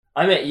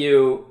I met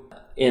you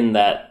in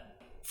that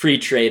free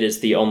trade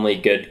is the only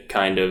good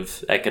kind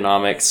of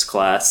economics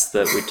class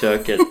that we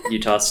took at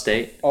Utah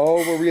State. Oh,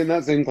 were we in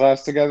that same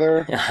class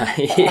together?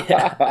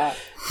 Yeah.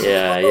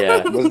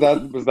 Yeah. Was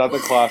that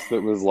the class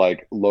that was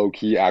like low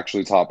key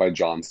actually taught by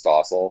John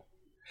Stossel?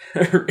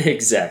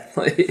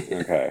 Exactly.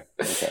 Okay.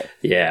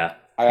 Yeah.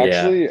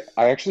 I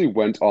actually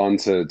went on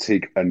to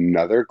take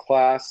another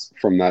class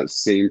from that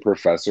same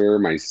professor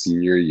my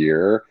senior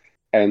year,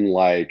 and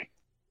like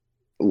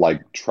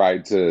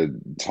tried to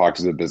talk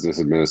to the business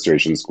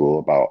administration school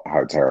about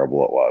how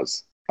terrible it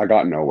was. I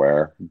got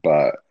nowhere,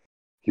 but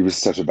he was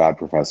such a bad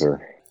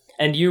professor.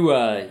 And you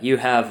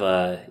have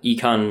a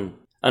econ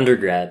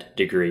undergrad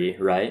degree,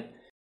 right?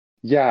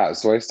 Yeah,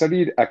 so I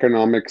studied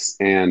economics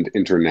and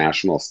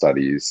international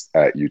studies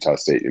at Utah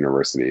State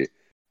University.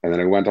 And then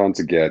I went on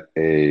to get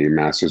a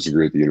master's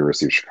degree at the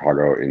University of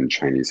Chicago in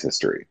Chinese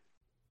history.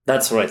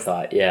 That's what I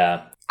thought,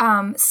 yeah.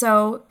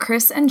 So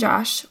Chris and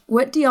Josh,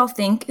 what do y'all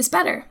think is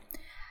better?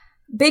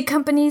 Big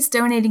companies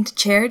donating to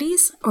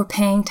charities or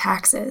paying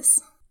taxes?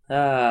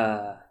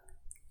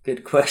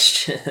 Good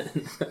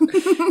question.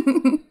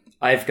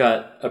 I've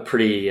got a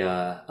pretty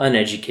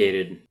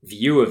uneducated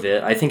view of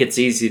it. I think it's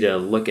easy to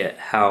look at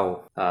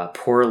how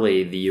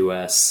poorly the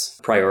U.S.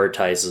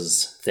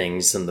 prioritizes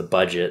things in the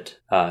budget,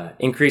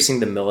 increasing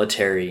the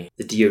military,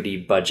 the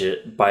DoD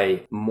budget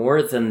by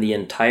more than the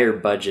entire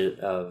budget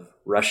of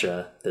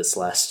Russia this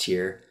last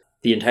year.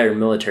 The entire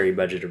military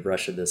budget of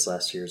Russia this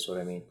last year is what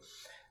I mean.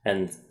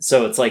 And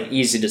so it's like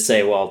easy to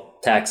say, well,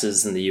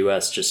 taxes in the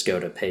U.S. just go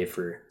to pay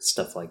for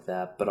stuff like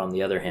that. But on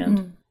the other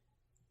hand,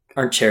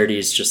 aren't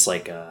charities just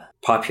like a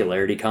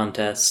popularity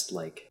contest?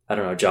 Like, I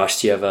don't know,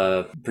 Josh, do you have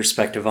a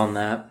perspective on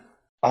that?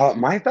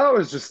 My thought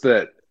was just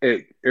that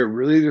it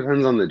really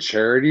depends on the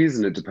charities,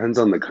 and it depends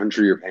on the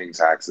country you're paying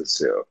taxes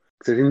to.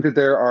 Because I think that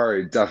there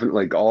are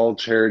definitely, like, all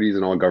charities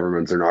and all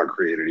governments are not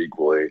created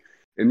equally.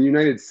 In the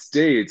United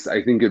States,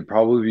 I think it'd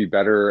probably be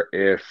better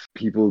if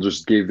people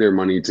just gave their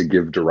money to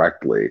give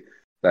directly.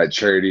 That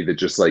charity that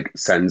just like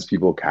sends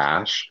people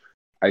cash.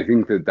 I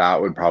think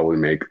that would probably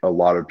make a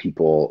lot of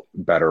people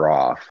better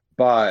off.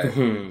 But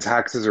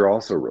taxes are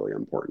also really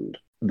important.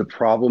 The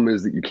problem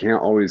is that you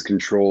can't always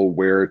control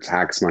where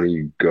tax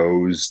money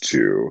goes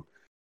to.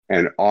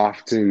 And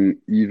often,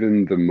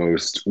 even the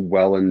most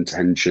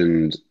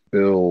well-intentioned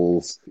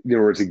bills, in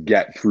order to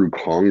get through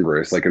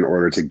Congress, like in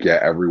order to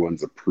get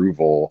everyone's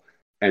approval,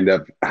 end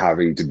up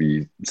having to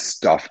be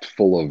stuffed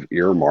full of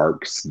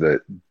earmarks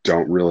that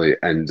don't really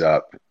end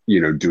up,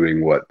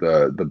 doing what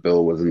the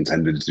bill was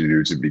intended to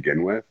do to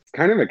begin with. It's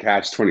kind of a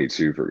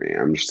catch-22 for me.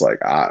 I'm just like,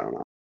 I don't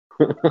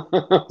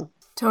know.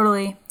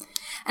 Totally.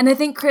 And I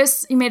think,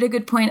 Chris, you made a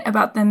good point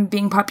about them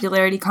being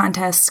popularity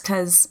contests,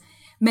 because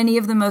many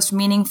of the most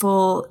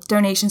meaningful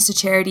donations to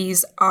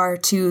charities are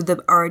to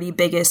the already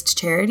biggest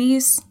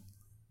charities.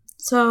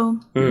 So,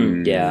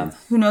 yeah.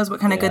 Who knows what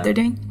kind of good they're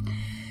doing?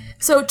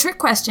 So, trick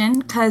question,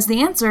 because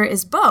the answer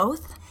is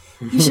both.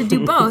 You should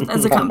do both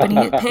as a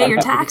company, pay your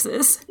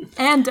taxes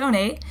and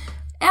donate.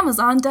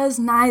 Amazon does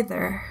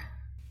neither.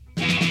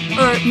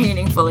 Or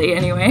meaningfully,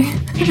 anyway.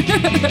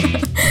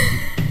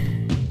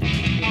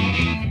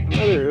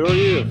 Hi there, who are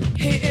you?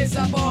 He is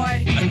a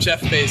boy. I'm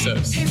Jeff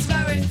Bezos. He's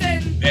very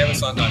thin.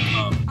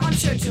 Amazon.com. I'm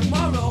sure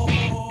tomorrow.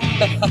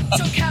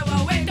 Took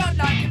Haraway, don't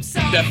like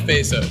himself. Jeff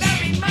Bezos.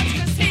 Very much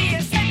because he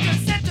is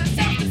center,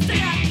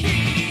 self-destruct.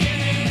 He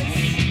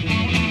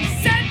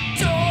is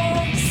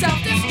center,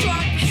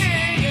 self-destruct. He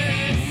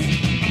is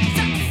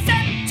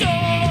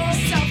center,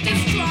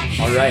 self-destruct.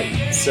 All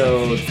right,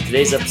 so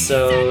today's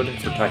episode,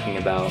 we're talking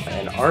about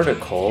an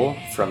article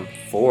from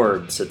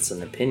Forbes. It's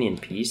an opinion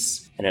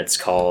piece, and it's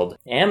called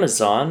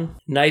Amazon,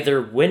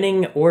 Neither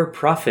Winning or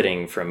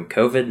Profiting from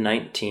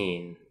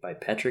COVID-19 by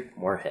Patrick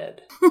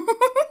Moorhead.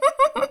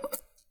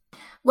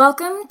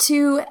 Welcome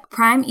to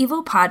Prime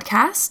Evil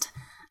Podcast.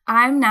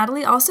 I'm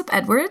Natalie Alsop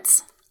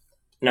Edwards.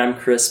 And I'm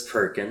Chris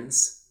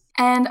Perkins.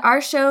 And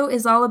our show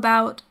is all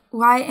about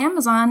why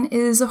Amazon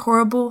is a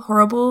horrible,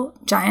 horrible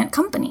giant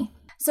company.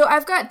 So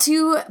I've got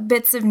two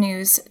bits of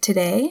news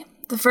today.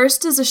 The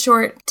first is a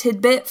short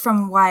tidbit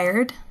from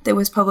Wired that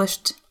was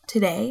published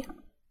today,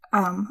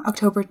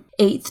 October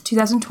 8th,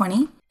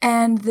 2020.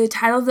 And the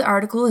title of the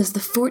article is The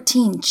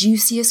 14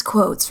 Juiciest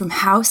Quotes from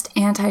House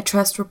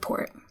Antitrust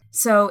Report.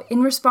 So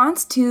in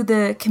response to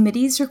the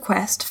committee's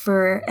request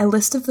for a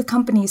list of the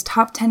company's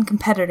top 10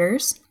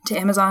 competitors to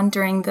Amazon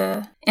during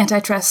the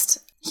antitrust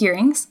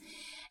hearings,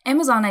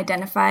 Amazon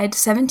identified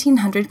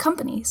 1,700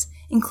 companies,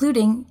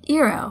 including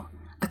Eero,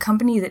 a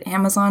company that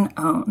Amazon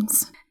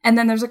owns. And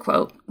then there's a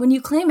quote, "When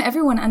you claim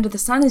everyone under the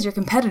sun is your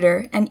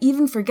competitor and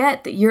even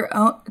forget that your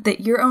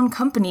own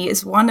company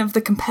is one of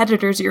the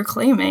competitors you're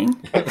claiming,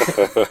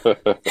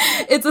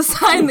 it's a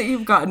sign that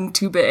you've gotten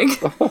too big."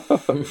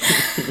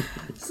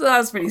 So that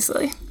was pretty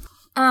silly.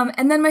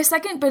 And then my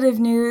second bit of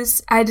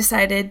news, I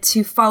decided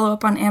to follow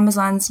up on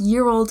Amazon's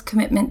year-old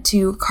commitment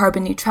to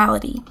carbon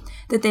neutrality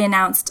that they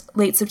announced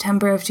late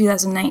September of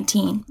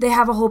 2019. They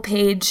have a whole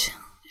page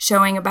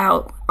showing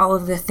about all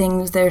of the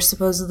things they're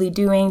supposedly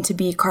doing to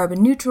be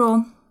carbon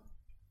neutral.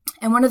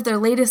 And one of their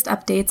latest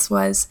updates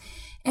was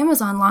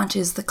Amazon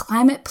launches the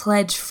Climate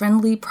Pledge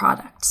Friendly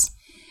Products,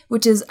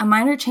 which is a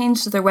minor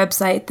change to their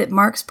website that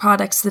marks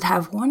products that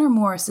have one or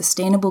more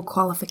sustainable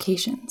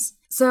qualifications.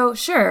 So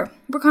sure,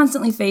 we're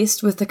constantly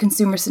faced with the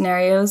consumer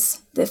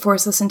scenarios that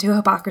force us into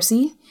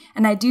hypocrisy,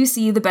 and I do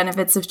see the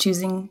benefits of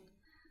choosing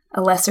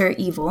a lesser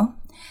evil.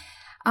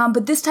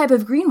 But this type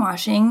of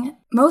greenwashing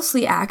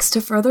mostly acts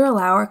to further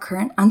allow our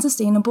current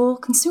unsustainable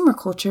consumer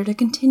culture to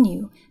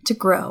continue to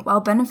grow while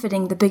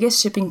benefiting the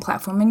biggest shipping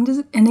platform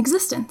in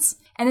existence.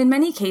 And in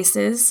many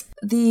cases,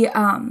 the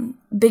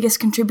biggest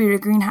contributor to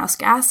greenhouse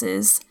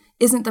gases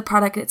isn't the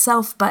product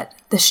itself, but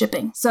the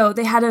shipping. So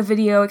they had a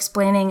video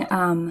explaining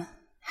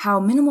how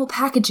minimal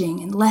packaging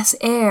and less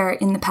air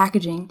in the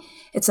packaging,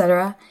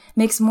 etc.,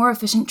 makes more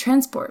efficient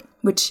transport,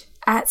 which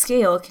at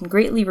scale can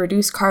greatly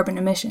reduce carbon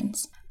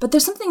emissions. But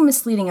there's something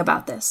misleading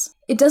about this.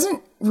 It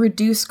doesn't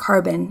reduce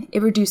carbon,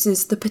 it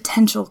reduces the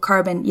potential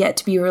carbon yet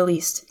to be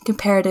released,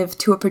 comparative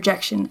to a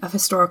projection of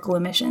historical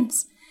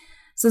emissions.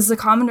 So this is a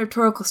common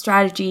rhetorical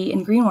strategy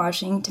in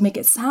greenwashing to make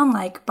it sound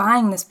like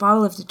buying this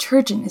bottle of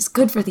detergent is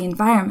good for the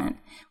environment,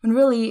 when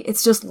really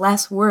it's just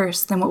less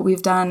worse than what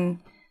we've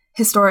done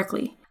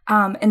historically.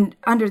 And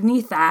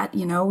underneath that,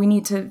 we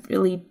need to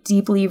really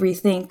deeply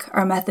rethink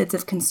our methods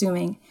of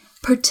consuming,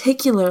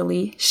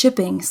 particularly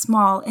shipping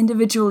small,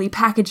 individually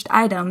packaged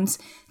items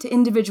to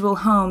individual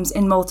homes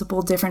in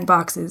multiple different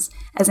boxes,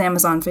 as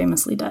Amazon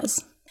famously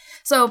does.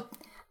 So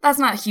that's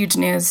not huge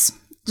news,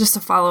 just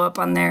to follow up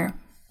on their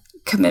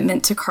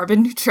commitment to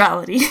carbon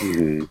neutrality.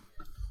 Mm-hmm.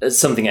 It's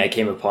something I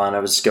came upon. I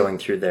was going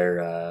through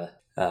their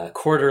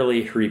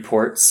quarterly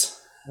reports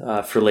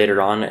for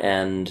later on,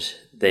 and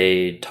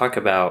they talk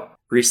about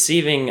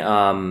receiving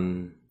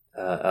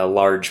a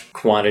large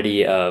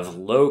quantity of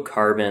low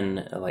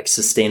carbon, like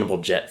sustainable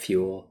jet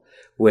fuel,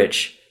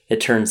 which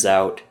it turns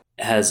out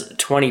has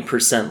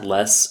 20%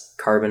 less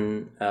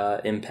carbon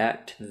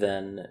impact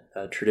than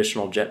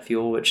traditional jet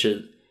fuel, which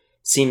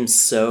seems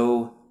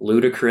so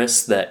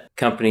ludicrous that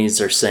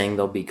companies are saying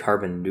they'll be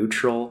carbon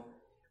neutral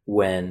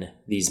when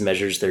these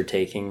measures they're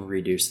taking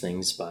reduce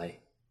things by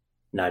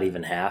not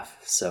even half.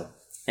 So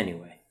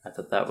anyway, I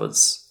thought that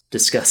was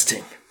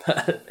disgusting.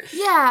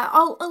 Yeah,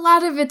 a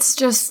lot of it's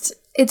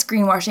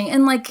greenwashing.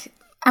 And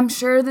I'm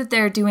sure that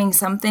they're doing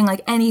something,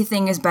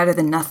 anything is better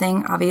than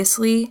nothing,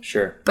 obviously.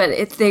 Sure. But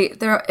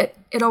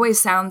it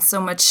always sounds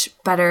so much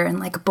better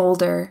and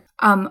bolder.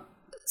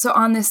 So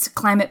on this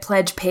Climate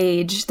Pledge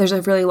page, there's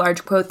a really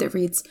large quote that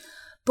reads,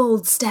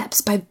 "Bold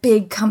steps by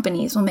big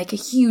companies will make a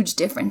huge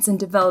difference in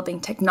developing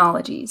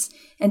technologies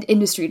and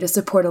industry to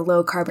support a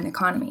low-carbon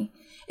economy,"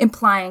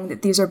 implying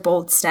that these are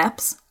bold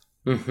steps.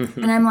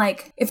 And I'm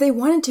like, if they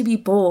wanted to be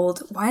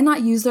bold, why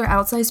not use their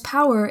outsized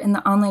power in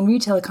the online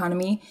retail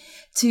economy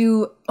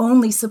to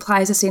only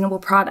supply sustainable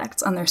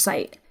products on their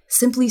site?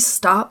 Simply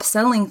stop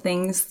selling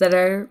things that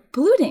are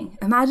polluting.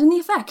 Imagine the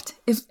effect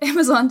if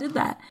Amazon did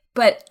that.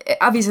 But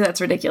obviously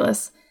that's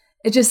ridiculous.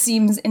 It just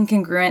seems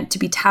incongruent to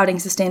be touting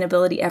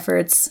sustainability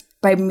efforts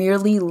by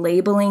merely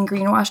labeling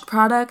greenwashed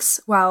products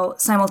while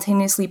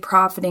simultaneously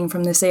profiting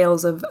from the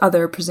sales of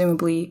other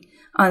presumably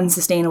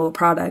unsustainable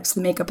products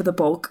that make up the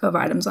bulk of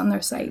items on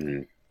their site.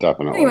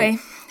 Definitely. Anyway,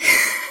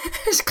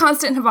 there's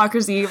constant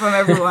hypocrisy from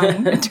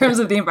everyone in terms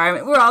of the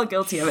environment. We're all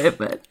guilty of it,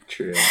 but...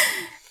 True.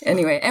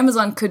 Anyway,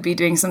 Amazon could be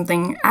doing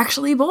something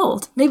actually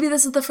bold. Maybe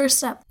this is the first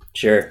step.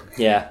 Sure.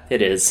 Yeah,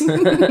 it is.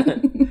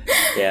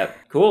 Yeah.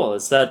 Cool.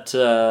 Is that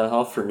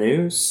all for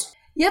news?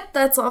 Yep,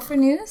 that's all for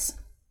news.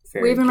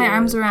 Very Waving my good.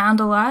 arms around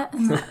a lot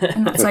in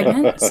that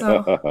segment,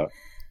 so...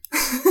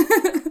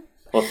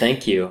 Well,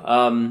 thank you.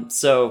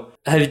 So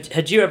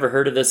had you ever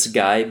heard of this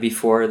guy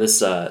before? This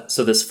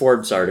this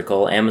Forbes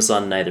article,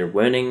 Amazon Neither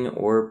Winning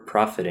or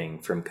Profiting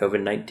from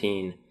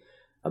COVID-19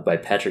 by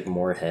Patrick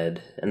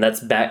Moorhead. And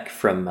that's back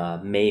from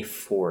May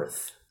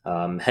 4th.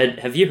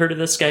 Have you heard of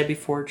this guy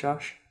before,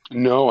 Josh?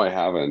 No, I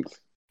haven't.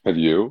 Have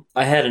you?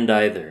 I hadn't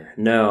either.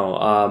 No.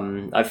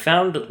 I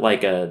found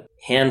a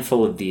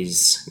handful of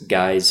these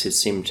guys who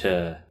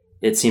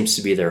it seems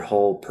to be their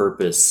whole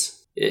purpose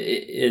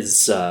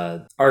is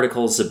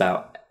articles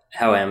about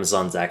how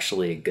Amazon's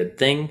actually a good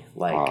thing,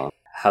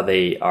 how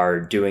they are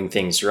doing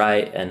things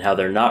right and how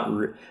they're not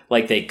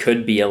they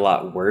could be a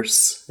lot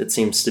worse. It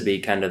seems to be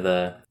kind of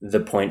the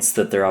points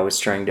that they're always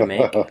trying to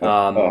make.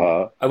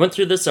 I went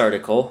through this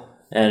article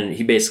and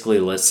he basically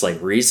lists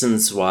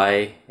reasons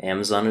why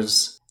Amazon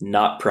is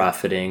not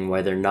profiting,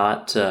 why they're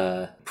not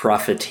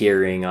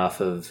profiteering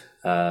off of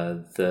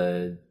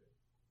the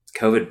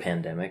COVID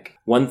pandemic.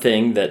 One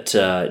thing that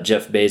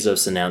Jeff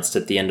Bezos announced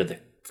at the end of the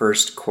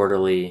first quarter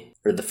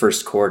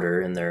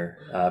in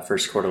their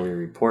first quarterly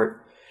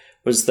report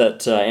was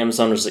that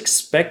Amazon was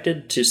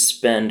expected to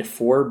spend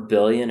 $4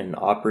 billion in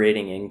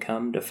operating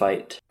income to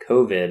fight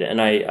COVID,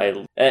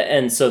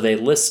 and so they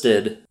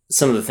listed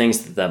some of the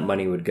things that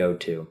money would go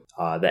to.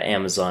 That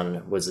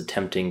Amazon was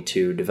attempting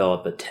to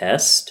develop a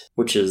test,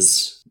 which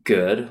is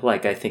good.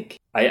 I think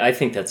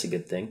that's a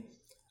good thing.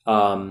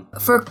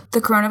 For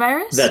the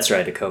coronavirus? That's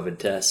right, a COVID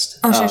test.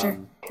 Oh, sure.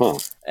 Huh.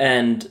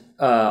 And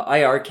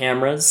IR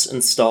cameras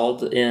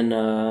installed in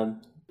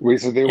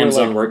Wait, so they were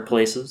Amazon like,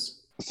 workplaces.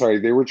 sorry,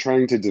 they were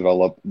trying to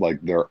develop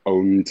like their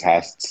own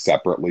tests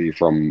separately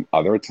from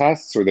other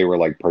tests, or they were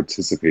like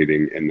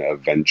participating in a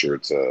venture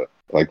to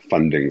like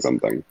funding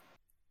something?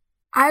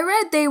 I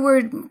read they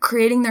were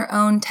creating their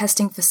own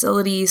testing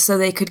facilities so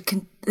they could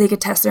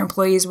test their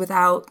employees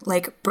without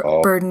like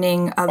Oh,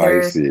 burdening I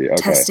other see. Okay.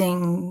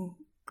 testing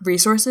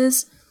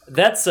resources.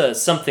 That's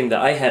something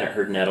that I hadn't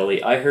heard,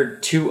 Natalie. I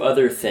heard two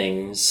other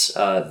things,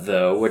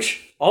 though,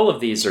 which all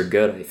of these are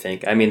good, I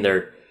think. I mean,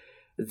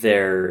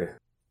 they're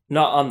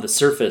not on the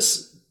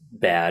surface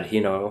bad,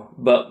 you know,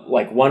 but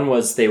like one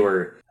was they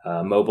were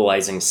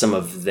mobilizing some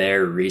of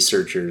their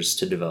researchers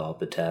to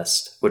develop a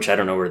test, which I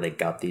don't know where they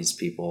got these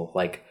people,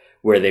 like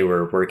where they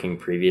were working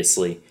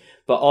previously.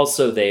 But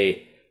also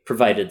they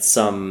provided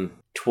some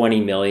 20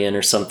 million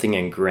or something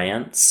in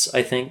grants,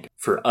 I think,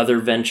 for other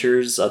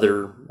ventures,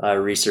 other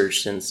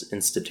research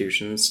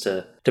institutions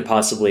to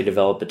possibly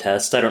develop a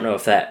test. I don't know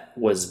if that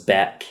was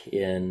back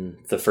in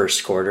the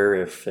first quarter,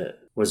 if it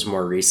was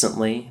more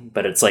recently,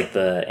 but it's like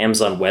the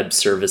Amazon Web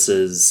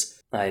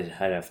Services. I'd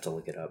have to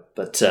look it up.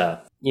 But,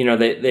 you know,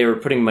 they were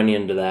putting money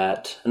into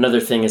that. Another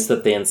thing is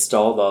that they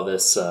installed all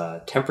this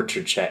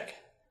temperature check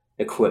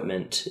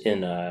equipment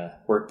in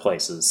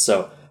workplaces.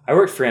 So I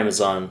worked for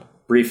Amazon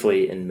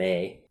briefly in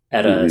May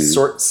at a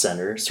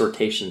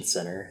sortation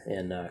center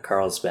in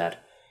Carlsbad.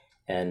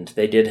 And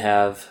they did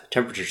have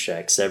temperature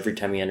checks. Every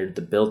time you entered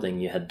the building,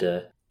 you had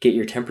to get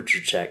your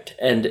temperature checked.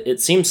 And it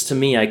seems to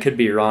me, I could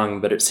be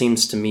wrong, but it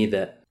seems to me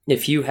that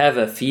if you have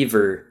a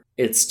fever,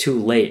 it's too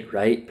late,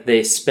 right?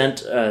 They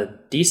spent a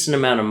decent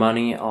amount of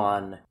money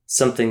on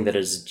something that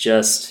is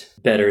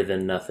just better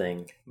than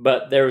nothing.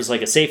 But there was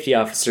like a safety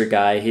officer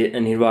guy,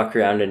 and he'd walk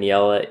around and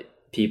yell at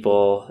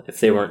people if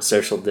they weren't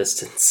social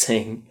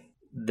distancing.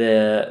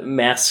 The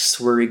masks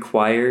were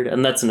required,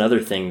 and that's another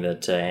thing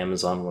that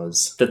Amazon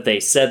was, that they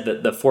said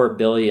that the $4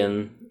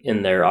 billion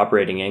in their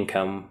operating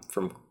income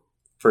from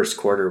first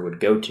quarter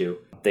would go to.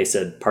 They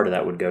said part of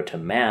that would go to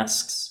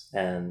masks,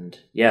 and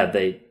yeah,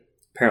 they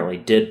apparently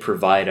did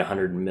provide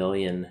 100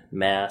 million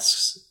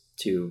masks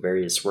to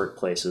various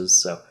workplaces.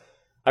 So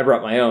I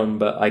brought my own,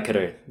 but I could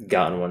have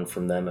gotten one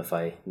from them if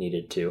I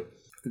needed to.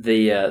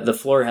 The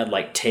floor had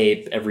like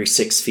tape every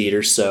 6 feet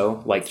or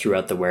so, like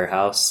throughout the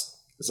warehouse.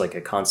 It's like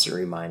a constant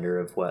reminder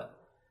of what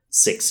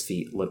 6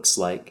 feet looks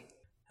like.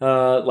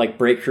 Like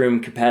break room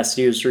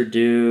capacity was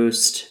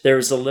reduced. There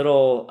was a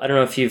little, I don't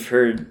know if you've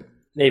heard,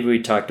 maybe we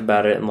talked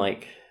about it in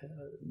like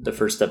the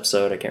first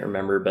episode, I can't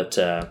remember, but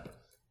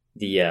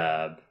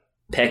the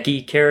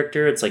Pecky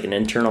character, it's like an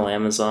internal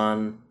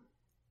Amazon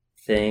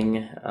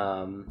thing.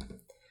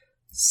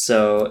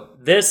 So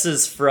this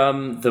is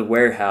from the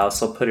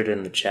warehouse. I'll put it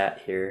in the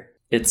chat here.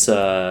 It's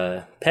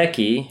a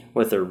Pecky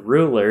with a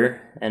ruler,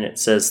 and it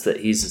says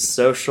that he's a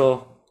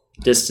social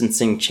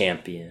distancing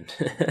champion.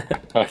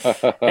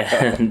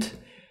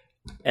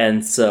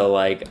 and so,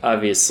 like,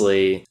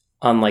 obviously,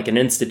 on like an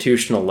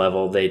institutional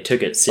level, they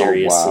took it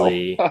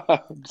seriously. Oh,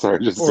 wow.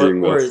 Sorry, just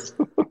seeing this.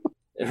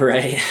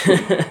 Right.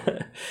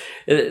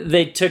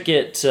 They took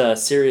it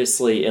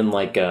seriously in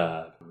like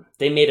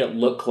they made it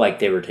look like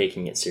they were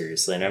taking it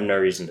seriously, and I have no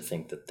reason to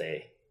think that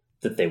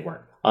they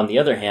weren't. On the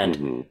other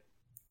hand,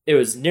 it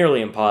was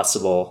nearly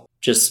impossible,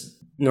 just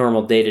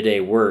normal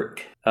day-to-day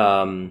work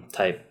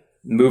type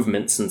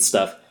movements and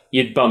stuff.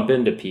 You'd bump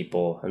into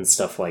people and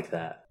stuff like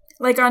that.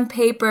 Like on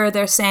paper,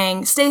 they're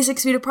saying stay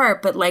 6 feet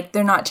apart, but like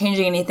they're not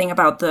changing anything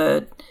about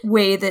the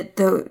way that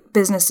the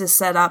business is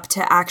set up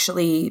to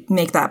actually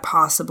make that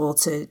possible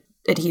to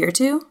adhere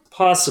to?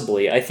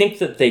 Possibly. I think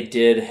that they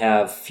did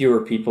have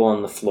fewer people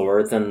on the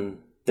floor than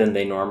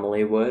they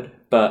normally would,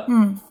 but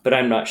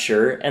I'm not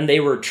sure. And they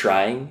were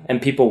trying, and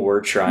people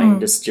were trying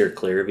to steer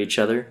clear of each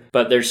other.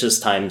 But there's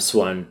just times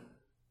when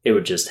it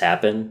would just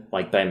happen,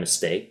 like by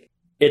mistake.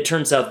 It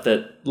turns out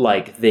that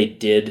like they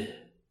did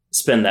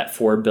spend that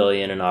 $4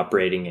 billion in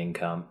operating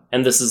income,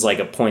 and this is like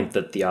a point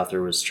that the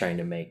author was trying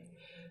to make,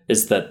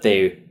 is that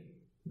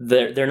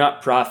they're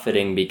not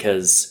profiting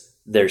because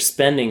they're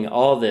spending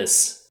all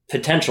this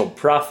potential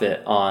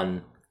profit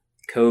on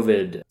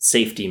COVID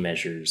safety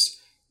measures,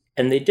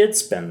 and they did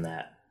spend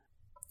that.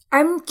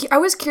 I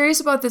was curious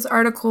about this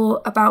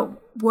article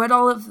about what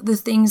all of the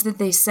things that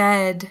they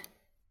said,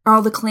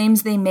 all the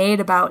claims they made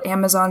about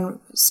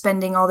Amazon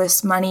spending all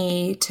this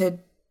money to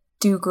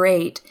do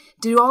great.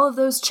 Do all of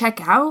those check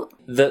out?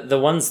 The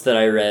ones that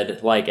I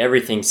read, like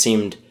everything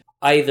seemed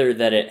either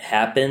that it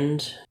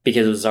happened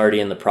because it was already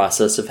in the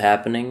process of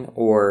happening,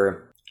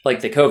 or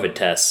like the COVID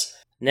tests.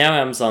 Now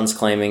Amazon's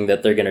claiming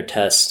that they're going to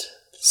test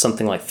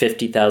something like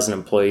 50,000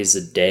 employees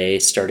a day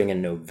starting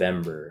in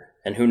November.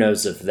 And who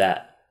knows if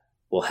that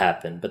will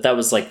happen. But that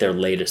was like their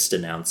latest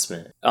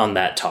announcement on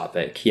that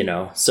topic, you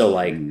know? So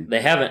like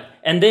they haven't,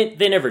 and they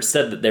never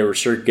said that they were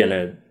sure going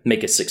to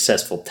make a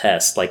successful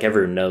test. Like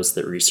everyone knows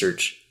that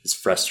research is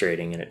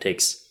frustrating and it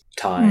takes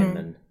time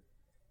and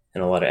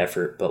a lot of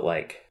effort. But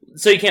like,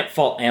 so you can't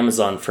fault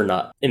Amazon for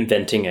not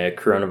inventing a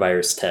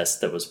coronavirus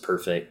test that was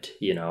perfect,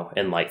 you know,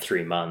 in like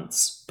 3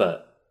 months.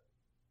 But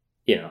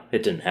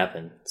it didn't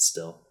happen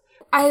still.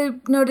 I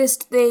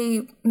noticed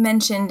they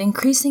mentioned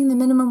increasing the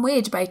minimum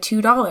wage by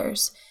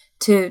 $2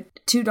 to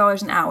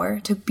 $2 an hour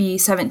to be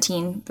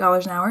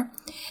 $17 an hour.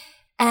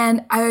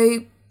 And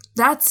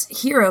that's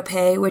hero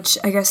pay, which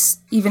I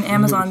guess even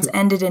Amazon's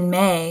ended in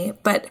May,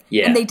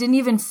 and they didn't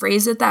even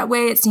phrase it that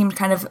way. It seemed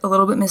kind of a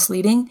little bit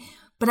misleading.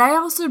 But I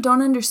also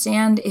don't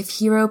understand if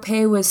hero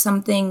pay was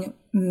something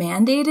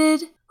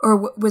mandated,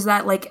 or was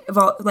that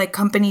like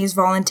companies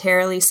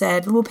voluntarily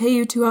said, we'll pay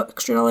you $2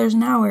 extra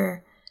an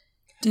hour.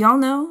 Do y'all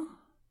know?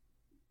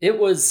 It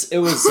was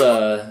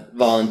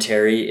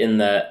voluntary in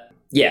that,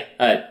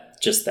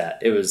 just that.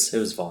 It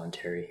was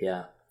voluntary,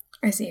 yeah.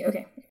 I see,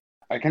 okay.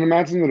 I can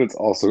imagine that it's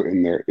also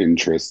in their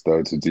interest,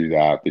 though, to do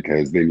that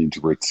because they need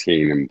to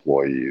retain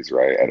employees,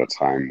 right, at a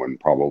time when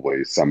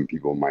probably some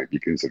people might be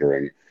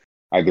considering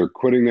either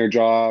quitting their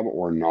job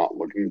or not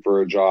looking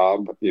for a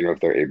job, if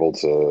they're able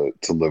to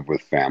live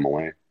with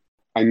family.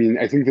 I mean,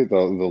 I think that the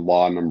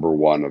law number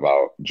one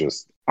about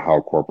just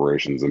how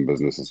corporations and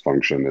businesses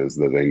function is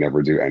that they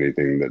never do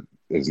anything that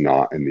is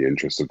not in the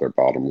interest of their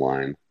bottom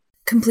line.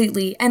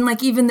 Completely. And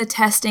like even the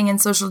testing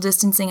and social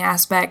distancing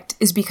aspect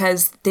is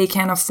because they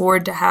can't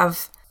afford to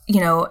have,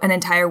 an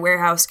entire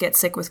warehouse get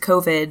sick with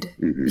COVID.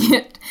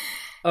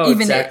 Mm-hmm.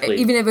 Exactly.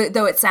 Even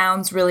though it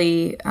sounds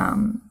really,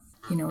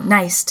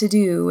 nice to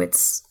do,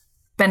 it's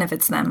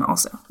benefits them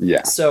also.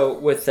 Yeah. So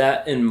with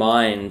that in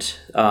mind,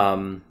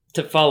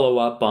 to follow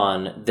up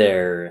on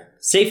their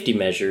safety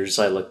measures,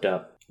 I looked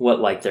up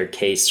what their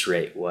case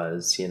rate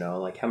was,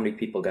 how many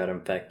people got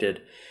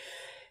infected.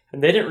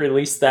 And they didn't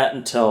release that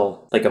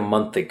until a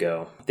month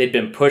ago. They'd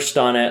been pushed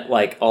on it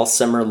all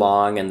summer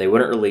long and they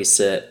wouldn't release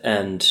it.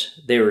 And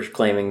they were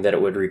claiming that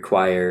it would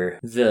require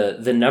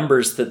the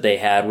numbers that they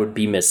had would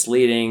be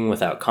misleading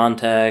without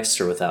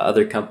context or without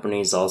other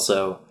companies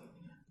also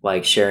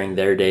sharing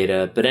their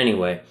data. But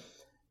anyway,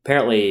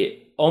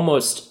 apparently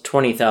almost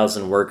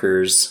 20,000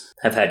 workers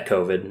have had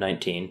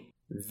COVID-19.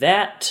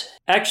 That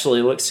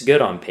actually looks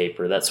good on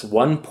paper. That's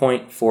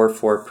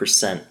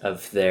 1.44%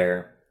 of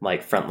their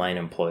frontline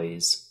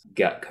employees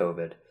got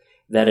COVID.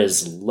 That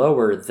is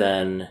lower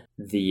than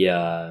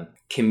the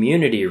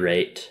community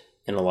rate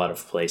in a lot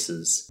of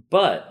places,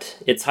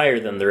 but it's higher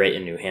than the rate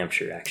in New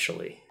Hampshire,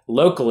 actually.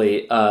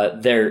 Locally,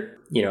 their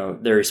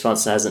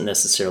response hasn't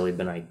necessarily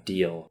been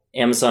ideal.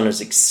 Amazon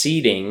is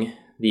exceeding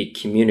the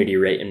community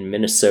rate in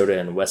Minnesota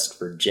and West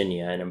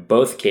Virginia, and in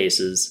both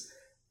cases,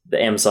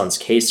 the Amazon's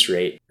case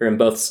rate, or in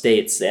both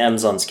states, the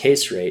Amazon's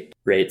case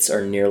rates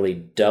are nearly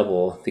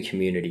double the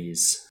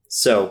community's.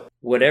 So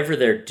whatever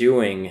they're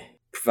doing,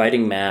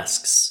 providing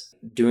masks,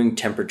 doing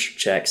temperature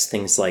checks,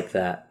 things like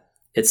that,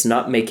 it's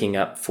not making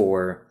up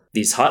for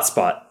these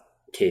hotspot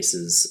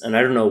cases. And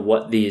I don't know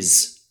what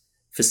these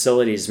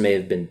facilities may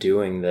have been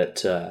doing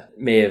that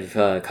may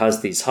have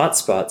caused these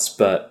hotspots,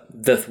 but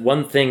the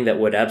one thing that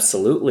would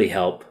absolutely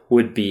help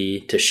would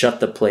be to shut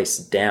the place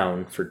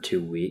down for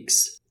 2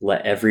 weeks,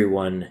 let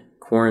everyone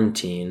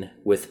quarantine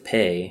with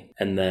pay,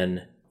 and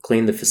then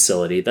clean the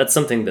facility. That's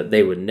something that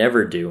they would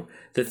never do.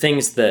 The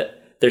things that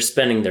they're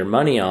spending their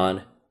money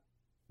on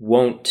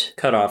won't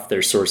cut off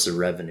their source of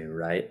revenue,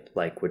 right?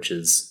 which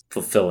is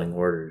fulfilling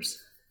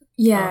orders.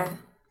 Yeah.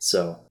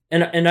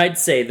 And I'd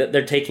say that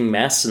they're taking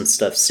masks and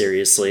stuff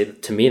seriously.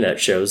 To me, that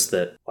shows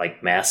that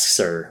masks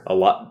are a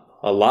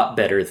lot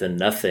better than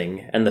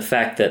nothing. And the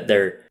fact that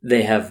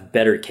they have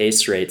better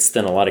case rates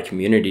than a lot of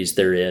communities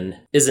they're in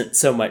isn't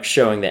so much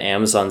showing that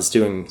Amazon's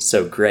doing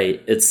so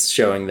great. It's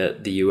showing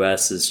that the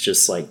US is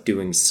just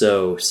doing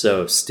so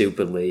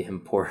stupidly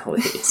and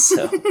poorly.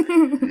 So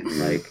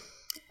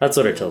that's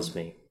what it tells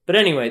me. But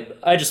anyway,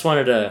 I just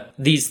wanted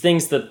these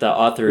things that the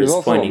author is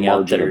pointing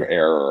out that are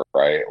error,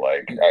 right?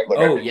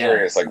 I'm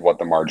curious what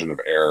the margin of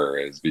error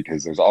is,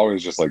 because there's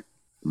always just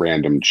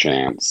random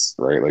chance,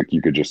 right?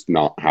 You could just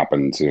not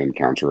happen to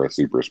encounter a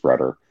super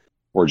spreader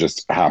or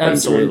just happen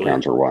to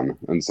encounter one.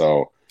 And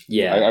so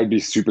I'd be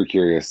super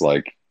curious,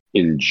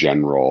 in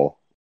general,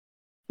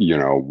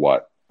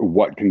 what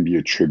can be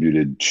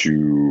attributed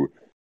to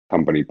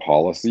company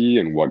policy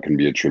and what can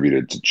be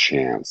attributed to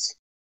chance.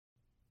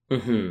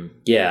 Mm-hmm.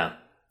 Yeah.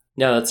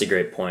 No, that's a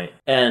great point.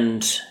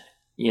 And,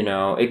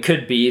 it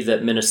could be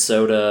that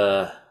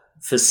Minnesota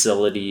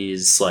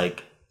facilities,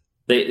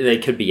 they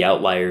could be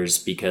outliers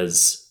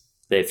because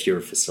they have fewer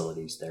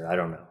facilities there. I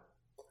don't know.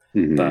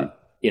 Mm-hmm. But,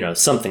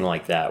 something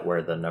like that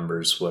where the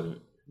numbers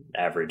wouldn't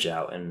average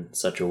out in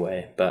such a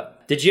way.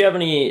 But did you have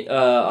any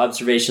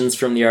observations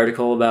from the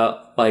article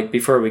about,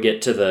 before we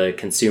get to the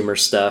consumer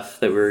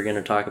stuff that we were going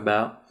to talk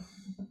about?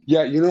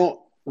 Yeah,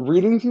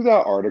 reading through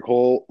that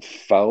article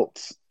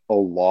felt a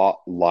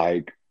lot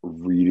like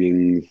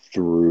reading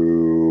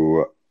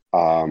through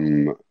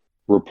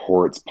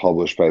reports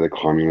published by the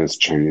Communist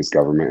Chinese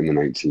government in the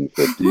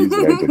 1950s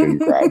that I did in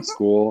grad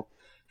school,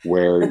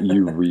 where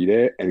you read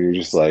it and you're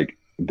just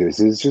this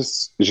is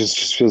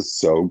just feels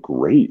so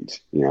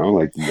great,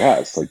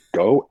 yes,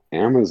 go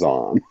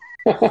Amazon.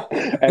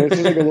 And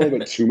it's just a little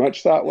bit too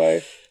much that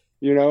way,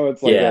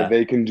 it's a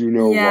they can do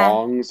no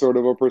wrong sort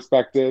of a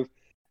perspective.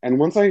 And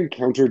once I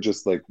encounter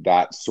just like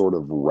that sort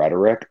of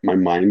rhetoric, my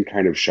mind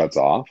kind of shuts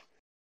off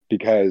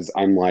because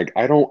I'm like,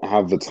 I don't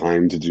have the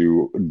time to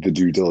do the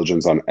due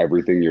diligence on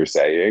everything you're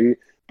saying,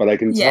 but I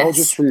can tell just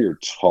Yes. from your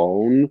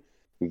tone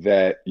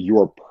that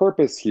your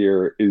purpose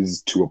here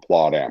is to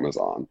applaud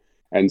Amazon.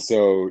 And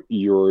so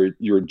your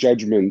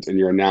judgment and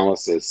your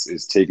analysis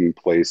is taking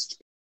place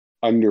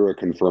under a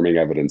confirming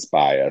evidence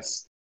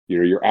bias.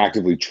 You're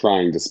actively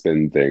trying to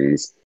spin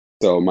things.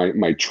 So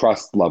my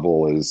trust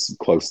level is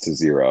close to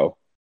zero.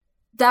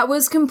 That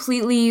was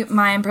completely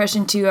my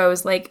impression too. I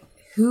was like,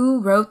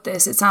 who wrote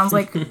this? It sounds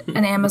like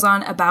an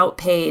Amazon about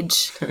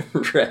page.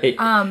 Right.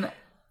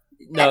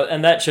 No,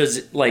 and that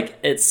shows, like,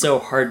 it's so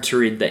hard to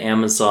read the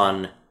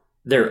Amazon,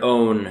 their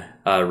own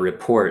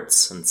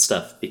reports and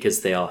stuff,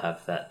 because they all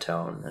have that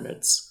tone, and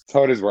it's... That's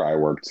how it is where I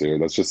work too.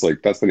 That's just like,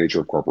 that's the nature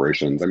of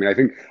corporations. I mean, I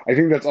think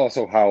that's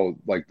also how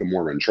like the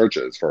Mormon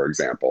churches, for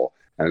example,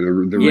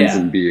 and the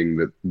reason being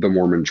that the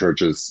Mormon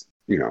church is,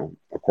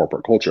 a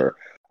corporate culture.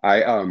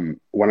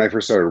 When I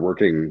first started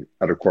working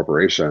at a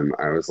corporation,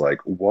 I was like,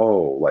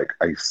 whoa, like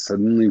I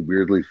suddenly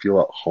weirdly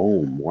feel at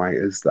home. Why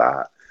is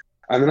that?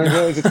 And then I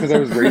realized it's because I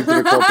was raised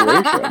in a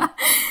corporation.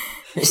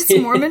 Just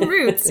Mormon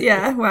roots.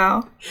 Yeah,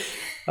 wow.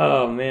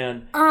 Oh,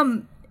 man.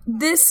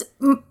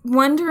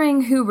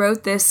 Wondering who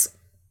wrote this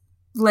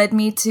led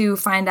me to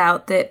find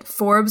out that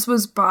Forbes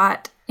was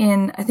bought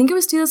in, I think it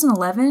was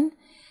 2011,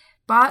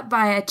 bought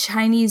by a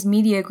Chinese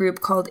media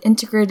group called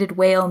Integrated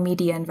Whale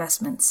Media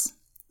Investments.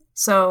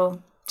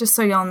 So, just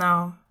so y'all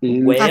know.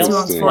 Whale? That's who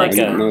owns Like Forbes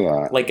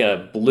now. like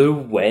a blue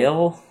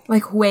whale?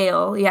 Like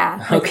whale,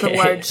 yeah. Like the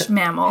large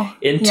mammal.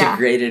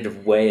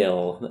 Integrated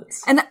whale.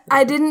 That's... And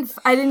I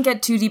didn't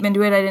get too deep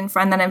into it. I didn't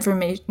find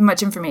that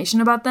much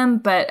information about them,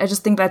 but I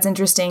just think that's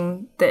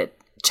interesting that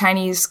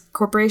Chinese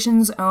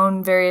corporations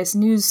own various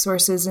news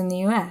sources in the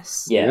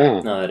U.S.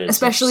 Yeah. No, it is.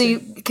 Especially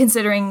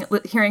considering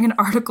hearing an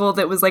article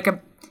that was like a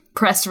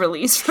press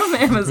release from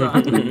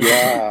Amazon.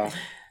 Yeah.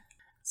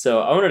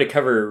 So I wanted to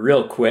cover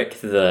real quick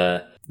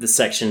the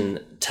section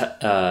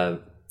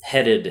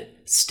headed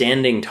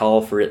 "Standing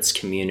Tall for Its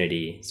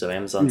Community." So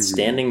Amazon's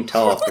standing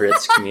tall for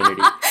its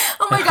community.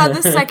 Oh my god,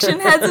 the section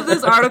heads of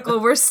this article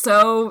were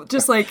so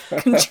just like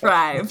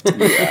contrived.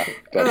 Yeah,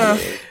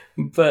 definitely.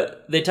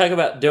 But they talk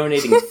about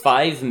donating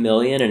 5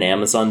 million in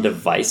Amazon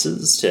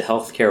devices to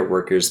healthcare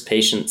workers,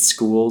 patients,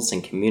 schools,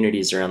 and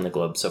communities around the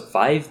globe. So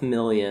 5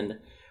 million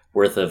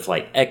worth of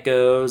like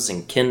Echoes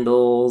and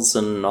Kindles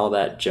and all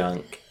that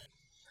junk.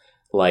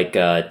 Like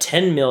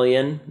 10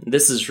 million.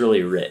 This is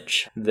really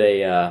rich.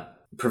 They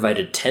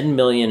provided 10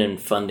 million in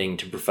funding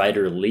to provide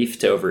relief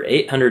to over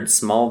 800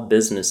 small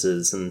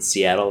businesses in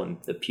Seattle and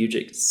the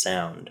Puget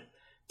Sound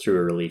through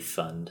a relief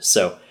fund.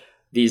 So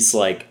these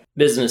like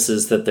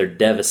businesses that they're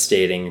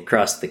devastating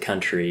across the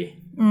country.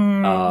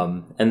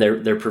 And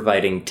they're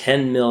providing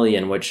 10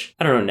 million, which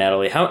I don't know,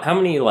 Natalie, how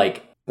many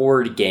like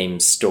board game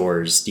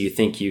stores do you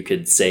think you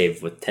could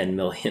save with $10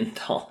 million?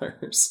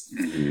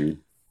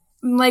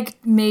 Like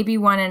maybe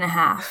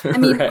 1.5. I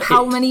mean, Right.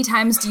 How many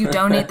times do you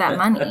donate that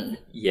money?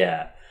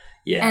 Yeah,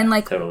 And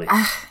like, totally.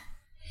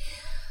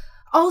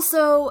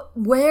 Also,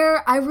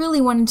 where I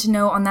really wanted to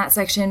know on that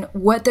section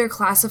what they're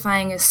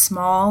classifying as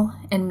small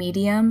and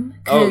medium.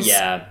 Oh 'cause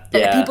yeah.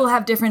 People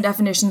have different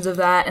definitions of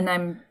that, and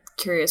I'm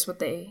curious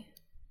what are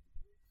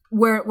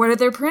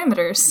their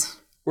parameters?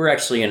 We're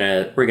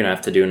gonna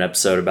have to do an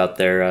episode about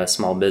their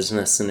small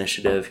business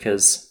initiative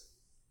because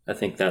I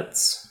think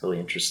that's really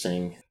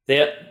interesting.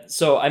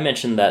 So I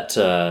mentioned that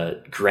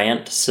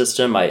grant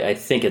system. I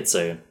think it's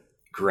a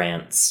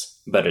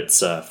grants, but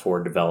it's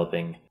for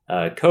developing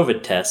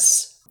COVID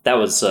tests. That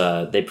was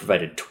they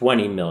provided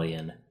 20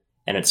 million,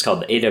 and it's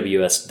called the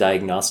AWS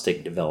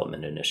Diagnostic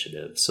Development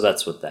Initiative. So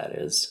that's what that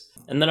is.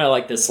 And then I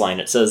like this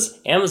line. It says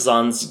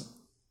Amazon's,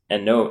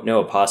 and no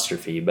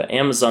apostrophe, but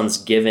Amazon's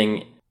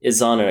giving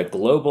is on a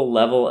global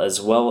level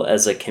as well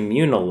as a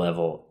communal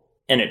level,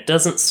 and it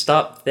doesn't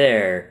stop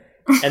there.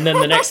 And then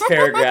the next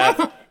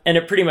paragraph, and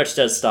it pretty much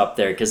does stop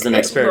there because the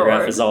next paragraph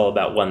Lord. is all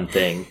about one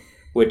thing,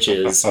 which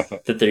is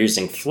that they're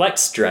using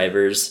flex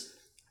drivers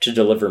to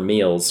deliver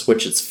meals,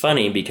 which is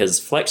funny because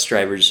flex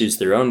drivers use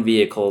their own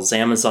vehicles.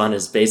 Amazon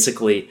is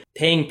basically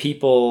paying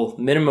people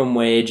minimum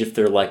wage if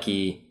they're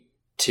lucky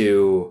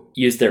to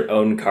use their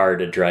own car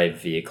to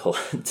drive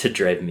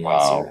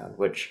meals around,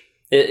 which,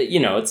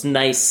 it's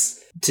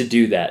nice to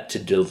do that, to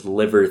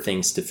deliver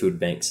things to food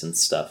banks and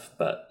stuff,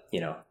 but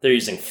they're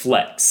using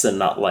flex and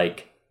not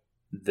like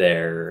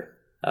their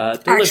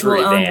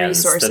delivery own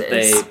vans resources. that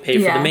they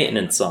pay for the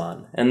maintenance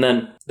on. And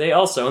then they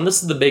also, and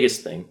this is the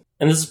biggest thing,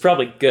 and this is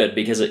probably good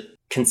because it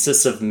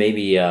consists of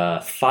maybe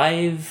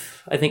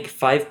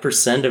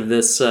 5% of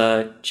this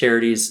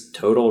charity's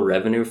total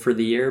revenue for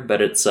the year,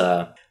 but it's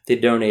they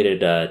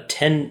donated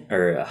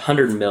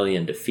 100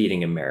 million to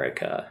Feeding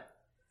America,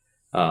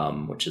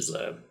 which is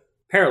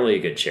apparently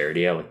a good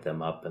charity. I looked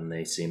them up, and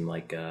they seem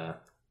like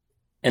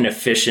an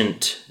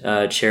efficient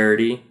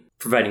charity,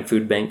 providing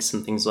food banks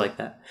and things like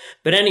that.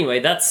 But anyway,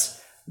 that's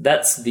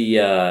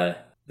the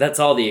That's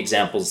all the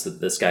examples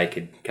that this guy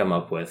could come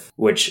up with,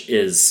 which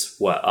is,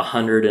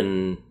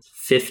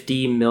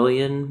 150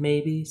 million,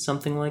 maybe?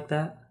 Something like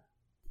that?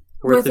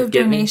 Worth of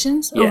giving?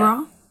 donations Yeah.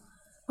 overall?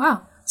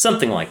 Wow.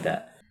 Something like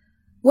that.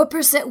 What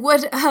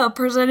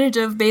percentage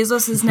of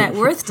Bezos' net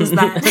worth does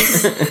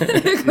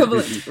that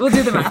equivalent? We'll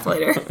do the math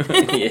later.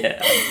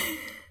 Yeah.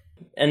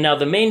 And now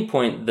the main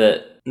point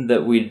that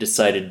we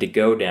decided to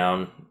go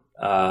down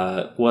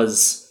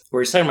was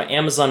we're talking about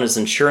Amazon is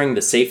ensuring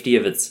the safety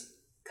of its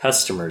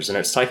customers, and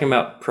it's talking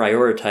about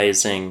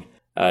prioritizing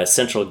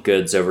essential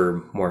goods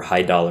over more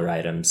high dollar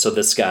items. So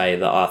this guy,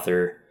 the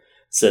author,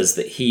 says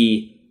that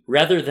he,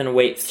 rather than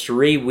wait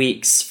 3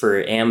 weeks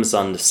for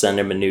Amazon to send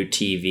him a new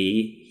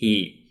TV,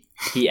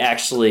 he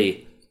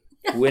actually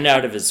went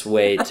out of his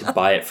way to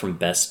buy it from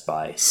Best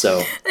Buy.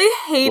 So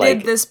I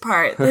hated this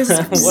part. This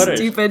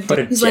stupid. What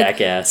a He's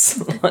jackass!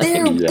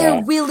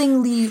 They're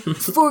willingly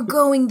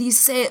foregoing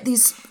these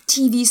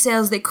TV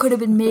sales they could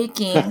have been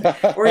making.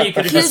 Or you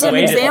could have Here's just an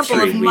waited example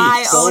 3 of my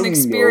weeks. own So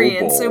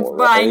experience noble, of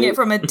buying right? it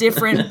from a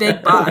different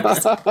big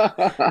box.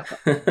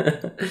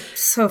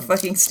 So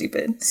fucking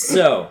stupid.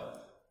 So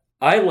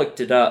I looked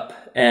it up,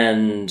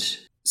 and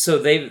so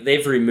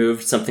they've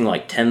removed something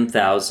like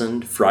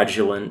 10,000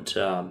 fraudulent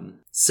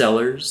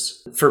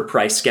sellers for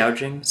price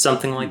gouging,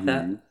 something like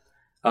that.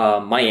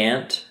 My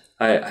aunt,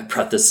 I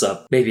brought this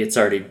up. Maybe it's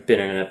already been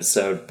in an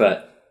episode,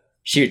 but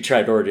she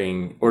tried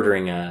ordering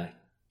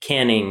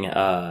canning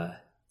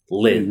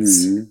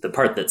lids, the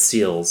part that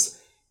seals,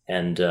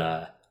 and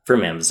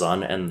from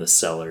Amazon, and the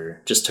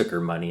seller just took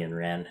her money and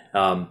ran.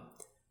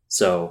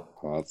 So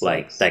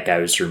that guy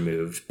was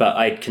removed, but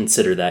I'd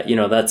consider that,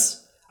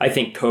 that's, I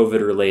think,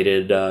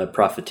 COVID-related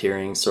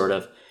profiteering, sort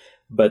of.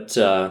 But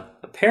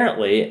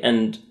apparently,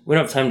 and we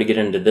don't have time to get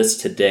into this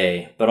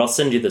today, but I'll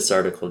send you this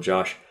article,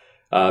 Josh.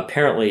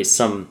 Apparently,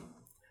 some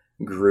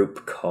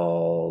group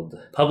called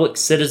Public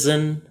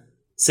Citizen.org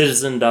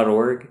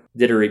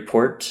did a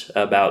report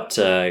about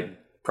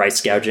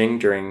price gouging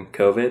during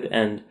COVID,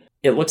 and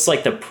it looks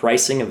like the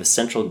pricing of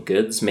essential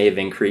goods may have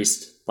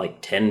increased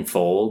like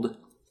tenfold.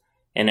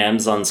 And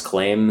Amazon's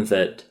claim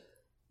that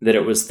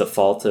it was the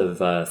fault of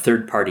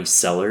third-party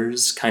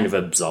sellers kind of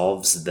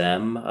absolves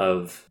them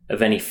of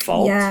any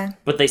fault. Yeah.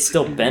 But they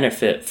still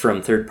benefit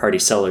from third-party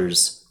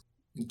sellers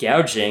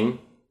gouging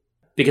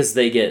because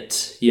they get,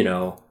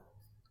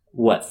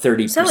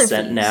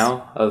 30%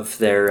 now of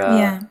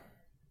their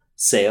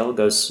sale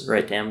goes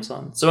right to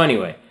Amazon. So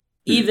anyway,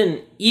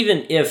 even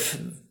if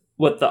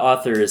what the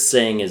author is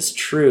saying is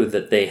true,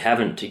 that they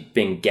haven't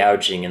been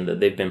gouging and that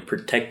they've been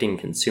protecting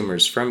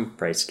consumers from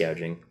price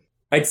gouging,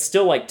 I'd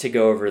still like to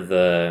go over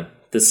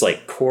this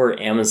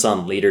core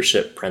Amazon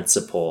leadership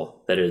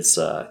principle that is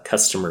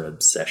customer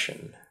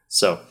obsession.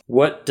 So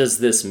what does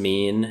this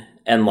mean?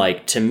 And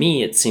to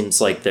me, it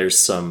seems like there's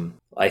some,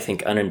 I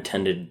think,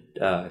 unintended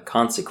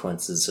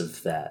consequences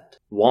of that.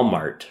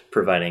 Walmart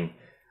providing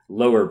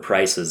lower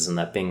prices and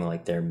that being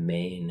their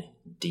main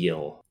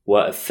deal.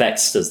 What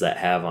effects does that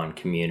have on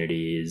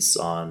communities,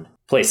 on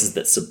places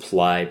that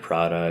supply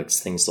products,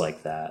 things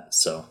like that?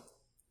 So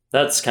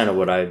that's kind of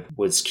what I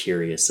was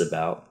curious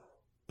about.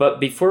 But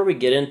before we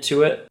get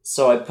into it,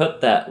 so I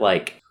put that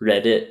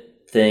Reddit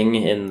thing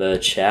in the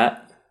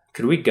chat.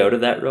 Could we go to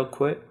that real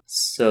quick?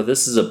 So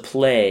this is a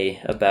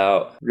play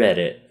about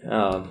Reddit.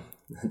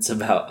 It's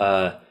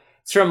about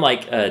it's from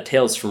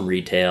Tales from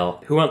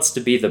Retail. Who wants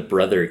to be the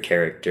brother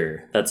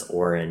character? That's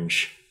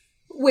Orange.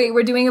 Wait,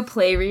 we're doing a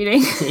play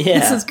reading? Yeah.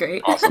 This is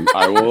great. Awesome.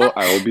 I will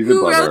be the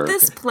Who brother. wrote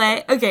this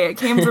play? Okay, it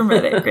came from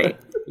Reddit. Great.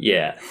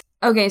 Yeah.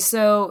 Okay,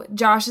 so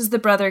Josh is the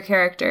brother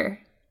character.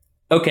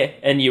 Okay,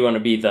 and you want to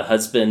be the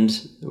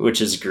husband,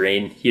 which is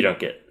green. You don't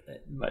get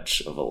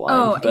much of a line.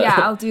 Oh, but- yeah,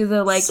 I'll do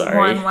the Sorry.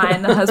 one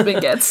line the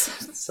husband gets.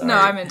 Sorry. No,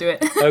 I'm into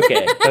it.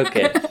 Okay.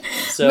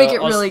 So Make it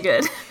I'll- really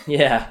good.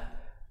 Yeah.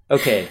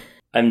 Okay.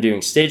 I'm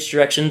doing stage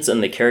directions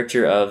and the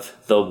character of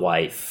the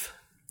wife.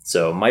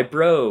 So my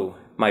bro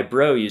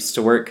used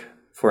to work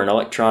for an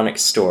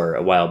electronics store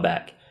a while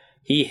back.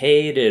 He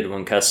hated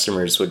when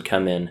customers would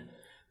come in,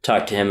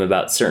 talk to him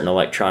about certain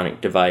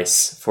electronic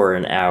device for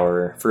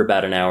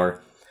about an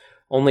hour,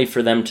 only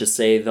for them to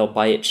say they'll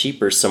buy it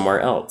cheaper somewhere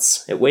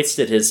else. It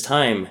wasted his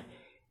time,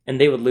 and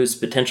they would lose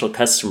potential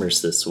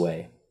customers this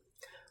way.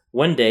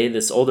 One day,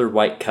 this older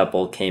white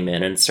couple came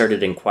in and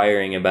started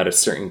inquiring about a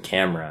certain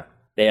camera.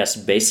 They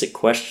asked basic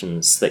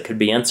questions that could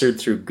be answered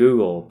through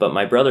Google, but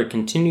my brother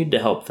continued to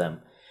help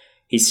them.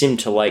 They seemed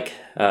to like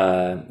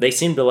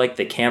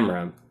the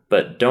camera,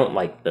 but didn't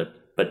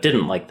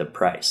like the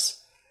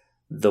price.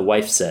 The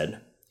wife said,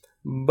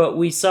 "But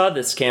we saw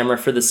this camera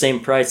for the same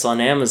price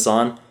on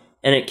Amazon,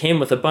 and it came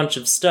with a bunch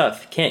of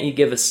stuff. Can't you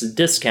give us a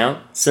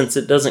discount since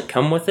it doesn't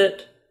come with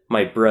it?"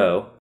 My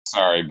bro.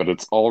 Sorry, but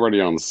it's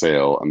already on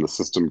sale, and the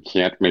system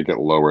can't make it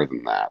lower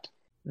than that.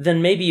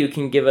 Then maybe you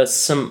can give us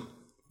some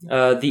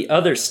the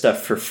other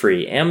stuff for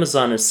free.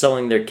 Amazon is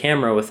selling their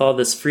camera with all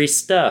this free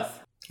stuff.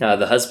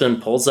 The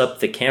husband pulls up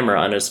the camera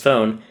on his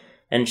phone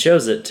and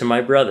shows it to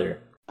my brother.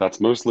 That's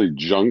mostly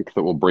junk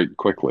that will break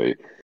quickly.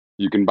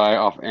 You can buy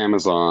off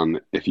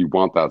Amazon if you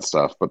want that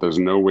stuff, but there's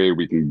no way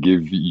we can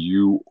give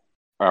you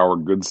our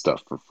good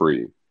stuff for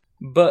free.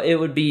 But it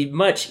would be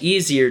much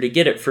easier to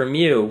get it from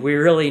you. We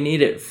really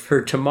need it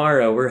for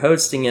tomorrow. We're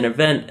hosting an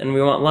event and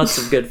we want lots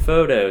of good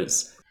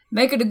photos.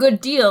 Make it a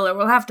good deal or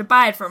we'll have to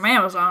buy it from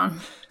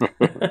Amazon.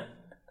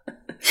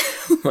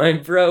 My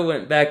bro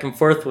went back and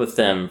forth with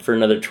them for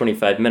another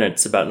 25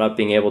 minutes about not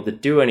being able to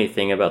do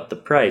anything about the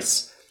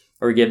price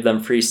or give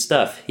them free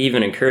stuff. He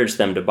even encouraged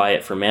them to buy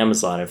it from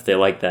Amazon if they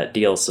liked that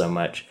deal so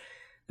much.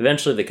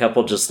 Eventually the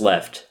couple just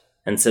left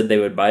and said they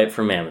would buy it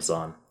from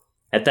Amazon.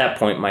 At that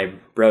point, my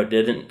bro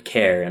didn't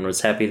care and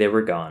was happy they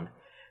were gone.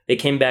 They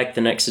came back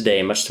the next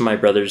day, much to my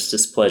brother's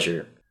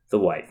displeasure, the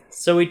wife.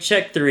 So we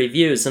checked the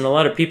reviews, and a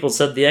lot of people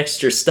said the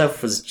extra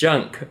stuff was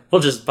junk.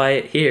 We'll just buy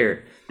it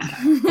here.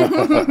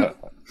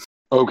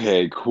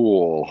 Okay,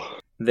 cool.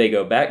 They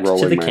go back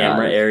Rolling to the my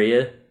camera eyes.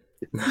 area.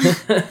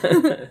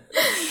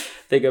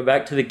 They go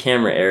back to the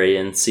camera area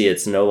and see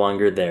it's no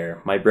longer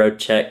there. My bro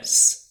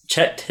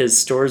checked his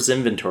store's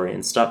inventory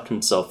and stopped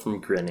himself from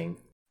grinning.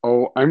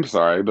 Oh, I'm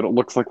sorry, but it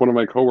looks like one of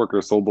my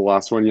coworkers sold the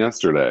last one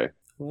yesterday.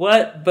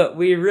 What? But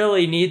we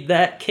really need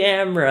that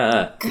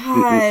camera.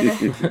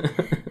 God.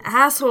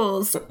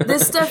 Assholes.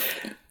 This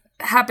stuff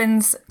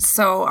happens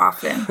so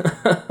often.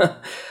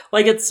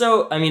 Like, it's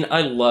so, I mean,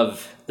 I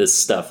love this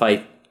stuff.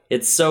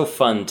 It's so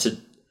fun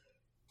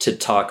to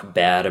talk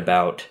bad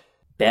about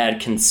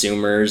bad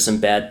consumers and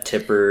bad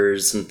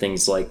tippers and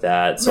things like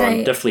that. So I'm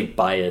Right. definitely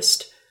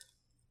biased.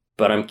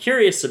 But I'm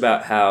curious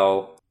about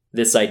how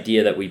this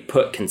idea that we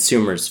put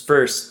consumers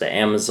first, the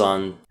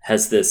Amazon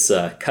has this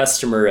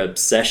customer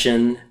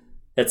obsession.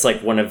 It's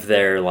like one of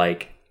their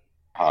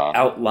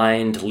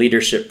outlined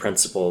leadership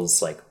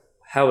principles. Like,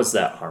 how is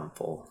that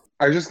harmful?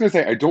 I was just going to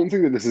say, I don't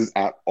think that this is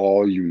at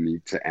all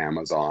unique to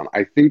Amazon.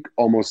 I think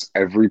almost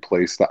every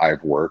place that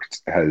I've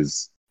worked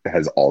has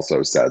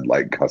also said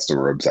like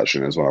customer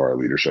obsession is one of our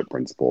leadership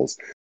principles.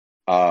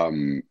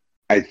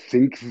 I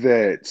think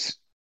that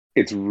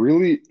it's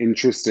really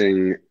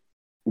interesting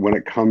when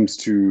it comes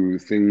to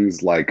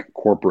things like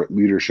corporate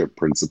leadership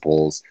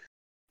principles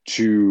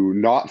to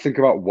not think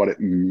about what it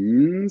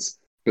means,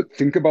 but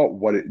think about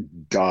what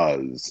it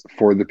does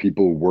for the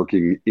people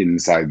working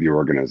inside the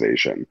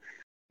organization.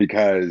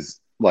 Because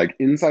like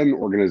inside an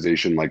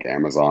organization like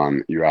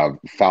Amazon, you have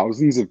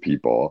thousands of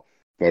people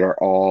that are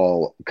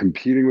all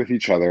competing with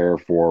each other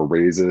for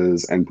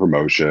raises and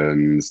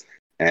promotions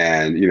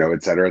and, you know,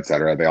 et cetera, et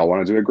cetera. They all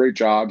want to do a great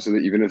job so that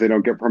even if they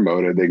don't get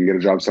promoted, they can get a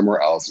job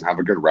somewhere else and have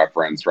a good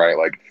reference, right?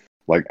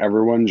 Like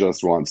everyone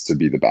just wants to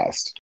be the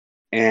best.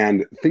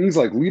 And things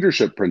like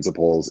leadership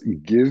principles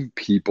give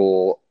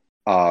people,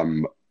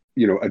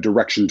 you know, a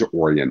direction to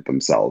orient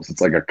themselves.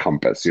 It's like a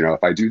compass. You know,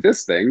 if I do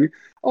this thing,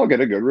 I'll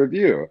get a good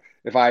review.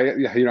 If I,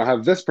 you know,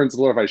 have this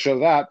principle, if I show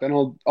that, then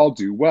I'll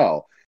do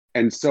well.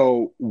 And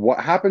so what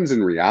happens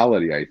in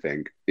reality, I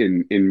think,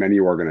 in many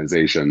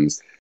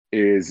organizations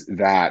is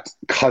that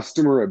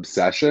customer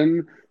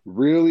obsession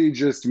really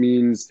just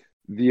means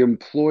the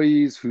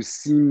employees who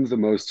seem the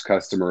most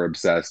customer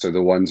obsessed are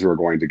the ones who are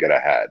going to get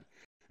ahead.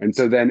 And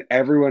so then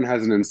everyone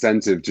has an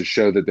incentive to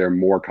show that they're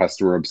more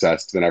customer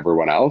obsessed than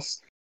everyone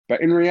else.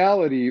 But in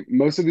reality,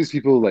 most of these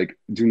people like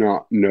do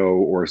not know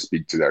or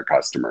speak to their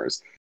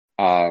customers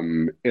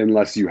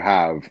unless you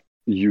have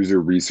user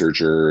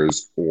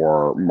researchers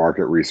or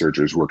market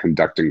researchers who are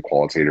conducting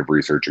qualitative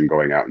research and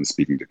going out and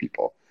speaking to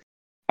people.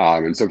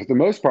 And so for the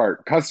most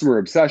part, customer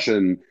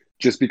obsession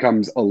just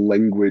becomes a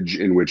language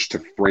in which to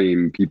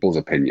frame people's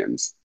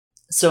opinions.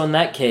 So in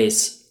that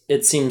case,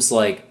 it seems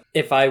like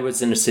if I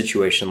was in a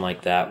situation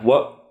like that,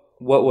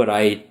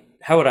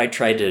 how would I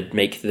try to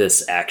make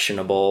this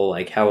actionable?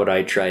 Like, how would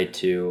I try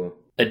to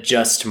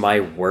adjust my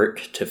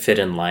work to fit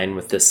in line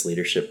with this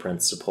leadership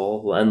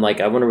principle? And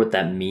like, I wonder what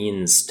that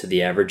means to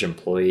the average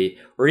employee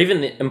or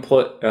even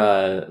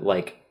the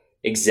like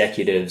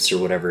executives or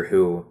whatever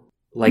who,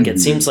 like, it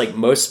seems like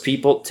most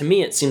people, to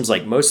me, it seems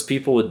like most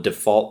people would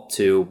default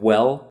to,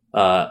 well,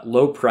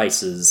 low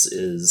prices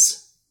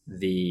is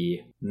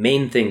the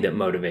main thing that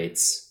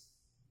motivates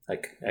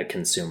like a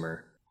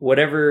consumer.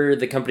 Whatever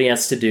the company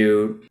has to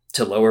do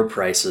to lower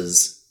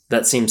prices,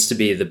 that seems to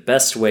be the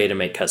best way to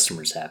make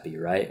customers happy,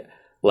 right?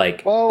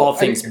 Like, Well, all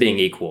things being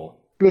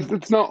equal. But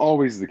that's not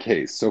always the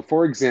case. So,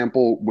 for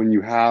example, when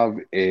you have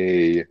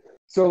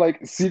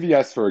like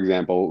CVS, for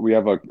example, we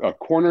have a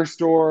corner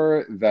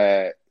store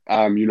that,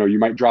 you know, you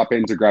might drop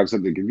in to grab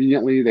something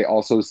conveniently. They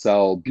also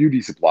sell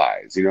beauty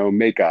supplies, you know,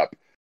 makeup.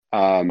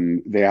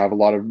 They have a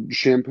lot of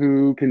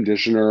shampoo,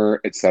 conditioner,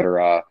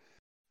 etc.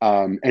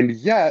 And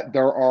yet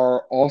there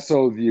are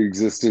also the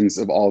existence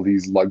of all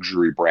these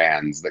luxury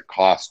brands that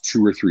cost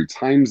 2 or 3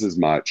 times as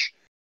much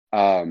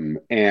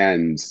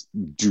and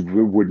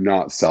would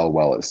not sell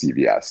well at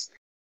CVS.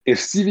 If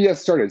CVS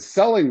started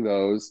selling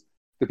those,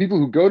 the people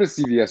who go to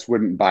CVS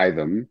wouldn't buy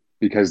them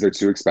because they're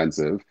too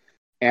expensive,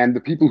 and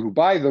the people who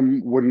buy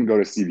them wouldn't go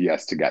to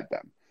CVS to get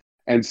them.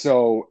 And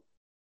so,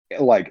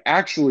 like,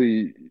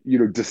 actually, you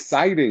know,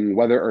 deciding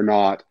whether or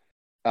not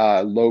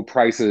low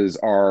prices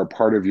are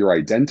part of your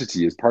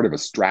identity is part of a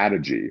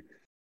strategy.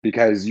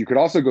 Because you could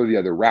also go the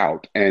other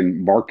route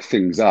and mark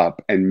things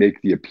up and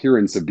make the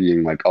appearance of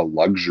being like a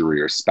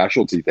luxury or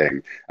specialty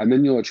thing, and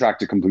then you'll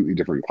attract a completely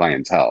different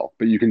clientele.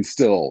 But you can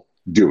still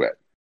do it,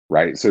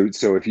 right? So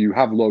if you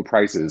have low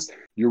prices,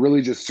 you're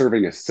really just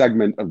serving a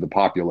segment of the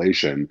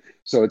population.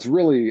 So that's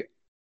really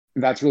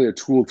a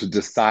tool to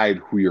decide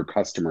who your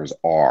customers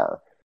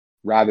are,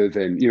 rather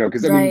than,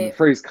 because I mean, the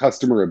phrase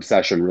customer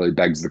obsession really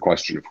begs the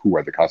question of who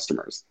are the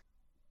customers.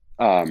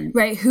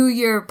 Right, who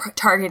you're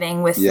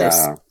targeting with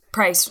this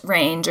price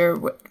range or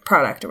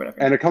product or whatever.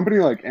 And a company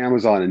like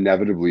Amazon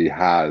inevitably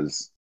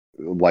has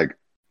like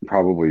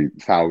probably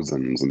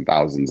thousands and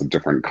thousands of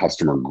different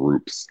customer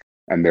groups,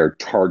 and they're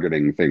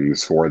targeting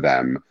things for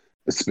them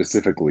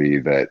specifically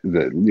that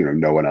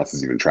no one else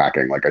is even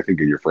tracking. Like, I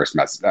think in your first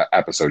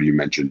episode you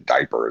mentioned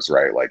diapers,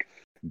 right? Like,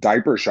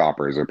 diaper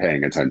shoppers are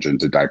paying attention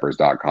to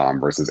diapers.com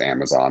versus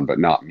Amazon, but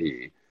not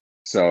me.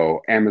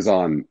 So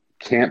Amazon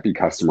can't be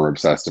customer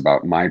obsessed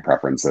about my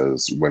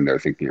preferences when they're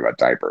thinking about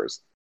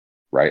diapers,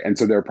 right? And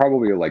so there are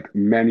probably like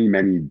many,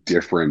 many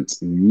different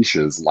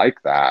niches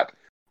like that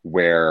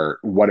where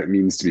what it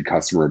means to be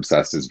customer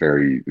obsessed is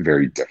very,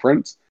 very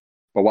different.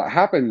 But what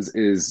happens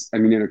is, I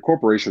mean, in a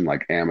corporation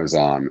like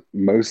Amazon,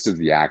 most of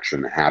the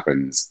action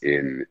happens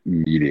in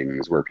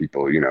meetings where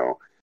people,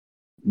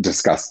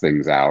 discuss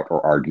things out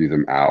or argue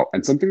them out.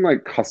 And something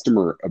like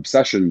customer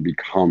obsession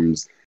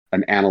becomes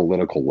an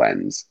analytical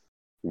lens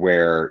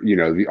where,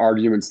 the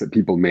arguments that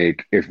people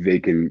make, if they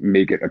can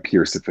make it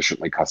appear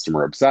sufficiently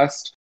customer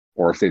obsessed,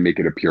 or if they make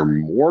it appear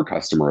more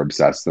customer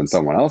obsessed than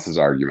someone else's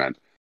argument,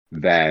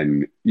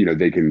 then,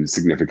 they can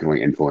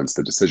significantly influence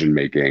the decision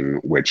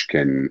making, which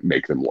can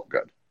make them look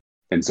good.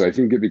 And so I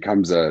think it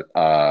becomes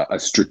a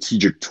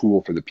strategic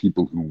tool for the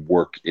people who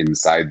work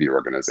inside the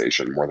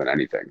organization more than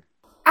anything.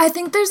 I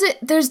think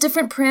there's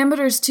different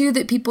parameters too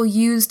that people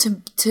use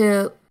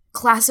to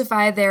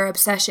classify their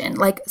obsession.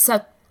 Like,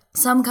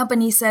 some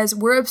company says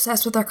we're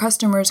obsessed with our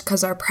customers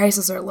because our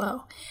prices are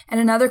low, and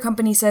another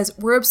company says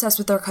we're obsessed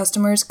with our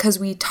customers because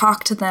we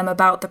talk to them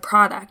about the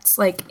products.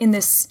 Like, in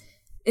this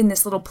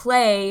little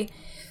play,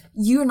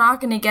 you're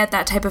not going to get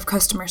that type of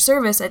customer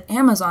service at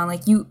Amazon.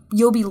 Like,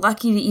 you'll be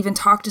lucky to even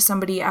talk to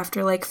somebody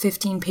after like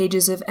 15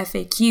 pages of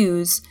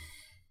FAQs.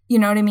 You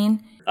know what I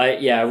mean?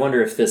 I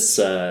wonder if this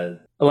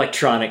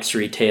electronics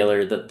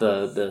retailer that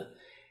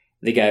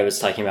the guy was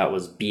talking about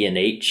was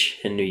B&H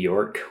in New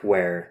York,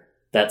 where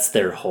that's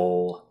their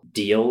whole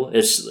deal.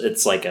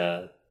 It's like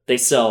they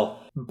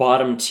sell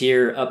bottom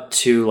tier up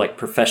to like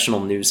professional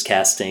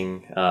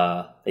newscasting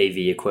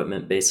AV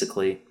equipment,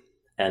 basically.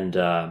 And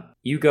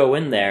you go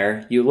in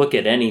there, you look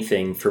at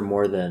anything for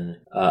more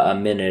than a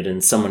minute,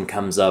 and someone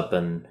comes up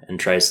and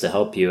tries to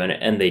help you.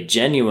 And they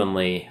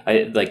genuinely,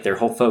 their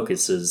whole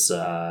focus is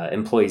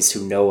employees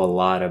who know a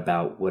lot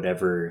about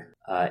whatever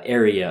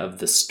area of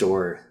the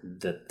store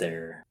that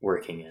they're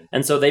working in.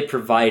 And so they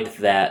provide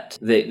that,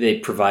 they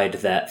provide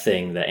that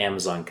thing that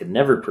Amazon could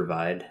never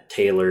provide,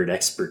 tailored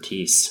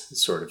expertise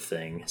sort of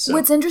thing. So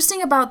what's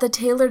interesting about the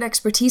tailored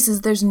expertise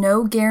is there's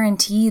no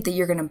guarantee that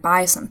you're going to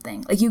buy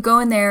something. Like, you go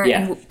in there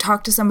and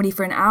talk to somebody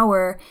for an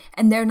hour,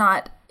 and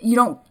you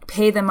don't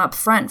pay them up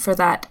front for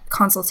that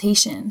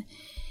consultation.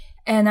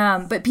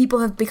 And but people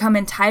have become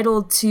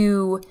entitled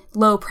to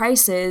low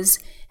prices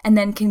and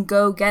then can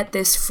go get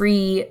this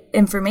free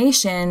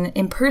information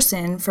in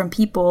person from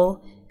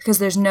people because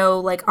there's no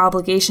like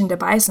obligation to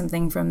buy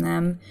something from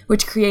them,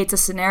 which creates a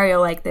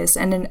scenario like this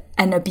and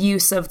an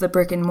abuse of the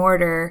brick and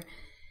mortar.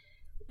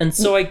 And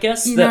so I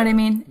guess you know what I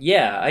mean?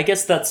 Yeah, I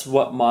guess that's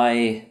what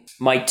my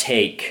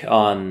take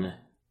on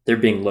there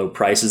being low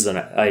prices.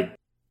 And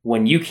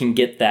when you can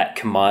get that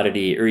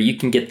commodity, or you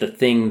can get the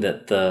thing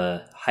that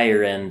the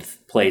higher end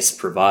place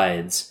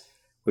provides,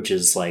 which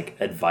is like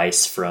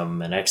advice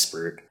from an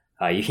expert,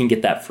 you can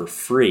get that for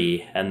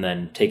free and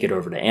then take it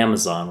over to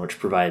Amazon, which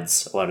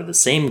provides a lot of the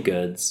same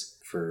goods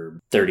for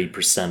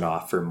 30%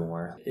 off or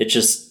more. It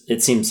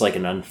seems like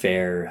an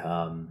unfair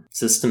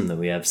system that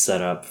we have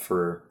set up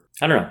for,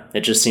 I don't know.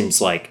 It just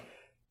seems like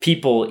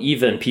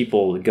even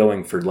people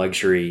going for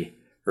luxury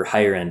or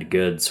higher end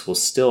goods will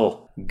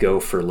still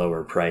go for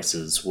lower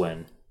prices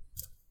when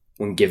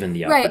given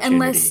the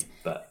opportunity.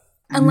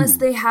 Unless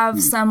they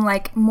have some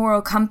like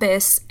moral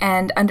compass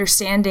and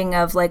understanding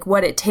of like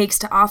what it takes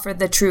to offer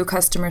the true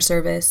customer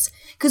service.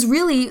 Because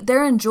really,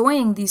 they're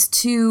enjoying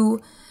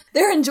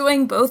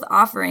both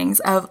offerings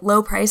of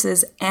low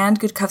prices and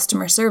good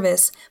customer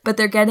service, but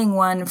they're getting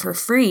one for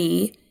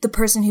free.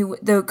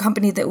 The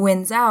company that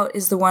wins out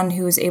is the one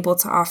who is able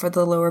to offer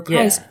the lower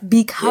price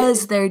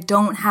because they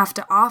don't have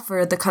to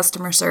offer the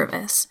customer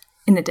service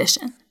in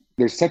addition.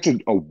 There's such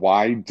a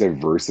wide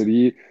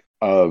diversity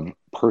of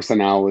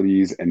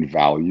personalities and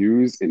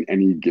values in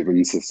any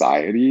given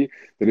society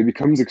that it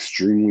becomes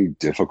extremely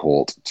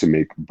difficult to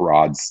make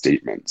broad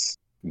statements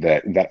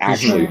that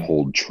actually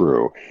hold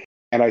true.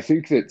 And I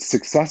think that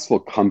successful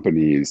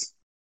companies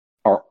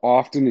are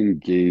often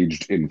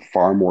engaged in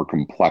far more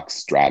complex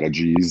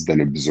strategies than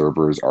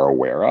observers are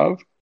aware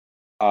of.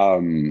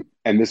 And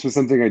this was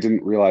something I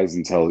didn't realize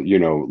until,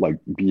 like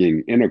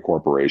being in a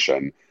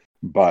corporation,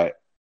 but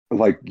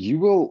like you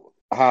will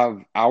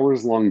have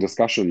hours long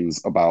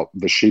discussions about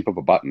the shape of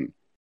a button,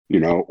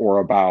 or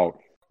about,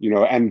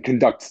 and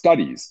conduct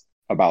studies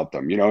about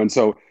them, and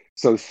so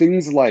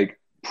things like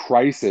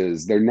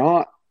prices, they're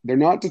not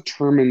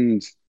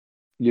determined,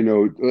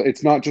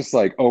 it's not just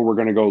like, oh, we're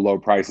going to go low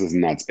prices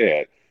and that's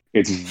it.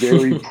 It's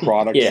very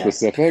product Yeah.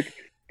 specific,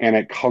 and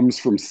it comes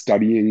from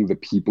studying the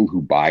people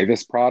who buy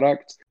this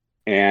product.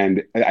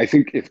 And I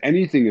think if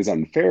anything is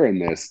unfair in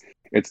this,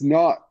 it's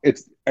not,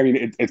 it's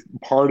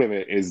part of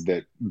it is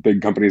that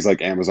big companies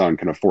like Amazon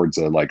can afford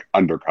to like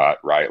undercut,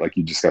 right? Like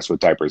you discussed with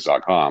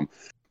diapers.com.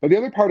 But the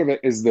other part of it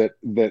is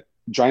that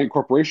giant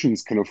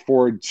corporations can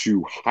afford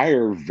to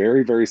hire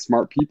very, very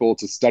smart people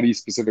to study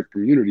specific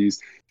communities,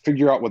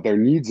 figure out what their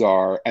needs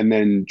are, and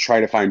then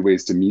try to find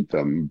ways to meet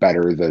them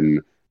better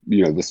than,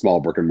 the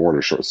small brick and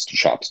mortar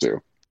shops do.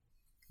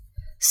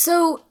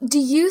 So, do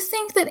you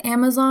think that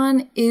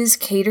Amazon is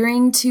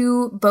catering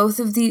to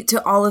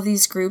all of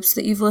these groups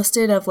that you've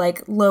listed of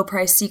like low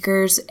price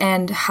seekers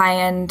and high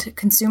end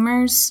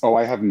consumers? Oh,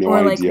 I have no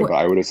idea, but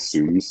I would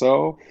assume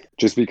so,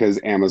 just because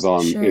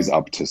Amazon is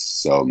up to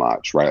so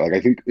much, right? Like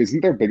I think,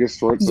 isn't their biggest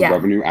source of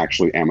revenue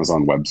actually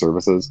Amazon Web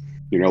Services?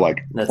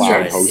 Like That's cloud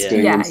right,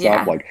 hosting and stuff.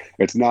 Yeah. Like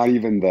it's not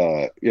even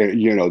the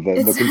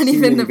It's the not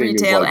even the thing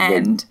retail is like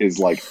end. is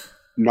like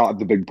not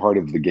the big part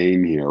of the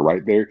game here,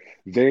 right?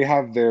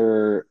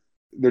 They're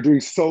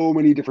doing so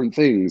many different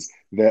things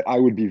that I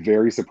would be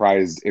very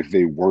surprised if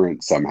they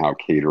weren't somehow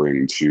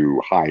catering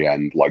to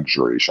high-end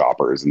luxury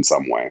shoppers in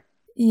some way.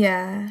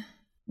 Yeah.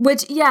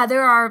 Which,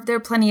 there are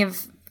plenty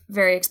of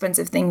very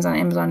expensive things on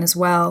Amazon as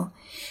well.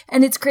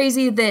 And it's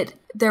crazy that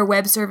their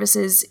web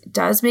services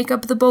does make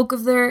up the bulk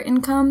of their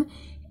income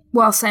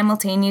while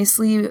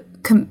simultaneously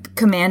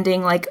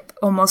commanding like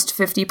almost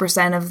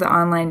 50% of the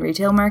online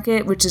retail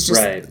market, which is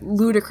just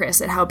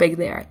ludicrous at how big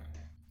they are.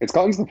 It's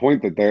gotten to the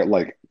point that they're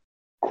like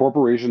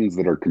corporations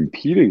that are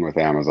competing with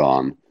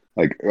Amazon.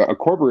 Like a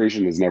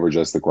corporation is never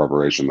just the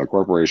corporation. The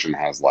corporation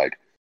has like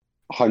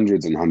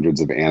hundreds and hundreds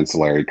of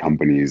ancillary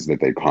companies that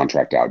they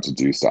contract out to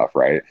do stuff,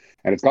 right?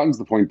 And it's gotten to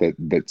the point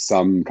that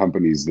some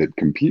companies that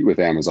compete with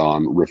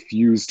Amazon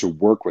refuse to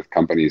work with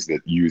companies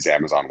that use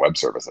Amazon Web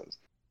Services.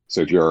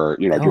 So if you're,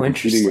 if you're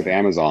competing with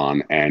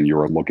Amazon and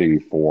you're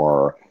looking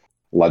for,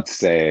 let's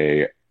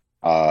say,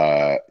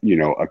 a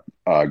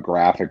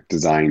graphic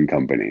design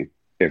company,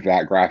 if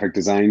that graphic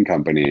design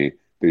company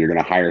that you're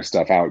going to hire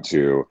stuff out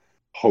to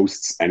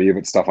hosts any of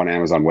its stuff on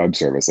Amazon Web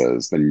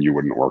Services, then you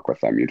wouldn't work with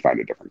them. You'd find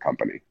a different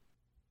company.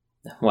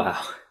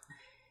 Wow.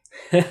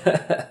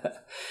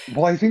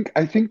 Well, I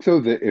think though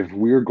that if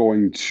we're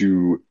going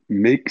to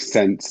make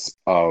sense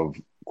of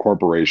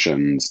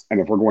corporations and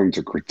if we're going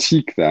to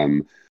critique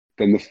them,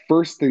 then the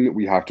first thing that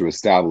we have to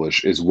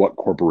establish is what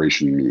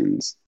corporation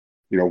means.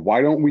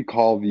 Why don't we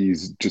call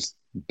these just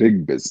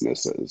big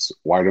businesses?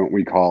 Why don't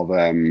we call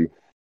them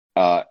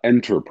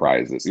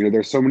enterprises?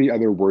 There's so many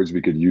other words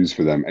we could use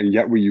for them, and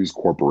yet we use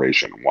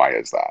corporation. Why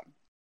is that?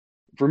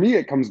 For me,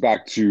 it comes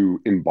back to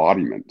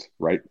embodiment,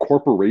 right?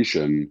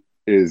 Corporation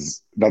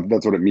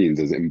that's what it means,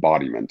 is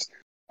embodiment,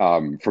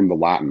 from the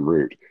Latin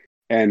root.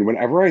 And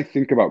whenever I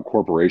think about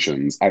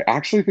corporations, I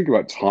actually think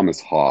about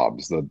Thomas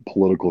Hobbes, the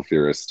political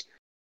theorist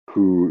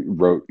who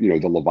wrote,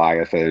 the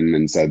Leviathan,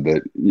 and said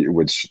that,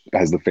 which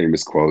has the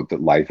famous quote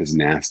that life is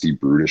nasty,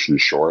 brutish,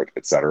 and short,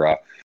 etc.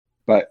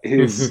 But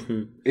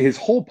his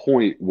whole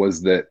point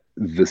was that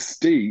the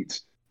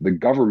state, the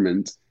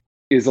government,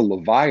 is a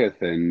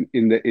leviathan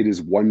in that it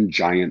is one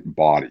giant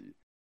body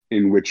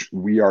in which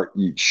we are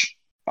each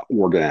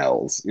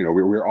organelles.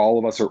 We're all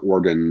of us are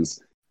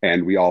organs,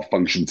 and we all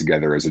function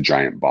together as a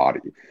giant body.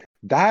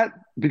 That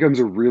becomes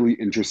a really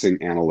interesting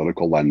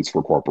analytical lens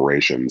for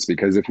corporations,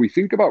 because if we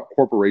think about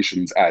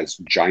corporations as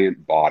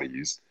giant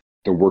bodies,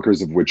 the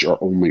workers of which are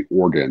only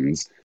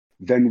organs,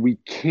 then we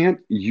can't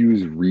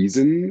use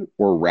reason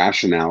or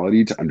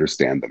rationality to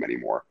understand them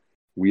anymore.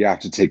 We have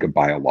to take a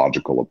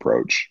biological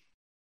approach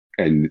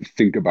and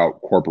think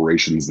about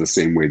corporations the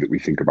same way that we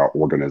think about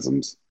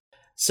organisms.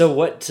 So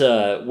what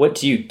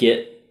do you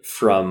get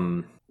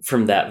from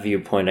that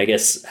viewpoint? I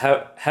guess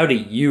how do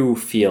you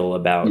feel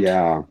about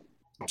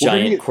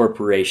giant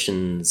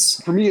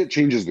corporations? For me, it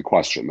changes the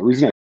question. The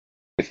reason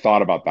I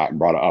thought about that and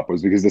brought it up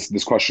was because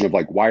this question of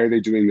like, why are they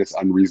doing this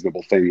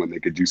unreasonable thing when they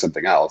could do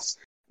something else?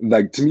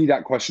 Like, to me,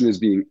 that question is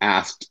being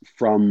asked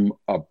from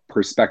a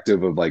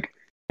perspective of like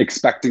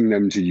expecting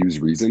them to use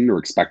reason or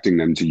expecting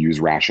them to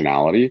use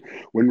rationality,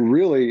 when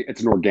really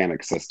it's an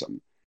organic system.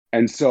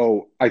 And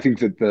so I think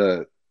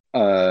that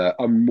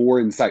a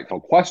more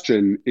insightful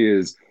question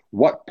is,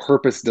 what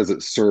purpose does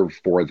it serve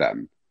for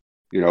them?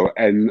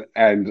 And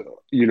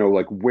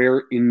like,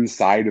 where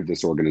inside of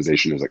this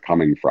organization is it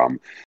coming from?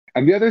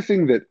 And the other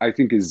thing that I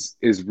think is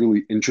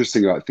really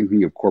interesting about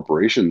thinking of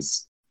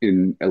corporations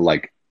in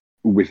like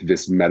with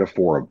this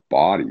metaphor of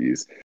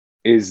bodies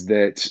is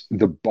that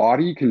the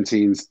body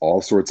contains all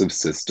sorts of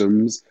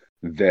systems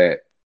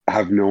that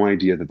have no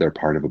idea that they're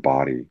part of a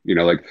body.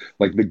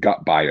 Like the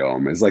gut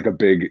biome is like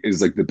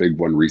the big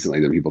one recently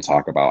that people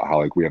talk about, how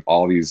like we have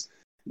all these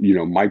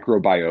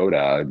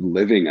microbiota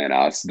living in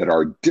us that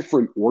are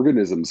different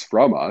organisms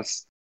from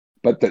us,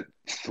 but that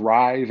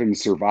thrive and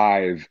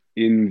survive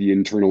in the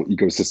internal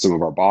ecosystem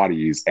of our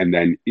bodies and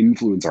then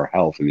influence our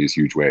health in these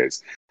huge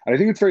ways. And I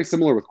think it's very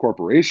similar with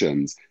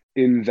corporations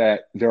in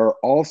that there are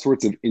all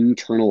sorts of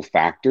internal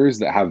factors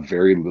that have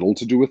very little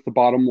to do with the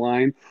bottom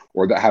line,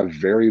 or that have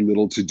very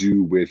little to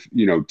do with,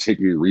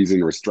 taking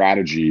reason or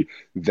strategy,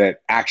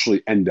 that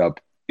actually end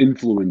up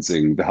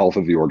influencing the health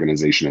of the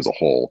organization as a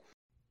whole.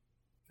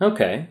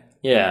 Okay.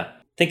 Yeah.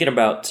 Thinking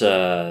about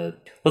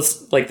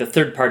let's like the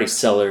third party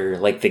seller,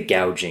 like the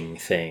gouging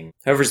thing.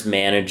 Whoever's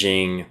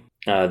managing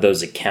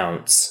those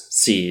accounts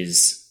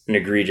sees an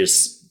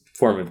egregious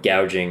form of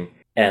gouging,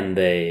 and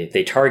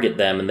they target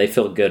them, and they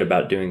feel good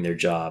about doing their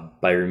job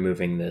by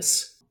removing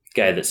this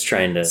guy that's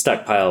trying to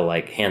stockpile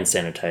like hand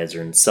sanitizer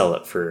and sell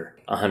it for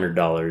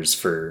 $100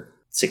 for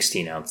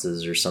 16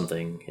 ounces or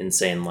something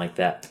insane like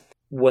that.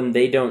 When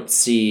they don't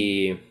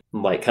see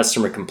like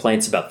customer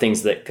complaints about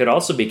things that could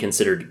also be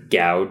considered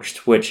gouged,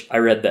 which I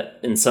read that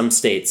in some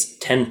states,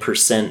 a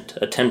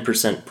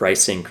 10%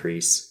 price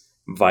increase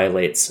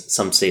violates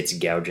some states'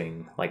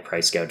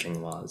 price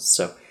gouging laws.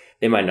 So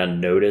they might not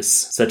notice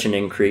such an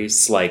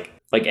increase. Like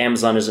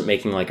Amazon isn't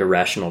making like a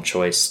rational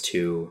choice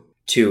to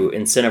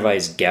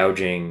incentivize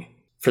gouging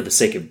for the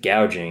sake of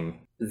gouging.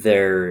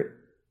 They're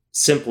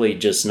simply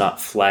just not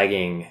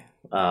flagging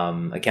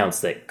accounts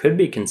that could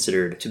be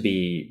considered to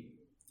be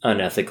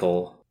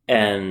unethical,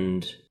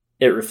 and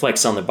it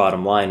reflects on the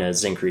bottom line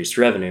as increased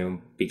revenue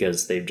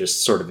because they've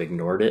just sort of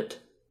ignored it.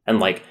 And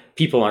like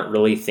people aren't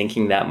really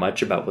thinking that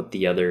much about what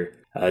the other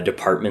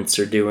departments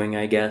are doing,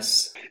 I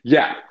guess.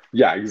 Yeah,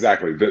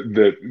 exactly.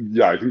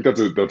 I think that's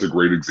a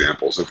great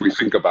example. So if we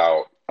think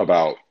about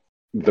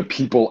the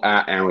people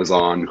at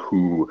Amazon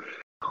who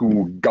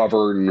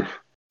govern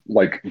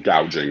like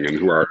gouging and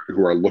who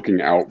are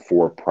looking out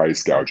for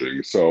price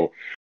gouging. So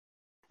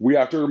we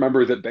have to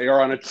remember that they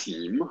are on a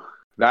team.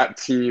 That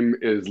team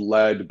is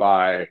led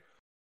by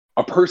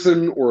a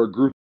person or a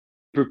group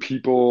of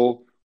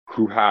people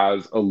who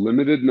has a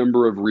limited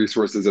number of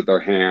resources at their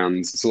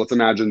hands. So let's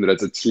imagine that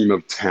it's a team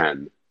of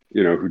 10,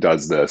 who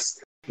does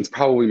this. It's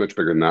probably much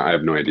bigger than that. I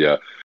have no idea.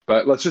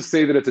 But let's just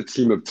say that it's a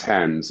team of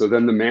 10. So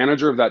then the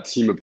manager of that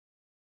team of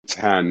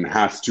 10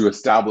 has to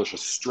establish a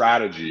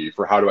strategy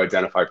for how to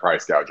identify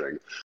price gouging,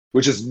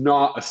 which is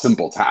not a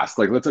simple task.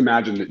 Like, let's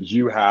imagine that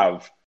you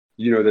have,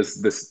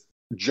 this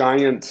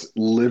giant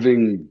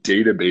living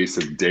database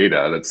of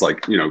data that's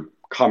like,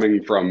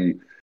 coming from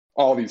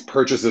all these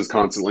purchases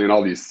constantly and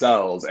all these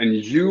cells, and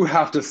you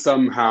have to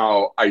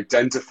somehow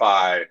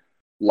identify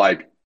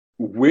like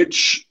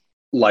which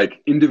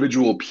like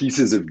individual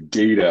pieces of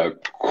data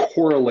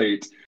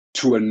correlate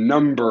to a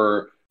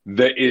number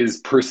that is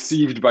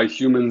perceived by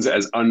humans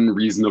as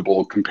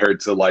unreasonable compared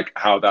to like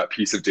how that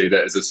piece of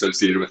data is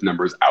associated with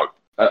numbers out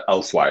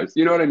elsewise.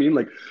 You know what I mean?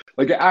 Like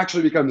it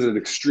actually becomes an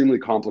extremely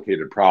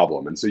complicated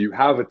problem. And so you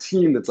have a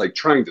team that's like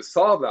trying to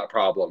solve that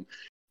problem.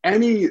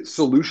 Any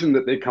solution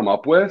that they come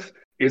up with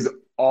is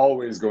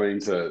always going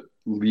to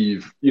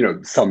leave,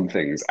 some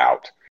things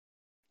out.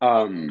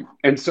 And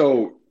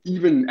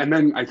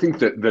then I think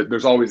that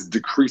there's always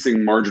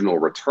decreasing marginal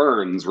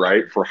returns,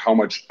 right? For how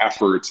much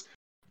effort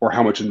or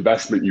how much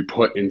investment you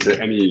put into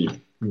any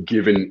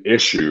given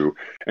issue.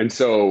 And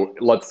so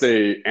let's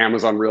say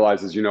Amazon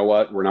realizes, you know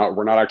what, we're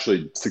not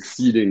actually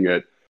succeeding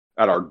at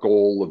our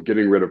goal of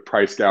getting rid of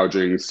price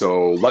gouging.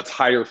 So let's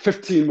hire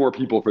 15 more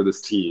people for this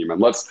team,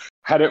 and let's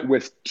head it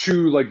with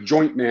 2 like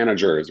joint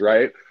managers,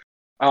 right?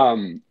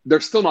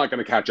 They're still not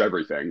going to catch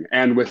everything.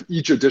 And with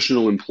each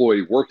additional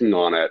employee working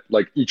on it,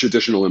 like each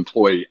additional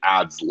employee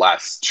adds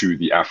less to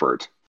the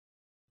effort.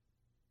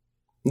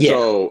 Yeah.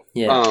 So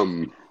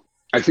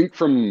I think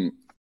from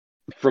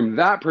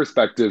that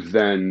perspective,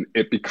 then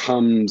it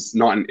becomes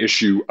not an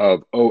issue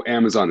of,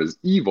 Amazon is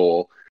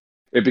evil.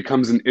 It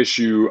becomes an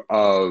issue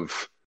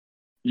of,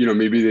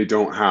 maybe they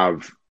don't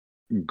have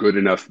good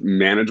enough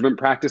management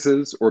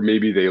practices, or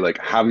maybe they like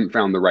haven't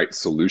found the right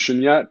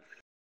solution yet.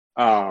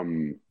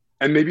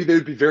 And maybe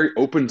they'd be very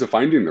open to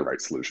finding the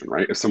right solution,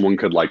 right? If someone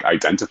could like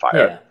identify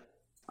it.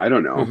 I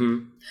don't know.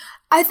 Mm-hmm.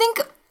 I think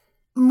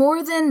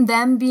more than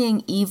them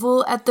being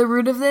evil at the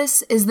root of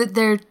this is that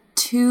they're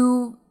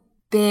too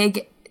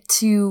big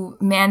to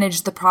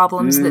manage the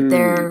problems that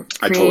they're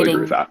creating. I totally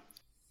agree with that.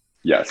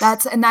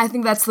 Yes. And I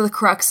think that's the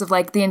crux of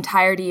like the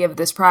entirety of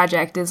this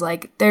project is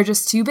like, they're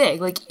just too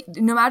big. Like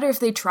no matter if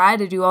they try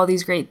to do all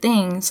these great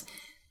things,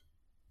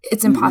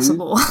 it's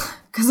impossible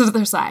because of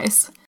their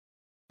size.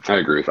 I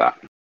agree with that.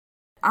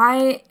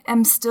 I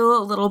am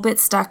still a little bit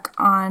stuck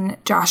on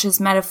Josh's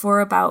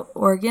metaphor about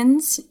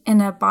organs in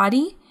a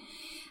body.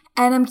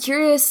 And I'm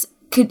curious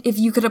if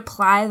you could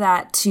apply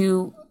that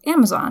to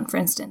Amazon, for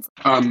instance.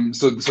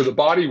 So the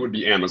body would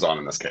be Amazon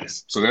in this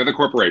case. So they're the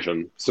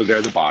corporation. So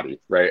they're the body,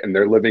 right? And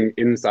they're living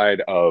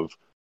inside of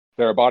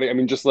their body. I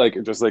mean, just like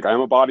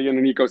I'm a body in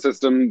an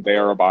ecosystem, they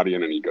are a body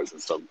in an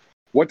ecosystem.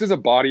 What does a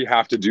body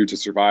have to do to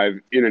survive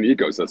in an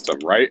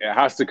ecosystem, right? It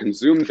has to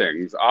consume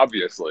things,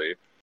 obviously.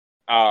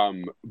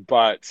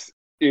 But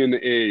in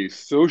a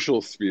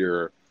social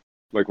sphere,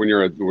 like when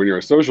you're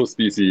a social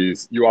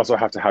species, you also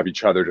have to have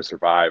each other to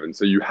survive, and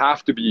so you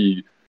have to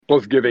be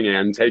both giving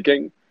and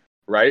taking,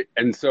 right?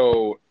 And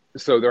so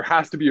there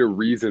has to be a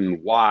reason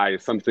why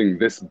something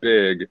this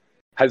big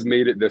has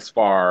made it this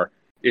far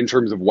in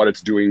terms of what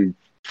it's doing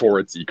for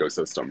its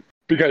ecosystem.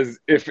 Because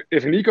if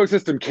an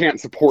ecosystem can't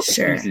support a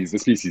species, the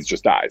species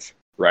just dies,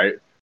 right?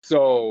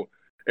 So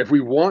if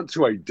we want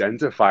to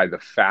identify the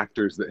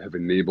factors that have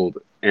enabled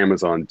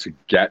Amazon to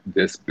get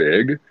this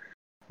big,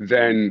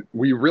 then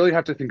we really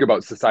have to think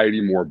about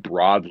society more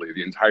broadly,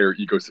 the entire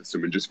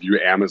ecosystem, and just view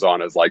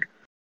Amazon as like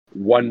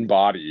one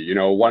body, you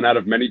know, one out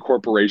of many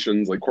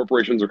corporations. Like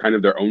corporations are kind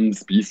of their own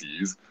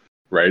species,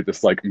 right?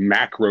 This like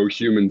macro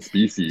human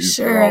species.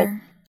 They're all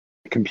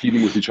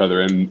competing with each other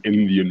in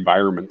the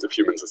environment of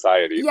human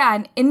society.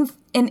 Yeah, and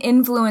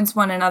influence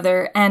one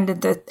another and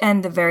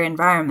the very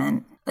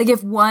environment. Like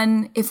if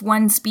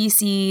one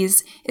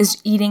species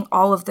is eating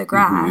all of the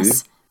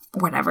grass,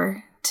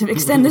 whatever, to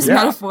extend this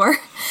metaphor,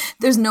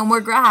 there's no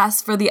more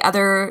grass for the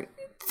other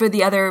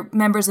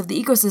members of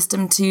the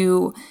ecosystem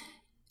to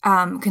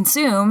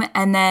consume,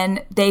 and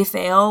then they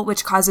fail,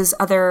 which causes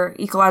other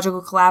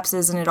ecological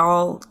collapses, and it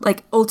all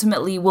like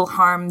ultimately will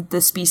harm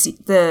the species,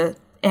 the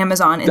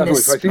Amazon in Definitely.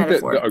 this So I think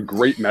metaphor. that a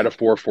great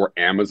metaphor for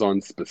Amazon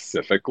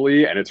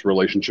specifically and its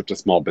relationship to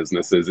small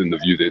businesses in the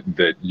view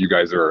that you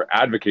guys are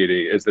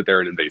advocating is that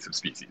they're an invasive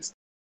species.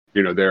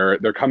 You know,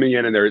 they're coming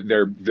in and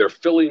they're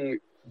filling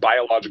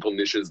biological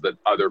niches that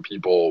other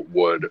people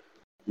would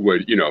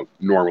you know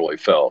normally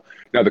fill.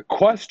 Now the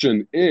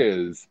question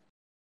is,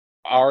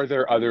 are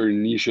there other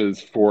niches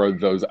for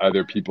those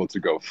other people to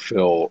go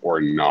fill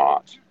or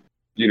not?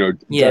 You know,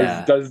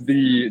 does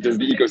the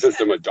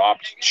ecosystem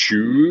adopt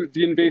to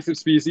the invasive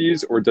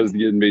species, or does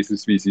the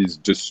invasive species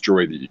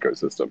destroy the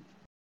ecosystem?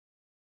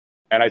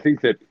 And I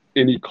think that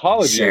in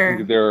ecology, I think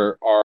that there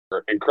are,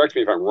 and correct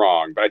me if I'm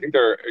wrong, but I think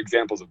there are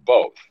examples of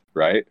both,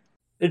 right?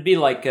 It'd be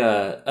like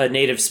a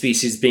native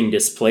species being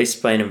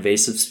displaced by an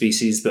invasive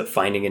species, but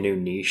finding a new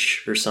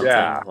niche or something.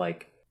 Yeah.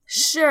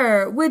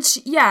 Sure, which,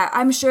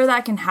 I'm sure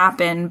that can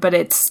happen, but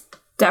it's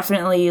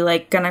definitely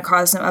like going to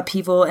cause some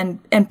upheaval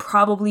and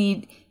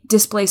probably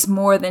displace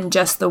more than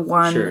just the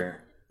one. Sure.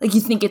 Like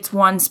you think it's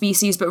one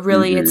species, but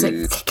really it's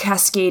a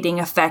cascading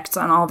effects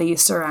on all the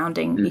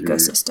surrounding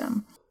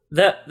ecosystem.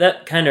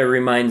 That kind of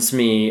reminds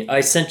me,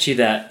 I sent you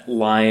that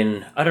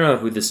line. I don't know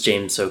who this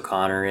James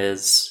O'Connor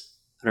is.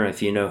 I don't know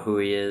if you know who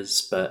he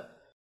is, but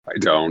I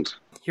don't.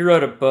 He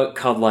wrote a book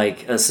called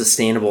like A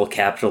Sustainable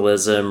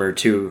Capitalism, or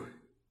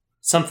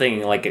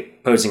something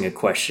like posing a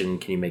question,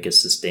 can you make a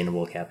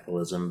sustainable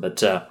capitalism? But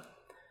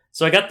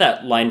so I got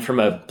that line from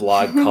a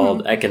blog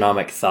called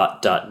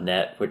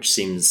economicthought.net, which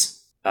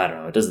seems, I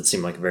don't know, it doesn't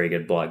seem like a very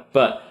good blog,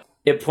 but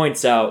it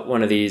points out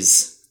one of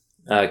these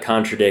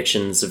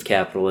contradictions of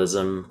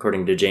capitalism,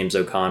 according to James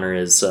O'Connor,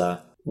 is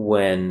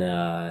when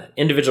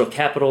individual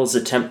capitals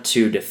attempt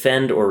to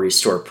defend or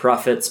restore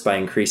profits by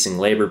increasing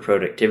labor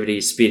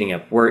productivity, speeding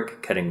up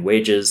work, cutting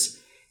wages,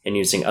 and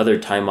using other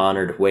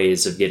time-honored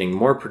ways of getting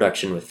more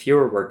production with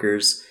fewer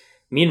workers,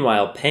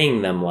 meanwhile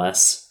paying them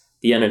less,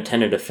 the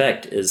unintended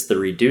effect is the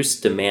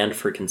reduced demand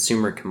for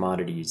consumer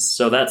commodities.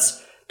 So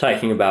that's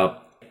talking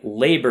about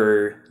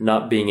labor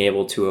not being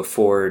able to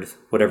afford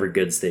whatever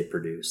goods they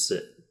produce.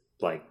 It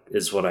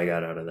is what I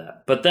got out of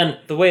that. But then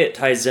the way it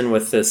ties in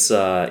with this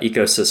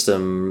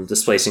ecosystem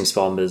displacing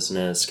small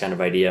business kind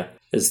of idea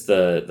is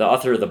the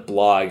author of the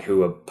blog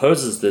who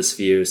opposes this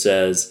view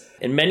says,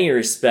 in many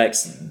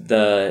respects,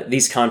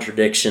 these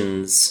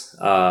contradictions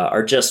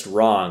are just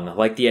wrong.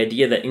 Like the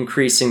idea that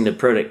increasing the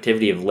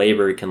productivity of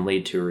labor can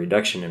lead to a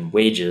reduction in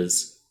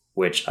wages,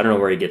 which I don't know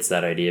where he gets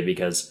that idea,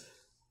 because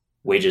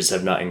wages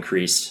have not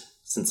increased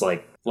since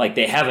like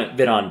they haven't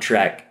been on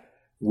track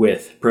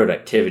with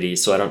productivity.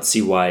 So I don't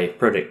see why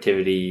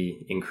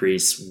productivity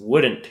increase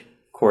wouldn't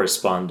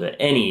correspond to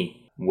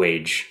any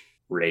wage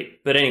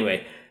rate. But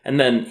anyway, and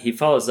then he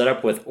follows that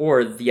up with,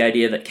 or the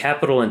idea that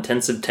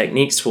capital-intensive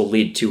techniques will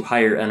lead to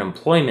higher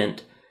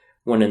unemployment,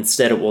 when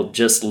instead it will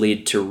just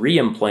lead to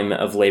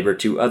re-employment of labor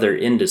to other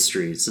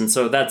industries. And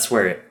so that's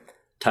where it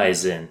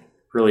ties in.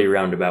 Really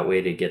roundabout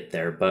way to get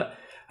there. But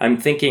I'm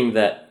thinking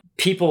that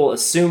people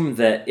assume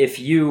that if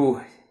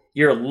you're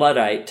a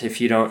Luddite if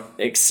you don't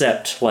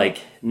accept like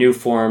new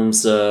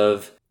forms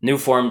of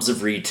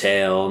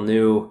retail,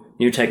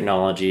 new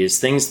technologies,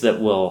 things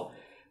that will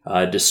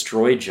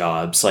destroy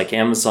jobs. Like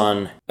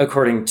Amazon,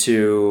 according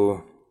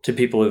to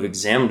people who've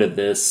examined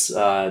this,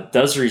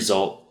 does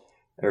result,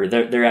 or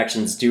their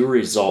actions do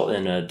result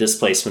in a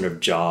displacement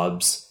of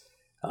jobs,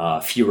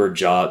 fewer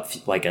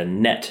jobs, like a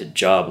net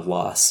job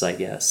loss, I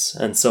guess.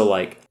 And so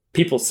like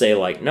people say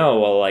like, no,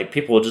 well, like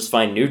people will just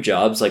find new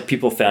jobs. Like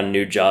people found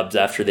new jobs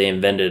after they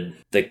invented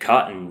the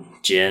cotton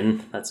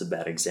gin. That's a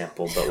bad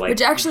example, but like,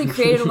 which actually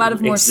created a lot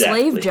of more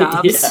slave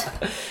jobs.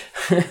 Yeah.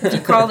 If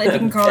you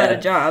can call that a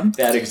job.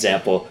 Bad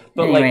example,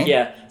 but anyway. Like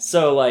yeah.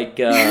 So like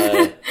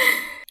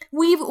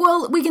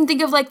we can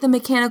think of like the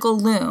mechanical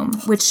loom,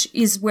 which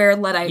is where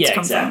Luddites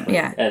come from.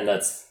 Yeah, and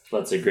that's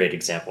a great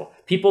example.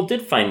 People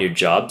did find new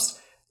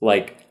jobs,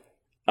 like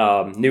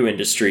new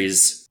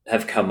industries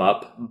have come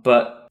up.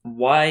 But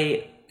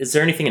why is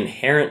there anything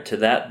inherent to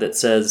that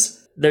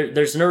says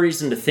there's no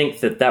reason to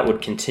think that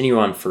would continue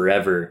on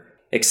forever,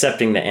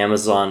 accepting that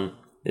Amazon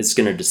is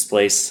going to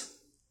displace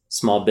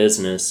small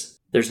business?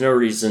 There's no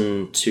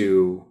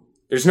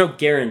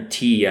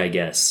guarantee, I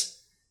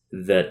guess,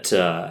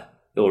 that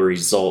it'll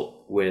result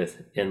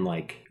in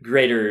like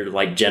greater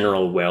like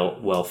general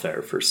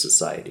welfare for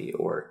society,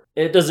 or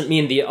it doesn't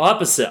mean the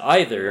opposite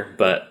either,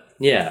 but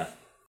yeah.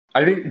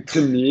 I think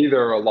to me,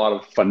 there are a lot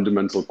of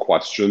fundamental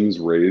questions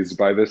raised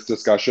by this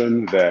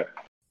discussion that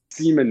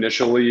seem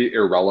initially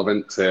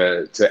irrelevant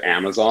to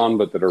Amazon,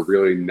 but that are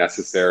really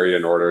necessary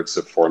in order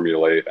to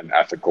formulate an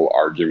ethical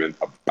argument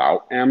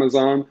about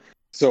Amazon.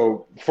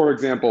 So, for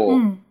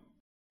example,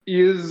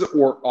 is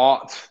or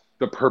ought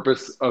the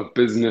purpose of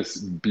business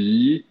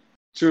be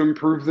to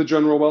improve the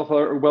general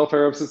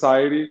welfare of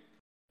society?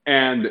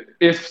 And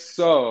if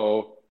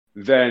so,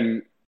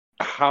 then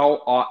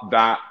how ought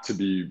that to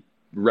be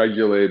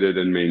regulated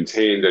and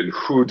maintained, and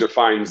who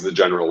defines the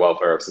general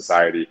welfare of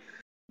society?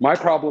 My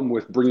problem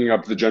with bringing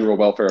up the general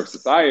welfare of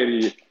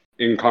society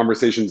in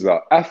conversations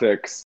about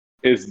ethics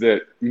is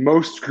that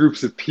most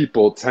groups of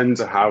people tend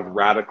to have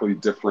radically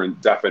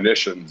different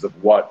definitions of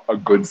what a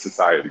good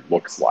society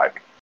looks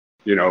like.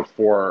 You know,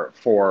 for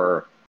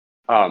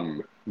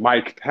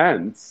Mike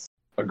Pence,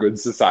 a good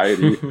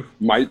society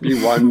might be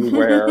one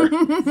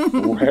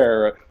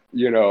where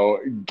you know,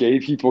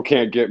 gay people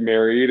can't get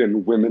married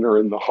and women are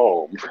in the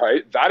home,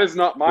 right? That is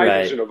not my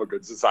vision of a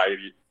good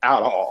society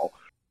at all.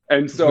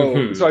 And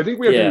so I think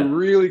we have to be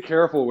really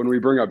careful when we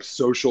bring up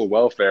social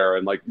welfare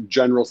and like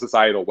general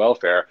societal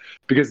welfare,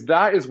 because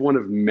that is one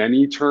of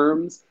many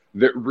terms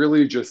that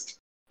really just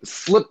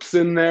slips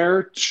in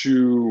there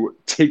to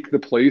take the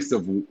place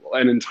of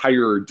an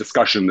entire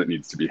discussion that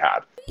needs to be had.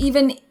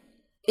 Even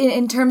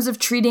in terms of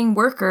treating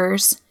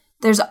workers,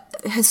 there's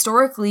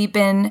historically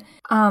been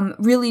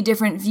really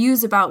different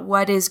views about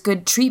what is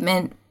good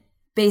treatment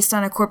based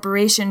on the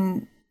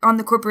corporation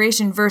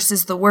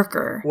versus the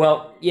worker.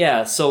 Well,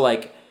 yeah. So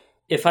like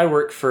if I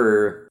work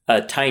for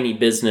a tiny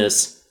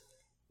business,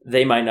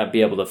 they might not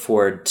be able to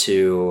afford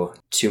to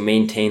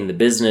maintain the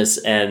business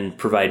and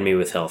provide me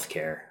with health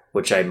care,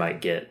 which I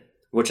would get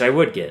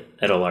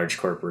at a large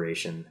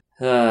corporation.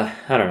 I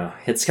don't know.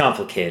 It's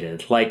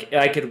complicated. Like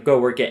I could go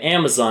work at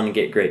Amazon and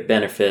get great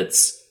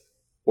benefits,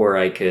 or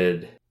I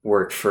could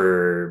work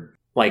for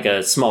like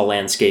a small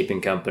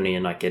landscaping company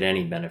and not get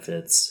any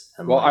benefits.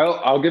 And well,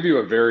 I'll give you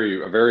a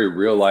very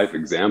real life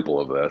example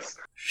of this.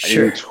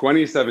 Sure. In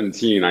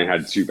 2017, I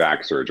had 2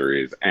 back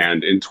surgeries,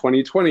 and in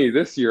 2020,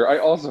 this year, I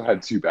also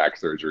had 2 back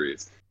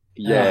surgeries.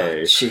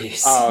 Yay!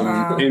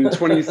 Wow. In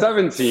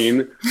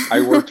 2017,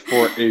 I worked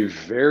for a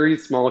very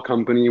small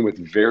company with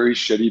very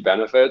shitty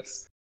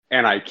benefits,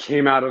 and I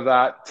came out of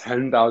that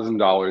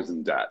 $10,000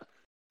 in debt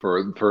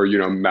for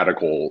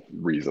medical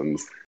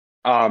reasons.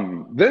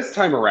 This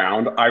time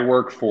around, I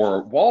work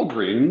for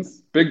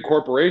Walgreens, big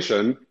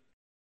corporation,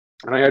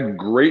 and I had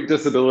great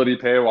disability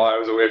pay while I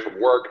was away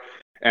from work,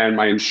 and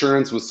my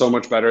insurance was so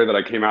much better that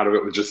I came out of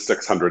it with just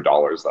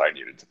 $600 that I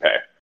needed to pay.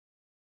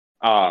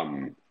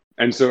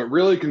 And so it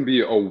really can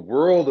be a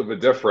world of a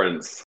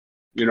difference,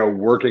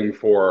 working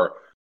for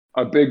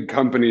a big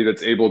company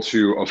that's able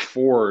to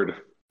afford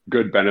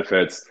good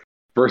benefits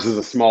versus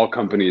a small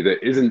company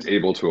that isn't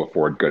able to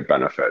afford good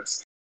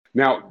benefits.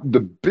 Now,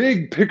 the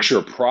big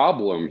picture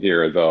problem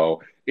here,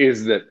 though,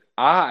 is that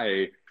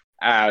I,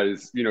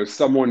 as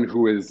someone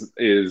who is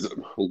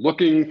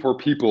looking for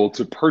people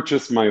to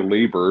purchase my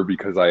labor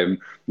because I am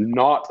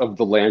not of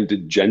the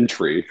landed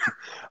gentry,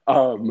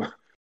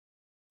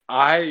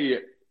 I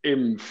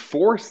am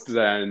forced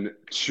then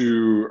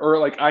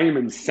I am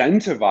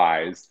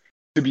incentivized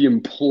to be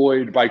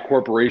employed by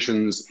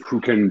corporations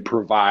who can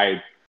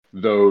provide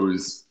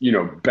those,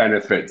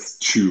 benefits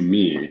to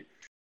me.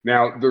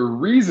 Now, the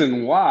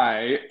reason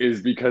why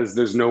is because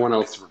there's no one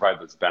else to provide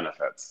those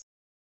benefits.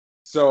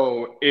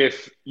 So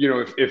if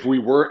we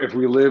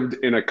lived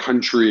in a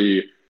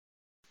country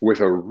with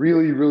a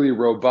really, really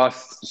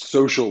robust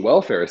social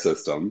welfare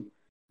system,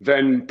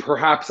 then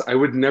perhaps I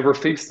would never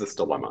face this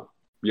dilemma.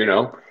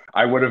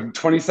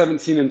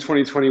 2017 and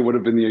 2020 would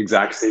have been the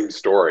exact same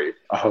story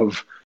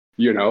of,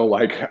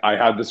 I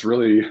had this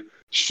really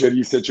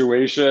shitty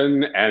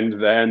situation and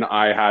then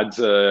I had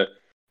to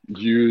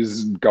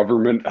use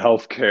government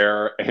health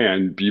care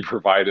and be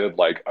provided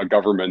like a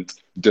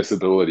government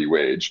disability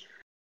wage.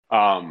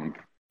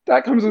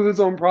 That comes with its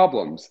own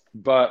problems.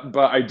 But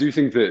I do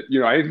think that,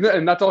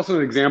 and that's also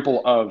an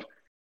example of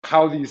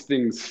how these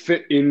things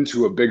fit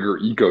into a bigger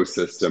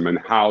ecosystem and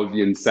how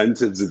the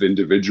incentives of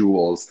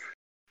individuals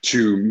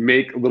to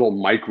make little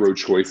micro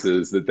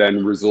choices that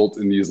then result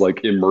in these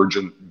like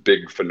emergent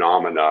big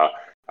phenomena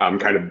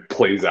kind of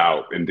plays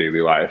out in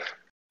daily life.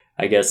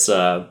 I guess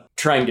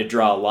trying to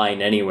draw a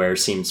line anywhere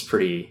seems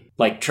pretty,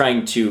 like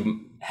trying to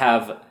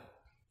have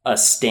a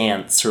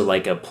stance or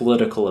like a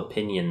political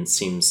opinion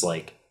seems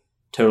like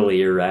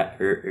totally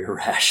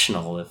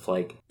irrational if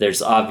like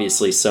there's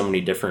obviously so many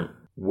different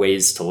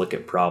ways to look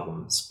at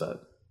problems.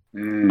 But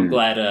I'm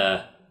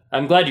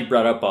glad you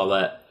brought up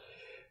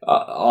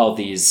all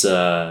these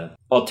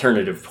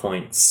alternative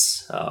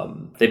points.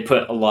 They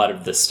put a lot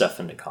of this stuff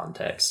into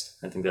context.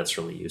 I think that's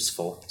really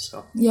useful.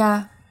 So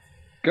Yeah.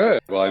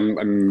 Good. Well,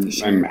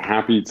 I'm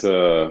happy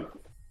to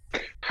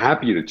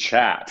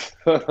chat.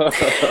 right.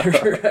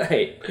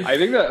 I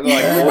think that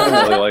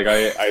ultimately,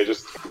 I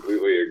just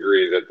completely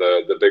agree that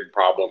the big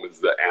problem is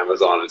that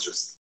Amazon is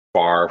just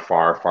far,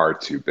 far, far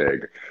too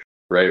big,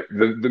 right?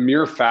 The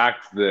mere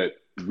fact that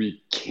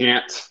we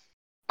can't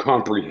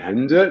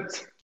comprehend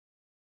it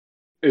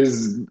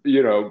is,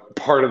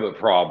 part of the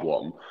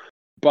problem.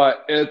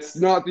 But it's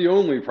not the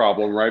only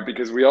problem, right?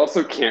 Because we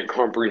also can't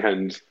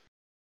comprehend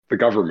the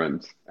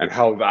government and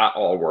how that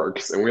all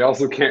works. And we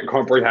also can't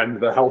comprehend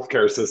the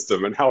healthcare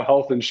system and how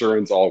health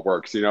insurance all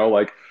works, no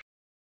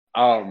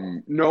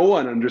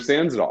one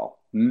understands it all.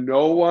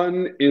 No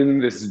one in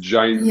this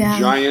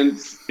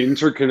giant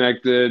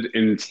interconnected,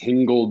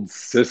 entangled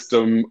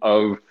system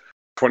of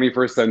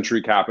 21st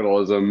century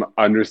capitalism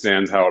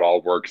understands how it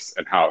all works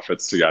and how it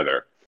fits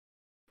together.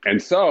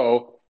 And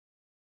so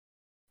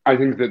I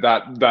think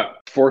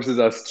that forces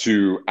us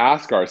to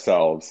ask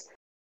ourselves,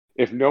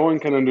 if no one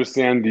can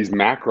understand these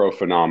macro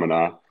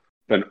phenomena,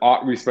 then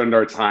ought we spend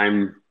our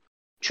time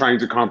trying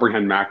to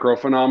comprehend macro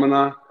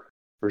phenomena,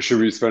 or should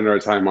we spend our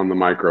time on the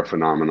micro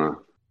phenomena?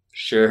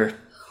 Sure.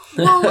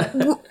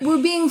 Well,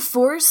 we're being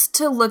forced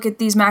to look at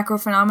these macro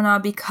phenomena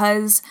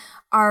because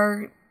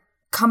our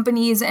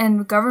companies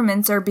and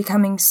governments are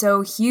becoming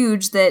so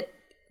huge that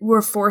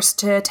we're forced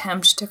to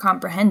attempt to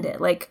comprehend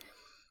it. Like,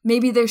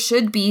 maybe there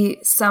should be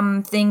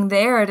something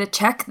there to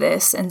check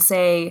this and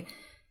say,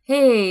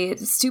 hey,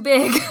 it's too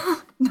big.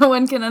 No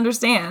one can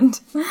understand.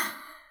 So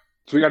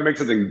we got to make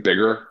something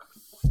bigger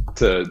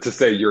to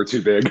say you're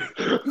too big.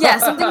 Yeah,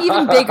 something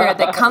even bigger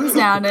that comes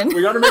down and...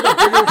 We got to make a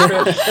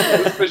bigger fish.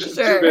 This fish is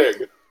too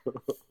big.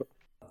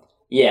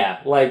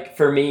 Yeah, like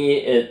for me,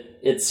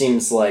 it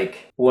seems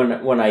like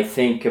when I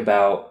think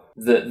about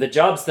the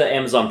jobs that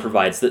Amazon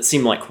provides that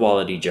seem like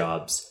quality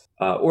jobs,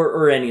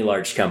 or any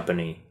large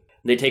company,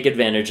 they take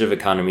advantage of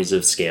economies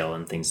of scale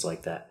and things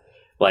like that.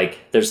 Like,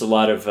 there's a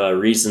lot of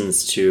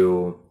reasons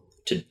to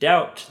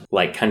doubt,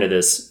 like, kind of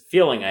this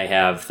feeling I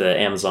have that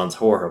Amazon's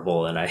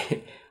horrible, and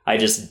I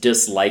just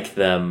dislike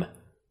them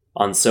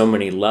on so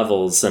many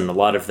levels, and a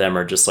lot of them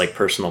are just, like,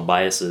 personal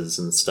biases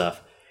and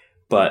stuff.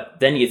 But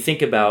then you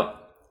think about,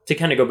 to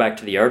kind of go back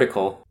to the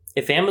article,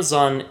 if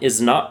Amazon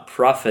is not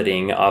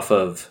profiting off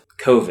of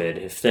COVID,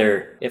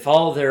 if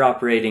all their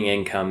operating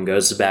income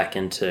goes back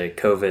into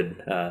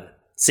COVID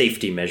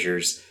safety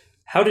measures,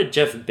 how did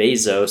Jeff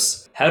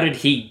Bezos, how did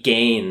he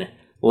gain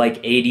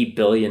like $80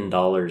 billion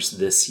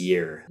this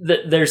year?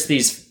 There's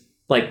these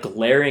like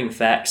glaring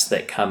facts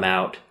that come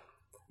out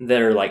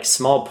that are like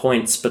small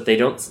points, but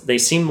they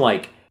seem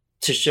like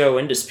to show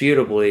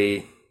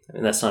indisputably,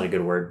 and that's not a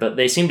good word, but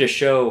they seem to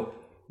show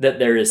that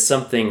there is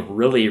something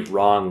really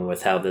wrong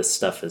with how this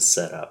stuff is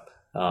set up.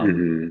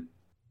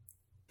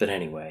 But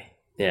anyway,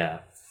 yeah.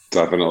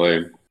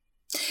 Definitely.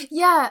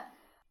 Yeah.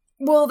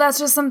 Well, that's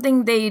just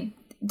something they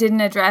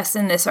didn't address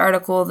in this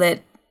article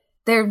that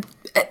they're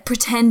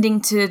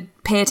pretending to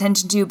pay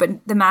attention to,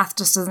 but the math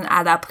just doesn't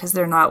add up because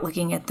they're not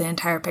looking at the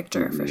entire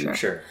picture for sure.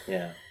 Sure,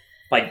 yeah.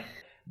 Like,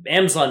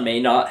 Amazon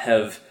may not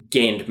have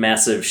gained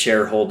massive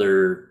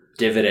shareholder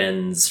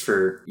dividends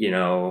for,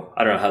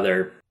 I don't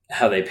know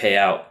how they pay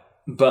out,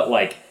 but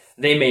like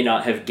they may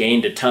not have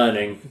gained a ton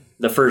in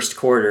the first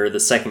quarter, the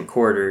second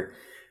quarter,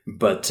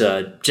 but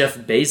Jeff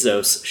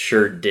Bezos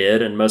sure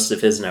did, and most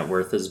of his net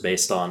worth is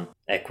based on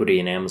equity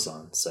in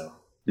Amazon. So,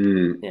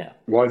 yeah.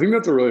 Well, I think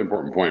that's a really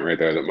important point right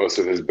there, that most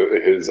of his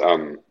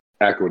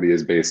equity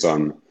is based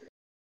on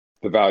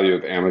the value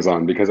of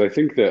Amazon, because I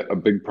think that a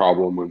big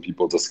problem when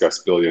people discuss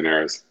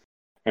billionaires,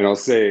 and I'll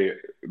say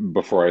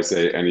before I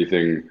say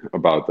anything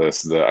about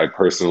this, that I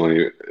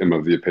personally am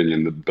of the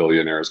opinion that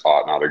billionaires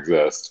ought not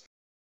exist.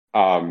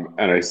 And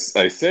I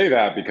say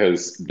that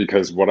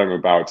because what I'm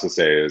about to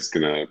say is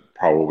going to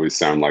probably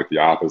sound like the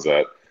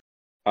opposite.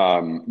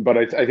 But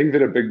I think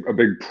that a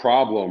big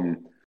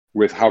problem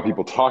with how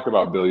people talk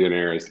about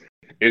billionaires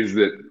is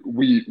that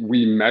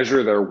we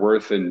measure their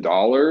worth in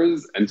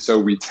dollars, and so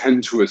we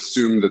tend to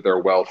assume that their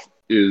wealth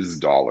is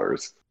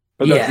dollars.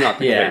 But that's not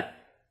the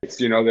case.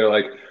 They're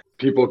like,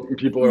 people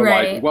are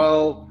right. like,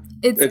 well,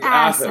 it's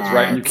assets,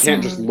 right? And you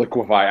can't just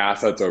liquefy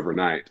assets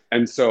overnight.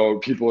 And so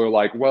people are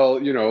like, well,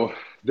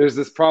 there's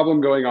this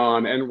problem going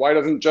on, and why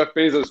doesn't Jeff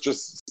Bezos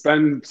just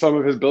spend some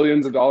of his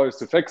billions of dollars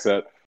to fix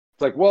it?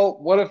 It's like, well,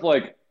 what if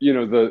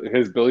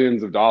his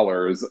billions of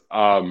dollars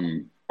are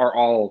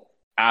all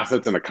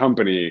assets in a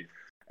company,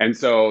 and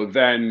so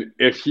then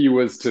if he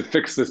was to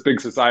fix this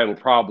big societal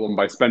problem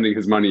by spending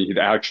his money, he'd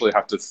actually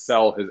have to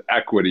sell his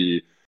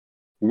equity,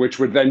 which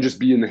would then just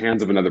be in the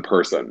hands of another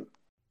person.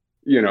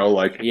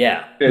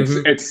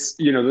 It's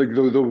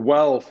the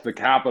wealth, the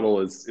capital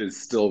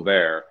is still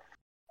there.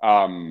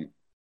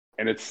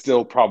 And it's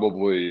still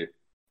probably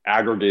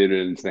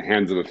aggregated into the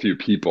hands of a few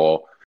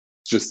people.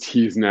 It's just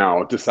he's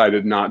now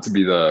decided not to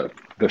be the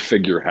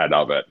figurehead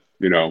of it,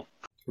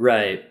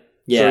 Right.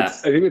 Yeah.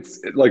 I think it's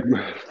like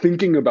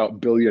thinking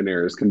about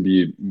billionaires can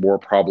be more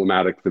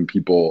problematic than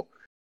people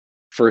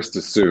first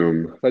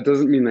assume. That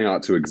doesn't mean they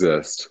ought to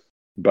exist,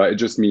 but it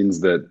just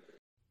means that,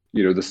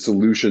 the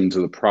solution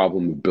to the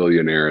problem of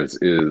billionaires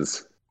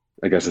is,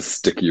 I guess, a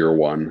stickier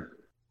one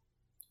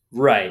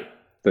Right.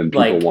 than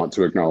people Like- want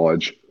to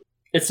acknowledge.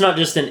 It's not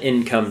just an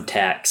income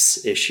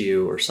tax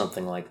issue or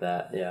something like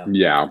that. Yeah.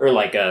 Yeah. Or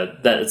like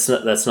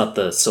that's not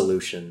the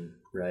solution,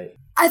 right?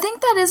 I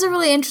think that is a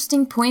really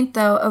interesting point,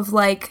 though, of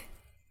like,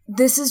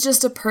 this is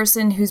just a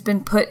person who's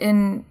been put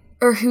in,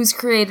 or who's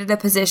created a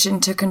position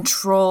to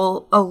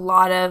control a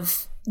lot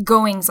of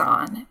goings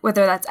on,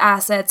 whether that's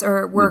assets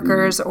or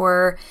workers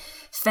or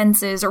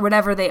fences or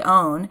whatever they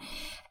own.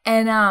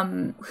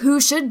 And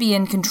who should be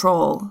in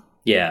control?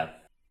 Yeah.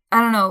 I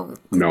don't know.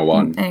 No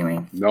one.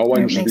 Anyway. No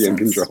one It should makes be in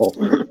sense. control.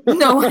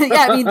 No,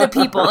 yeah, I mean, the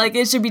people. Like,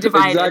 it should be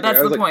divided. Exactly. That's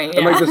I was the like- point.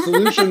 And Yeah. like the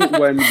solution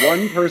when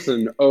one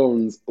person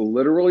owns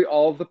literally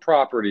all of the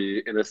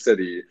property in a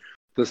city,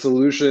 the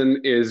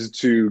solution is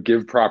to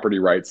give property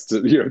rights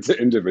to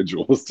to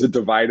individuals to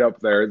divide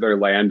up their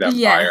land empire.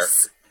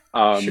 Yes.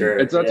 Sure,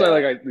 And so that's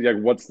why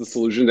what's the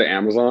solution to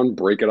Amazon?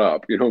 Break it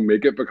up.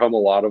 Make it become a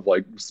lot of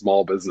like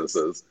small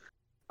businesses.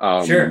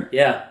 Sure,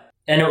 yeah.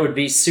 And it would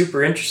be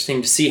super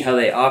interesting to see how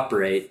they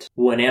operate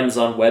when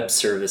Amazon Web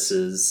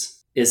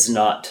Services is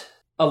not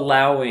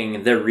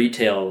allowing the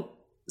retail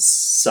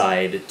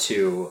side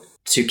to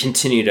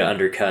continue to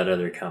undercut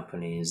other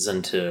companies,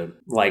 and to,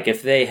 like,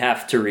 if they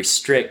have to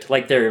restrict,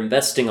 like, they're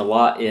investing a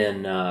lot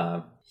in,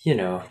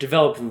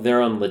 developing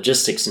their own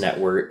logistics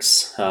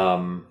networks,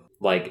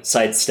 like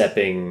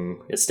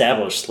sidestepping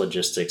established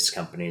logistics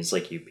companies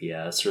like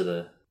UPS or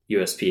the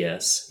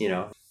USPS,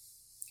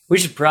 We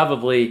should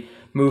probably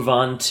move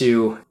on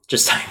to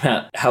just talking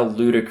about how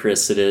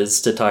ludicrous it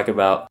is to talk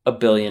about a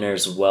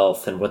billionaire's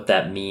wealth and what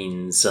that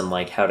means and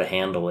like how to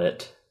handle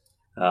it.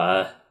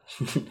 I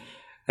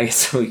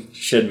guess we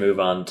should move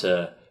on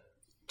to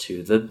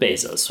the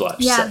Bezos watch.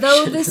 Yeah, section.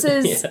 though this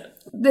is Yeah.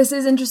 this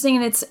is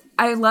interesting, and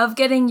I love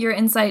getting your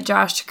insight,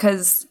 Josh,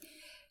 because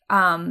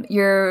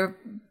you're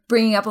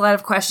bringing up a lot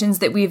of questions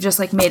that we've just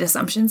like made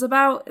assumptions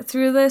about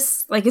through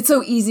this. Like, it's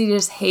so easy to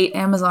just hate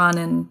Amazon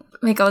and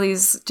make all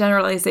these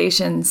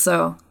generalizations.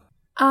 So,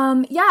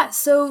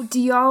 so do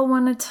y'all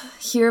want to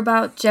hear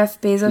about Jeff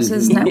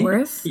Bezos' net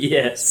worth?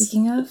 Yes.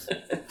 Speaking of.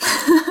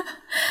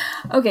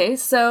 Okay,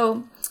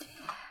 so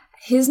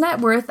his net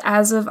worth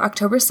as of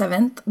October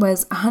 7th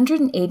was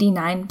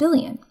 $189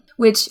 billion,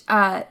 which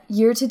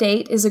year to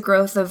date is a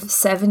growth of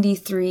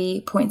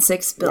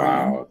 $73.6 billion,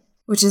 Wow.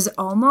 which is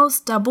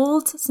almost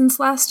doubled since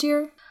last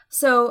year.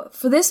 So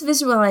for this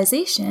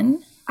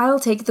visualization, I'll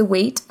take the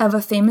weight of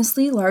a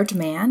famously large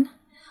man,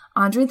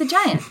 Andre the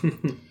Giant,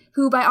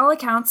 who by all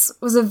accounts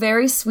was a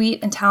very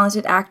sweet and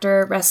talented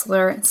actor,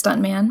 wrestler, and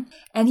stuntman.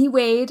 And he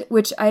weighed,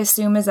 which I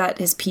assume is at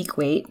his peak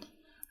weight,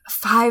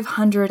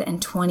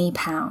 520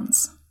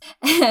 pounds,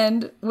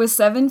 and was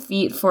 7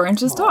 feet 4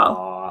 inches tall.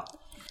 Aw.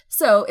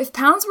 So if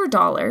pounds were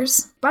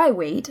dollars, by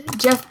weight,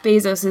 Jeff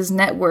Bezos'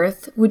 net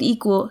worth would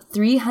equal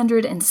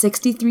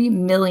 363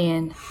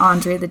 million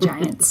Andre the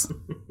Giants,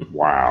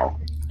 Wow.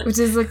 which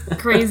is a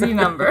crazy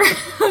number.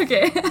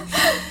 Okay.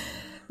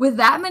 With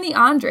that many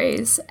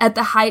Andres at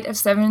the height of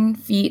 7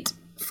 feet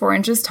 4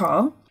 inches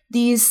tall,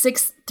 these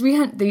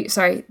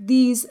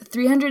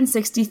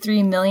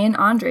 363 million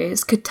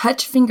Andres could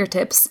touch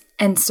fingertips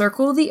and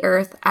circle the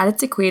Earth at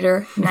its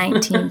equator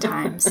 19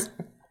 times.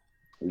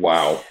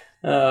 Wow.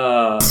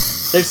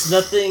 There's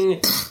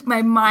nothing.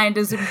 My mind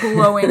is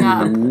blowing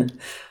up.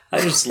 I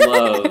just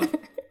love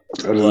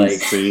That is like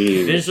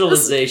insane.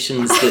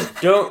 visualizations that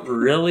don't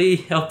really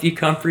help you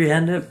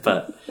comprehend it,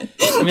 but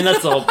I mean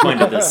that's the whole point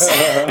of this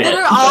But bit.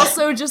 they're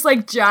also just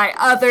like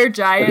other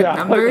giant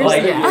numbers.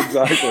 Like, Yeah.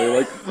 exactly.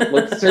 Like,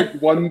 let's take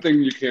one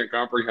thing you can't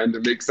comprehend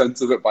and make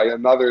sense of it by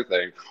another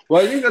thing.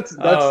 Well, I think that's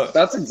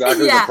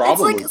exactly Yeah, the problem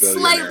it's, like, with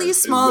billionaires, slightly is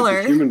with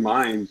smaller. the human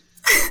mind.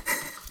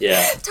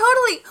 Yeah.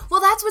 Totally.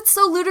 Well, that's what's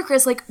so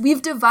ludicrous. Like,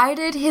 we've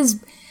divided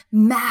his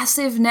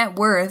massive net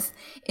worth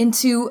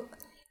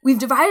we've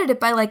divided it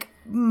by like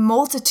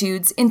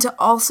multitudes into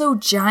also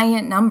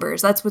giant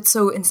numbers. That's what's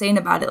so insane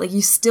about it. Like,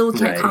 you still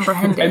can't Right.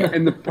 comprehend it.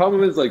 And the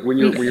problem is, like, when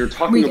you're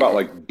talking about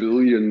like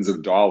billions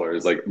of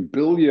dollars, like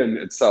billion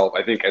itself,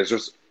 I think is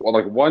just, well,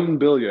 like 1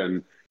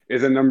 billion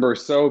is a number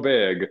so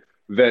big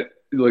that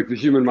like the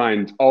human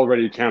mind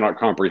already cannot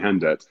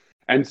comprehend it.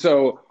 And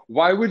so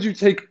why would you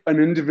take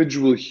an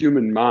individual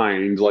human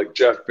mind like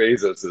Jeff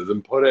Bezos's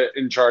and put it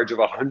in charge of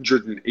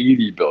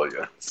 180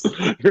 billion?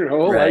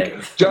 Right.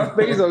 Like Jeff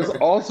Bezos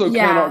also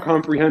Yeah. cannot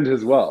comprehend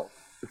his wealth,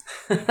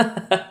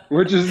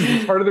 which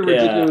is part of the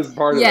Yeah. ridiculous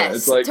part of it. Yes,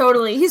 It's like,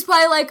 totally. He's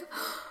probably like,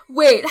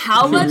 wait,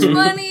 how much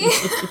money?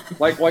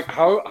 like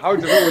how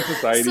different would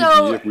society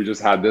So- be if we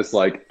just had this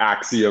like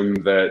axiom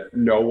that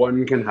no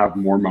one can have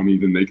more money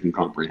than they can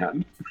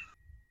comprehend?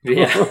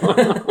 Yeah.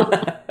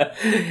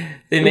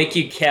 They make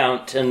you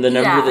count, and the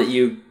number Yeah. that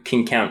you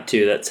can count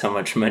to, that's how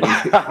much money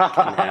you can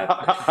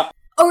have.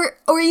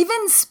 Or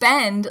even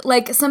spend.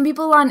 Like, some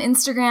people on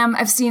Instagram,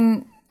 I've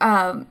seen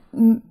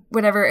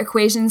whatever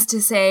equations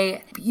to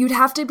say you'd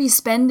have to be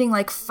spending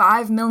like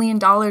 $5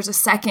 million a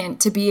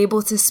second to be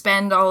able to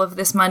spend all of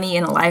this money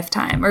in a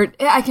lifetime. Or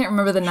I can't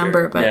remember the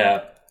number, but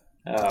Yeah.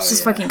 it's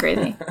just fucking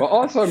crazy. But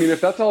also, I mean,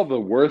 if that's all the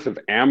worth of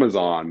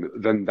Amazon,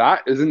 then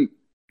that isn't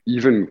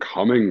even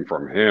coming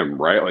from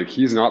him, right? Like,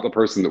 he's not the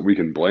person that we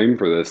can blame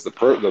for this.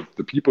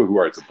 The people who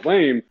are to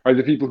blame are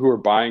the people who are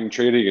buying,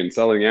 trading, and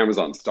selling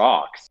Amazon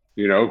stocks,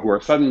 you know, who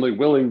are suddenly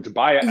willing to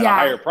buy it at a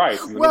higher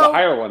price, and then at a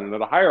higher one, and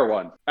at a higher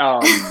one.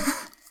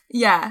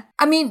 Yeah.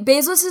 I mean,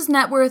 Bezos's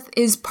net worth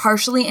is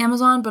partially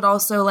Amazon, but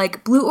also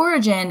like Blue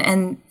Origin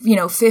and,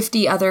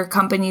 50 other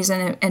companies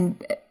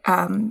and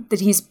that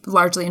he's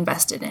largely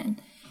invested in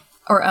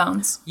or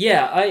owns.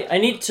 Yeah, I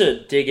need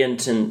to dig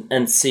into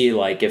and see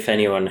like if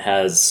anyone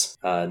has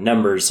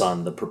numbers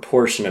on the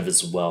proportion of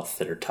his wealth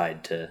that are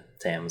tied to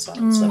Amazon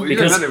and stuff. Well,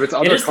 Because even then, if it's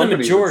other it is the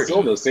companies, it's majority.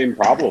 still the same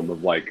problem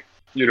of like,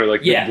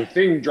 the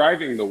thing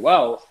driving the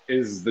wealth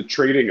is the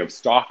trading of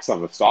stocks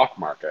on the stock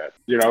market,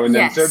 and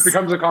then so it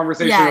becomes a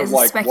conversation of it's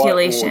like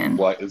speculation.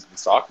 what is the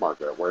stock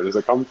market? Where does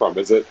it come from?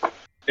 Is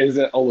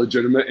it a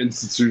legitimate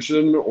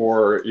institution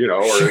or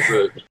is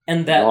it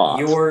And that not?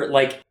 you're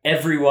like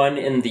everyone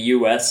in the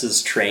US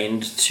is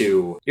trained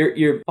to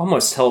you're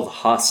almost held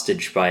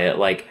hostage by it.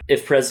 Like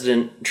if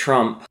President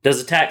Trump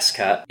does a tax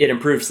cut, it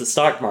improves the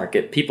stock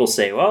market. People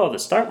say, well, the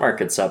stock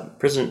market's up.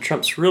 President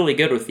Trump's really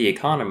good with the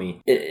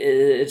economy.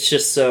 It's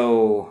just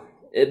so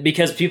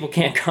because people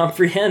can't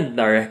comprehend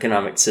our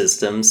economic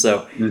system,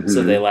 so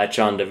they latch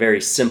on to very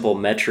simple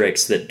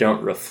metrics that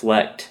don't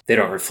reflect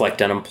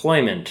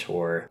unemployment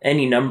or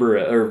any number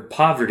or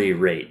poverty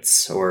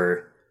rates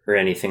or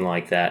anything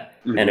like that.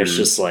 And it's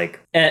just like,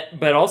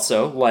 but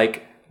also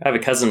like I have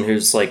a cousin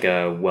who's like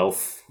a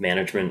wealth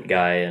management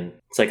guy, and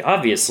it's like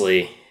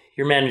obviously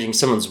you're managing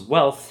someone's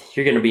wealth,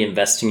 you're going to be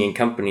investing in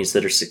companies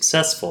that are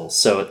successful.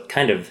 So it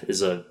kind of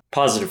is a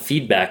positive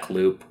feedback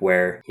loop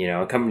where,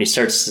 a company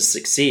starts to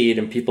succeed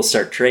and people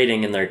start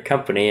trading in their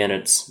company and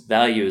its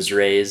value is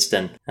raised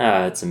and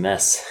it's a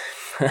mess.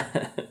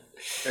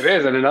 It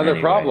is. And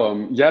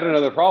yet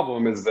another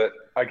problem is that,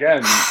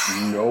 again,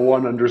 no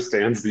one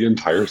understands the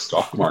entire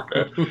stock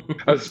market,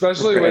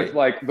 especially with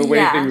like the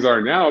way things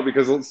are now,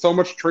 because so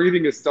much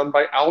trading is done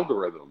by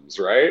algorithms,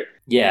 right?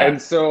 Yeah.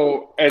 And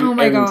so, and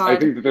I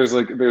think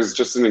that there's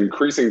just an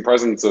increasing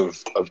presence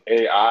of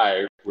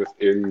AI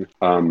within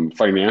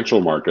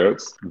financial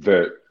markets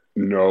that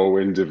no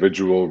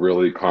individual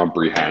really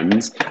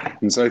comprehends.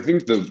 And so I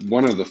think that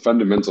one of the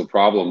fundamental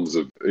problems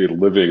of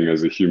living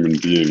as a human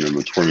being in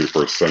the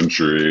 21st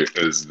century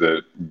is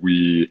that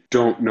we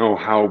don't know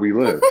how we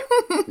live.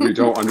 We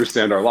don't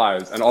understand our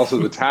lives. And also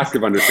the task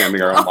of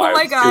understanding our own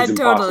lives is impossible.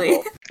 Totally.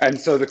 And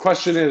so the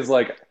question is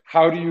like,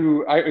 how do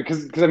you,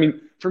 because I mean,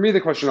 for me,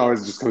 the question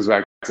always just comes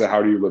back to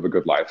how do you live a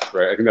good life,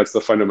 right? I think that's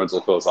the fundamental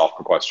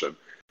philosophical question.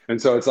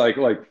 And so it's like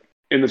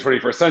in the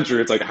 21st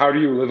century, it's like, how do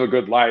you live a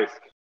good life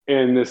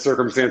in this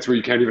circumstance where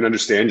you can't even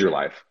understand your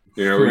life,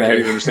 where you can't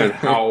even understand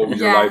how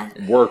your life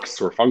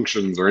works or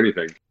functions or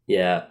anything.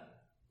 Yeah.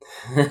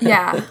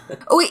 Yeah.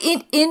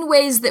 In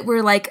ways that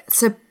we're like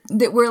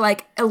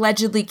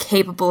allegedly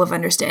capable of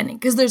understanding,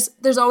 because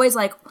there's always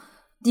like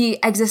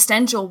the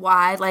existential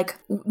why, like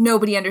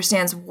nobody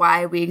understands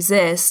why we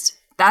exist.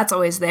 That's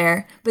always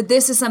there, but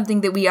this is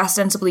something that we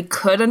ostensibly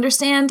could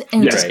understand,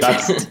 and yes,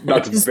 that's a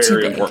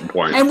very important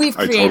point. And I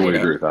totally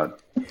agree with that.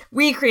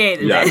 We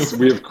created it. Yes,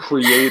 we have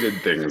created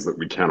things that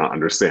we cannot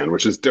understand,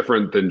 which is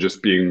different than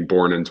just being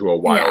born into a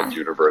wild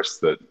universe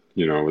that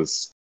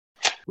is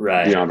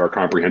beyond our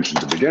comprehension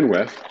to begin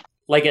with.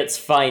 Like it's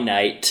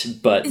finite,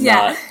 but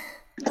not.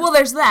 Well,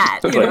 there's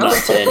that, but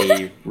not to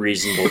any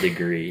reasonable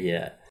degree.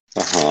 Yeah.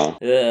 But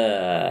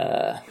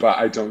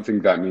I don't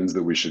think that means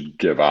that we should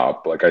give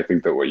up. Like, I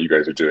think that what you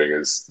guys are doing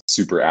is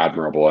super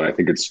admirable, and I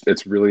think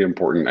it's really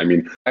important. I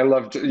mean, I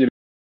love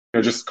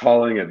just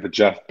calling it the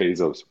Jeff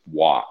Bezos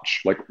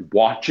watch. Like,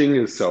 watching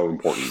is so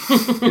important.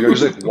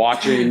 Just like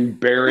watching,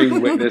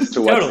 bearing witness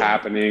to what's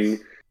happening,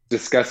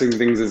 discussing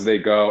things as they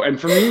go. And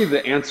for me,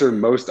 the answer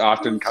most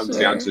often comes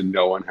down to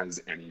no one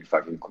has any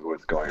fucking clue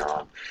what's going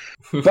on.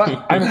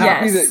 But I'm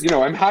happy that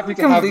I'm happy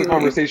to have the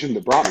conversation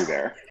that brought me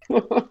there.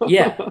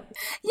 Yeah,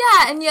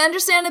 and you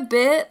understand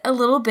a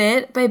little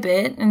bit by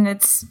bit, and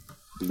that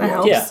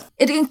helps. Yeah.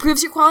 It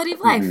improves your quality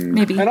of life,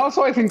 maybe. And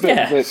also, I think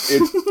that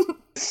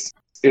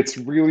it's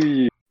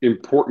really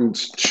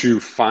important to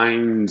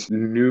find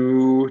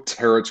new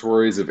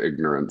territories of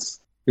ignorance.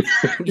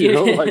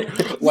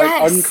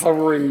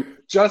 Uncovering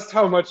just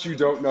how much you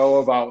don't know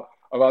about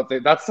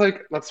things.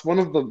 That's one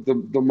of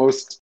the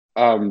most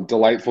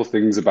delightful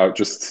things about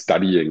just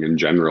studying in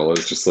general,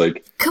 is just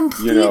like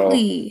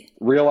completely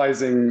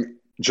realizing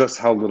just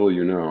how little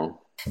you know.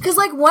 Because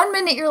like 1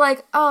 minute you're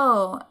like,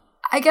 oh,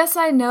 I guess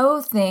I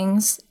know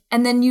things,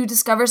 and then you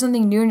discover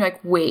something new and you're like,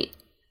 wait,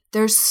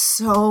 there's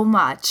so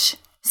much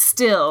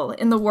still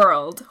in the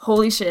world.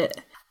 Holy shit.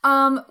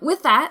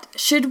 With that,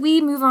 should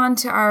we move on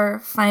to our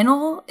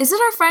final? Is it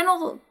our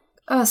final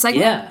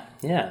segment?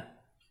 Yeah.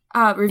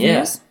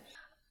 Reviews.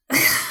 Yeah.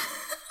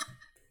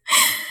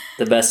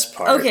 The best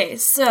part. Okay,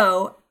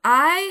 so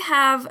I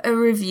have a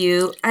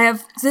review.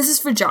 This is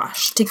for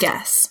Josh to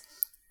guess.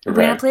 We're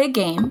going to play a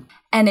game,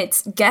 and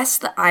it's Guess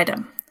the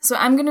Item. So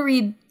I'm going to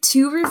read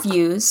 2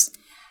 reviews,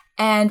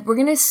 and we're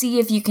going to see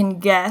if you can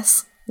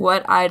guess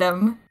what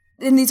item.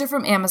 And these are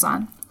from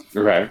Amazon.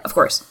 Okay. Of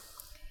course.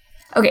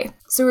 Okay,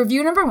 so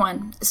review number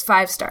 1 is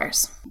 5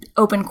 stars.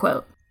 Open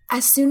quote.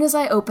 As soon as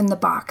I opened the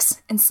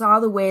box and saw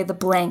the way the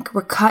blank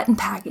were cut and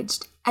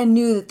packaged, I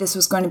knew that this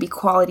was going to be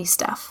quality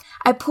stuff.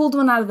 I pulled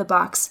one out of the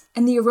box,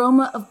 and the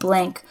aroma of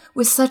blank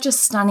was such a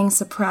stunning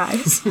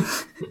surprise.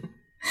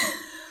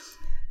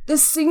 The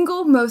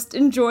single most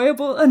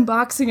enjoyable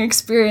unboxing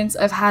experience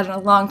I've had in a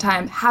long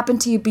time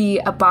happened to be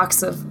a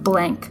box of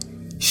blank.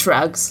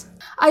 Shrugs.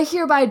 I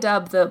hereby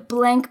dub the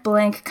blank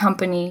blank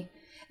company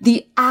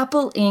the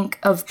Apple Ink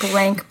of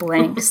blank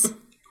blanks.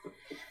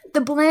 The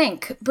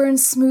blank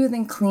burns smooth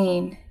and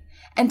clean,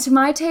 and to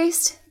my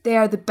taste, they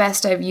are the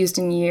best I've used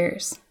in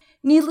years.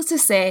 Needless to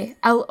say,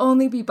 I'll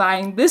only be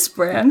buying this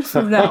brand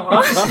from now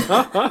on.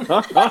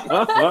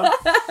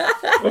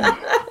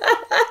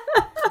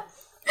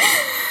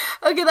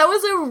 Okay, that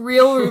was a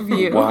real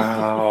review.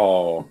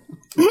 Wow.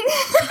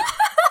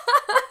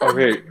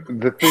 Okay,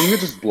 the thing that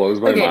just blows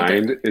my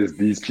mind is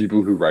these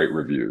people who write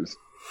reviews.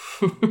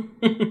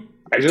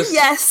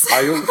 Yes.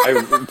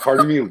 I part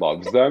of me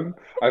loves them.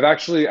 I've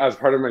actually, as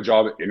part of my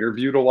job,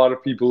 interviewed a lot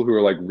of people who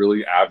are like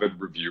really avid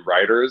review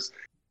writers,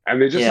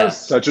 and they just have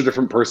such a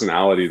different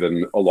personality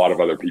than a lot of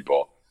other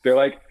people. They're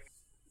like,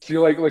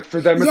 feel like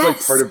for them, it's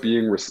like part of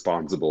being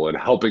responsible and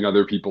helping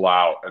other people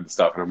out and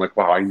stuff. And I'm like,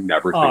 wow, I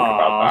never think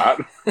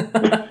about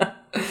that.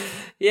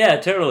 Yeah,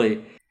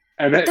 totally.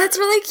 And that's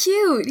really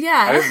cute.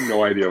 Yeah. I have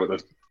no idea what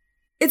this.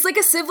 It's like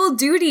a civil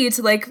duty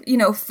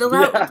to fill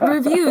out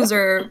reviews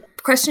or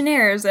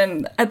questionnaires,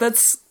 and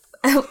that's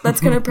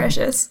kind of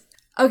precious.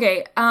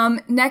 Okay,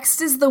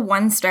 next is the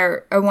one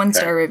star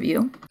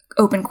review.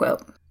 Open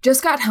quote.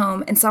 Just got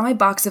home and saw my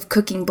box of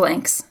cooking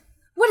blanks.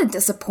 What a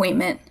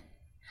disappointment.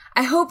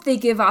 I hope they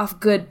give off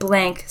good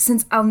blank,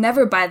 since I'll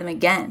never buy them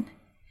again.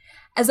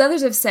 As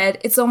others have said,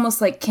 it's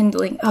almost like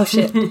kindling. Oh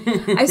shit.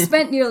 I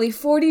spent nearly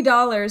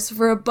 $40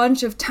 for a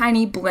bunch of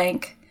tiny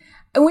blank.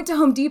 I went to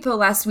Home Depot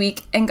last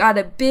week and got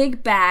a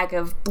big bag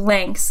of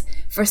blanks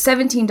for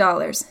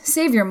 $17.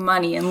 Save your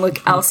money and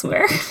look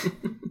elsewhere.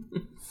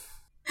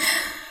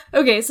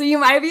 Okay, so you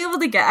might be able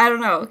to get, I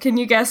don't know, can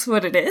you guess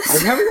what it is?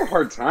 I'm having a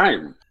hard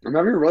time. I'm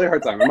having a really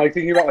hard time. I'm like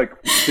thinking about like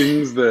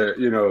things that,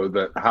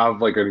 that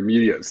have like an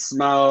immediate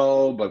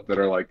smell, but that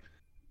are like,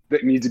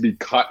 that need to be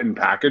cut and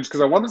packaged.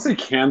 Because I want to say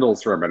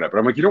candles for a minute, but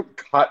I'm like, you don't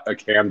cut a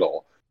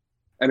candle.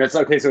 And it's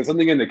okay, so it's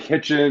something in the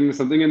kitchen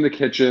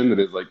that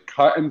is like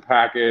cut and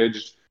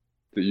packaged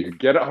that you could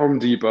get at Home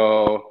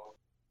Depot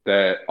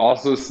that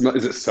also smells.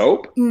 Is it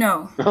soap?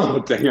 No. Oh,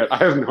 dang it. I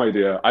have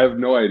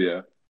no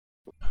idea.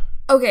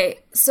 Okay,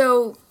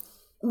 so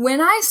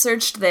when I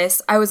searched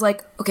this, I was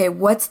like, okay,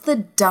 what's the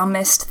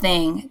dumbest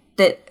thing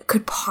that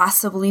could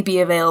possibly be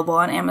available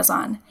on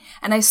Amazon?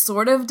 And I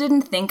sort of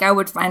didn't think I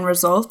would find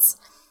results,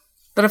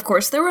 but of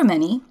course there were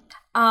many.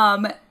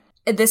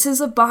 This is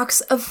a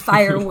box of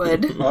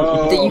firewood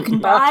that you can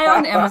buy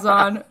on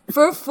Amazon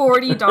for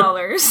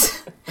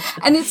 $40.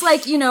 And it's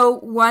like,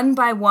 1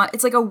 by 1.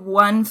 It's like a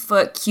 1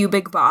 foot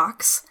cubic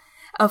box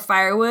of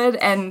firewood.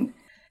 And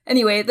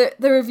anyway, the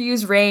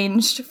reviews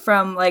ranged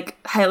from like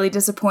highly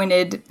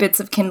disappointed bits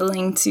of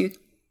kindling to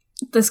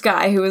this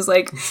guy who was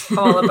like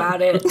all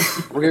about it.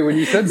 Okay, when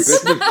you said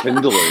bits of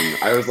kindling,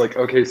 I was like,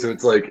 okay, so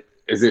it's like,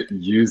 is it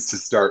used to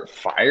start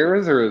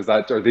fires, or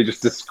are they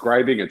just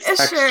describing its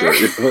texture?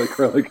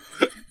 Sure.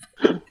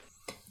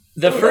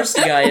 The first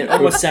guy, it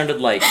almost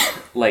sounded like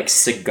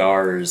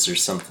cigars or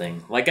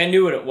something. Like I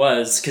knew what it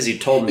was because he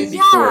told me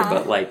before,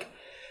 but like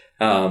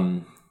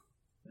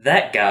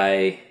that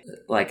guy,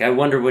 like I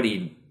wonder what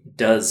he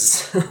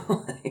does.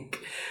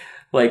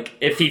 like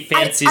if he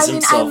fancies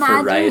himself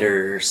a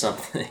writer or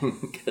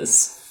something.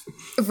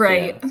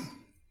 Right. Yeah.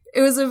 It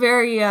was a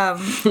very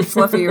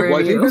fluffy review. Well,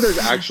 I think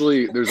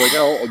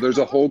that there's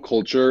a whole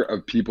culture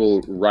of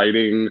people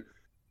writing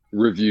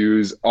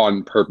reviews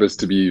on purpose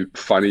to be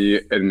funny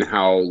and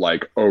how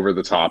like over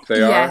the top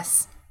they are.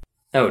 Yes.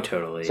 Oh,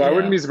 totally. So I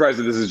wouldn't be surprised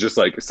if this is just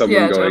like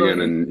someone going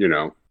in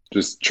and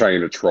just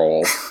trying to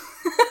troll.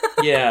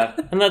 Yeah,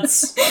 and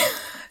that's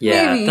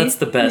that's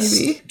the best.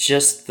 Maybe.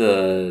 Just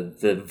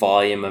the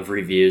volume of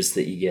reviews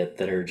that you get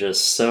that are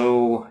just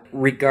so,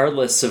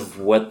 regardless of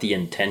what the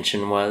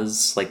intention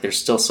was, like there's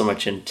still so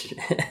much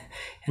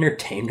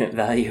entertainment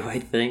value, I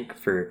think,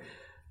 for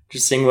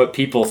just seeing what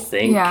people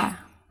think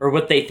or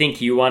what they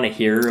think you want to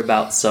hear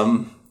about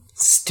some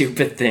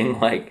stupid thing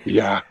like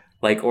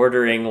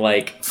ordering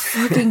like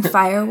fucking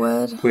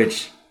firewood.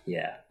 Which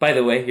by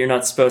the way, you're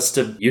not supposed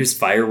to use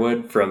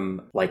firewood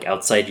from like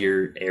outside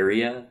your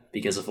area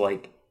because of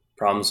like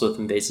problems with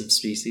invasive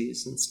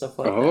species and stuff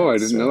like that. Oh, I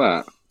didn't know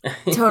that.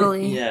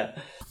 Totally. Yeah.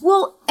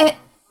 Well,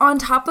 on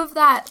top of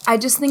that, I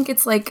just think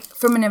it's like,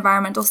 from an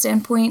environmental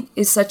standpoint,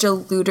 is such a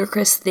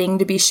ludicrous thing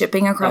to be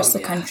shipping across the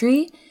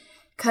country.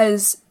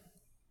 Because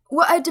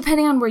Well,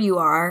 depending on where you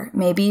are,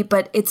 maybe,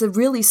 but it's a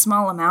really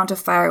small amount of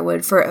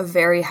firewood for a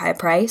very high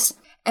price.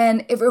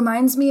 And it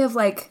reminds me of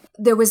like,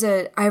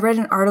 I read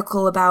an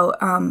article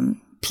about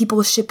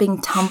people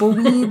shipping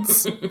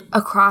tumbleweeds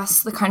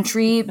across the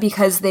country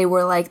because they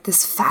were like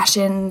this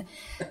fashion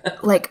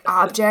like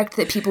object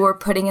that people were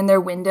putting in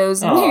their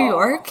windows in New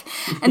York.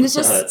 And it's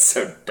just That's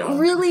so dumb.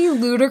 really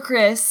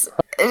ludicrous.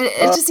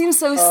 It just seems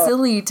so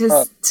silly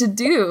to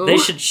do. They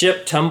should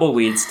ship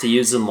tumbleweeds to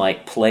use in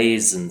like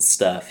plays and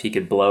stuff. You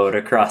could blow it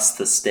across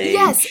the stage.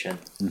 Yes. And...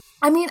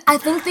 I mean, I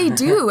think they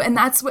do, and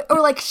that's what,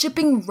 or like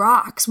shipping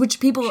rocks,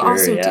 which people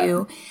also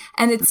do,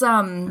 and it's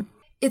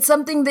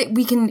something that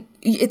we can.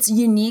 It's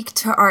unique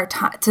to our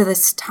to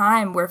this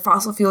time where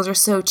fossil fuels are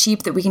so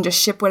cheap that we can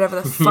just ship whatever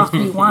the fuck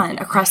we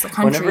want across the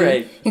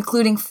country,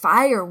 including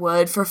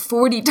firewood for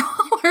 $40.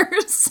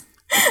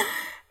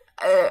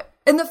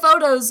 In the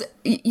photos,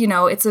 you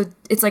know, it's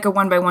like a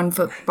 1 by 1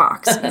 foot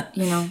box,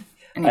 you know.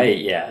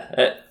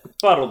 Anyway.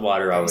 Bottled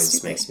water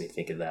always makes me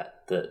think of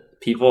that. That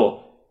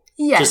people.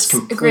 Yes, a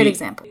great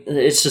example.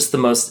 It's just the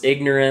most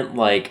ignorant,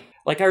 like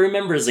I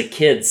remember as a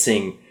kid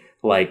seeing,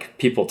 like,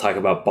 people talk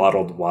about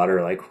bottled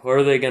water, like,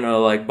 are they gonna,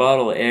 like,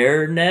 bottle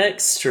air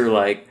next, or,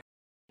 like,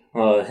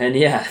 well, and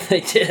yeah, they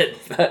did,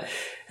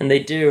 and they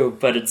do,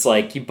 but it's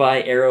like, you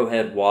buy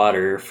Arrowhead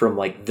water from,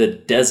 like, the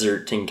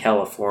desert in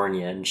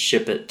California and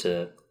ship it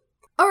to...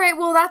 All right,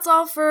 well, that's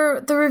all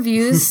for the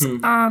reviews.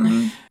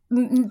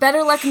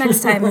 Better luck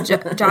next time,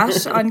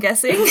 Josh, on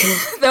guessing,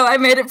 though I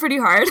made it pretty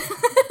hard.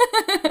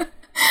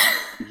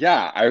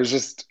 Yeah, I was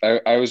just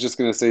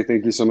going to say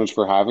thank you so much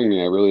for having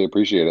me. I really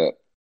appreciate it.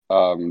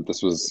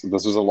 This was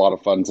a lot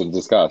of fun to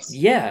discuss.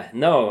 Yeah,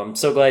 no, I'm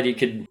so glad you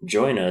could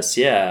join us.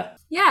 Yeah.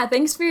 Yeah,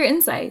 thanks for your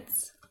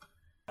insights.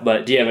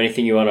 But do you have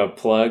anything you want to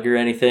plug or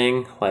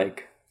anything?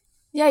 Like,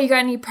 yeah, you got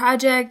any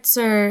projects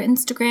or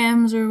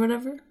Instagrams or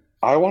whatever?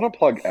 I want to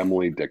plug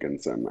Emily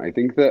Dickinson. I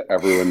think that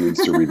everyone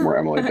needs to read more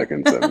Emily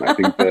Dickinson. I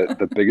think that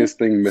the biggest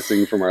thing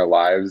missing from our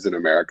lives in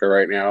America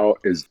right now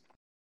is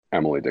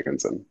Emily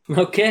Dickinson.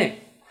 Okay.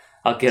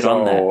 I'll get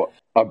on that.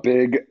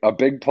 A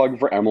big plug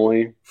for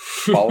Emily.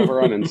 Follow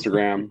her on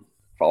Instagram,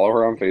 follow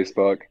her on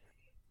Facebook,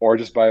 or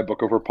just buy a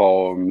book of her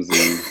poems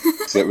and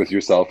sit with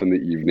yourself in the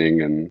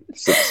evening and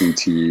sip some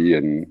tea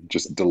and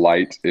just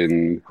delight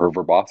in her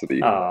verbosity.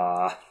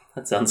 That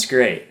sounds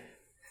great.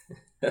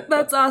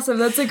 That's awesome.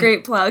 That's a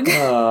great plug.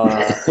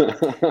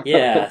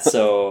 Yeah,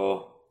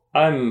 so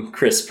I'm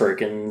Chris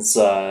Perkins.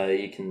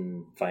 You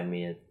can find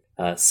me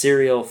at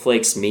Cereal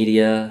Flakes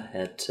Media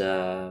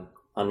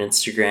on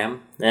Instagram,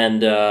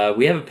 and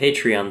we have a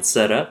Patreon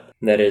set up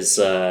that is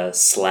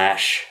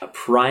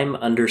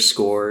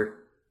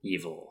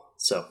 /prime_evil.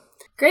 So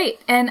great.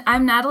 And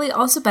I'm Natalie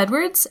also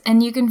Bedwards,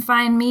 and you can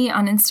find me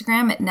on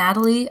Instagram at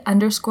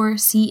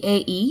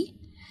Natalie_CAE.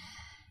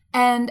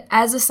 And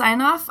as a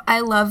sign off, I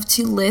love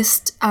to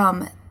list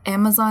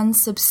Amazon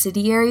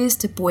subsidiaries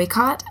to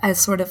boycott as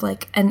sort of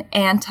like an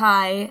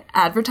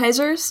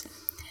anti-advertisers.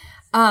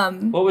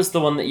 What was the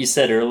one that you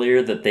said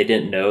earlier that they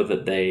didn't know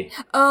that they...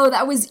 Oh,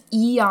 that was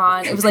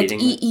Eon. It was like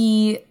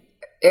EE.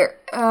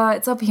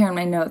 It's up here in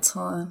my notes.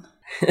 Hold on.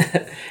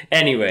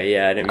 Anyway,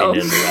 yeah, I didn't mean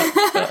to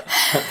interrupt.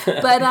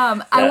 But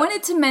I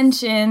wanted to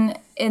mention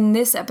in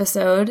this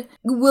episode,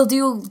 we'll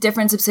do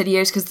different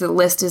subsidiaries because the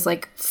list is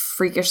like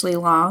freakishly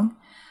long.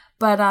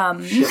 But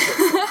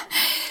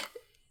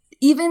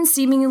even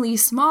seemingly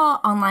small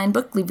online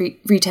book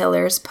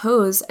retailers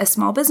pose as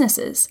small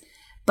businesses.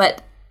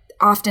 But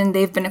often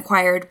they've been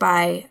acquired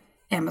by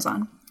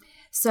Amazon.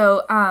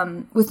 So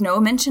with no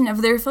mention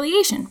of their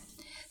affiliation.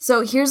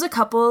 So here's a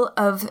couple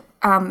of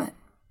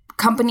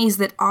companies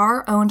that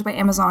are owned by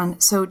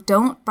Amazon. So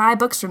don't buy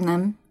books from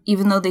them,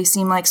 even though they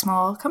seem like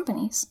small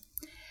companies.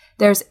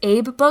 There's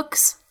Abe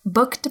Books,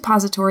 Book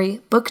Depository,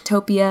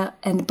 Booktopia,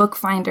 and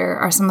Bookfinder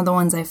are some of the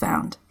ones I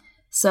found.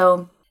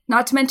 So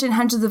not to mention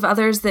hundreds of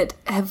others that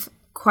have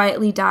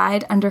quietly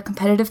died under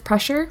competitive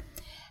pressure.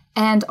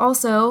 And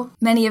also,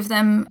 many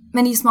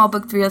small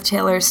book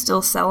retailers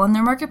still sell in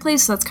their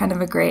marketplace, so that's kind of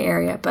a gray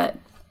area. But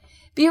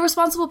be a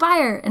responsible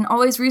buyer and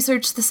always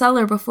research the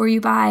seller before you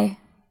buy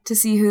to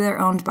see who they're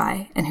owned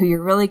by and who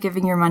you're really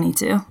giving your money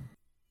to.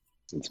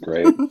 That's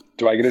great.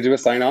 Do I get to do a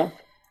sign off?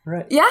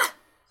 Right. Yeah.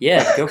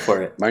 Yeah, go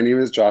for it. My name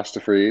is Josh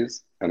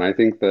DeFries, and I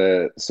think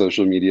that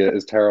social media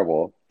is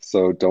terrible,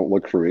 so don't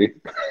look for me.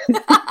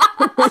 Good.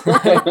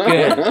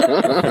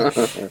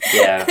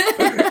 Yeah,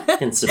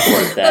 can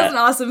support that. That's an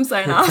awesome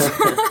sign off.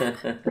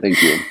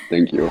 Thank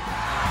you.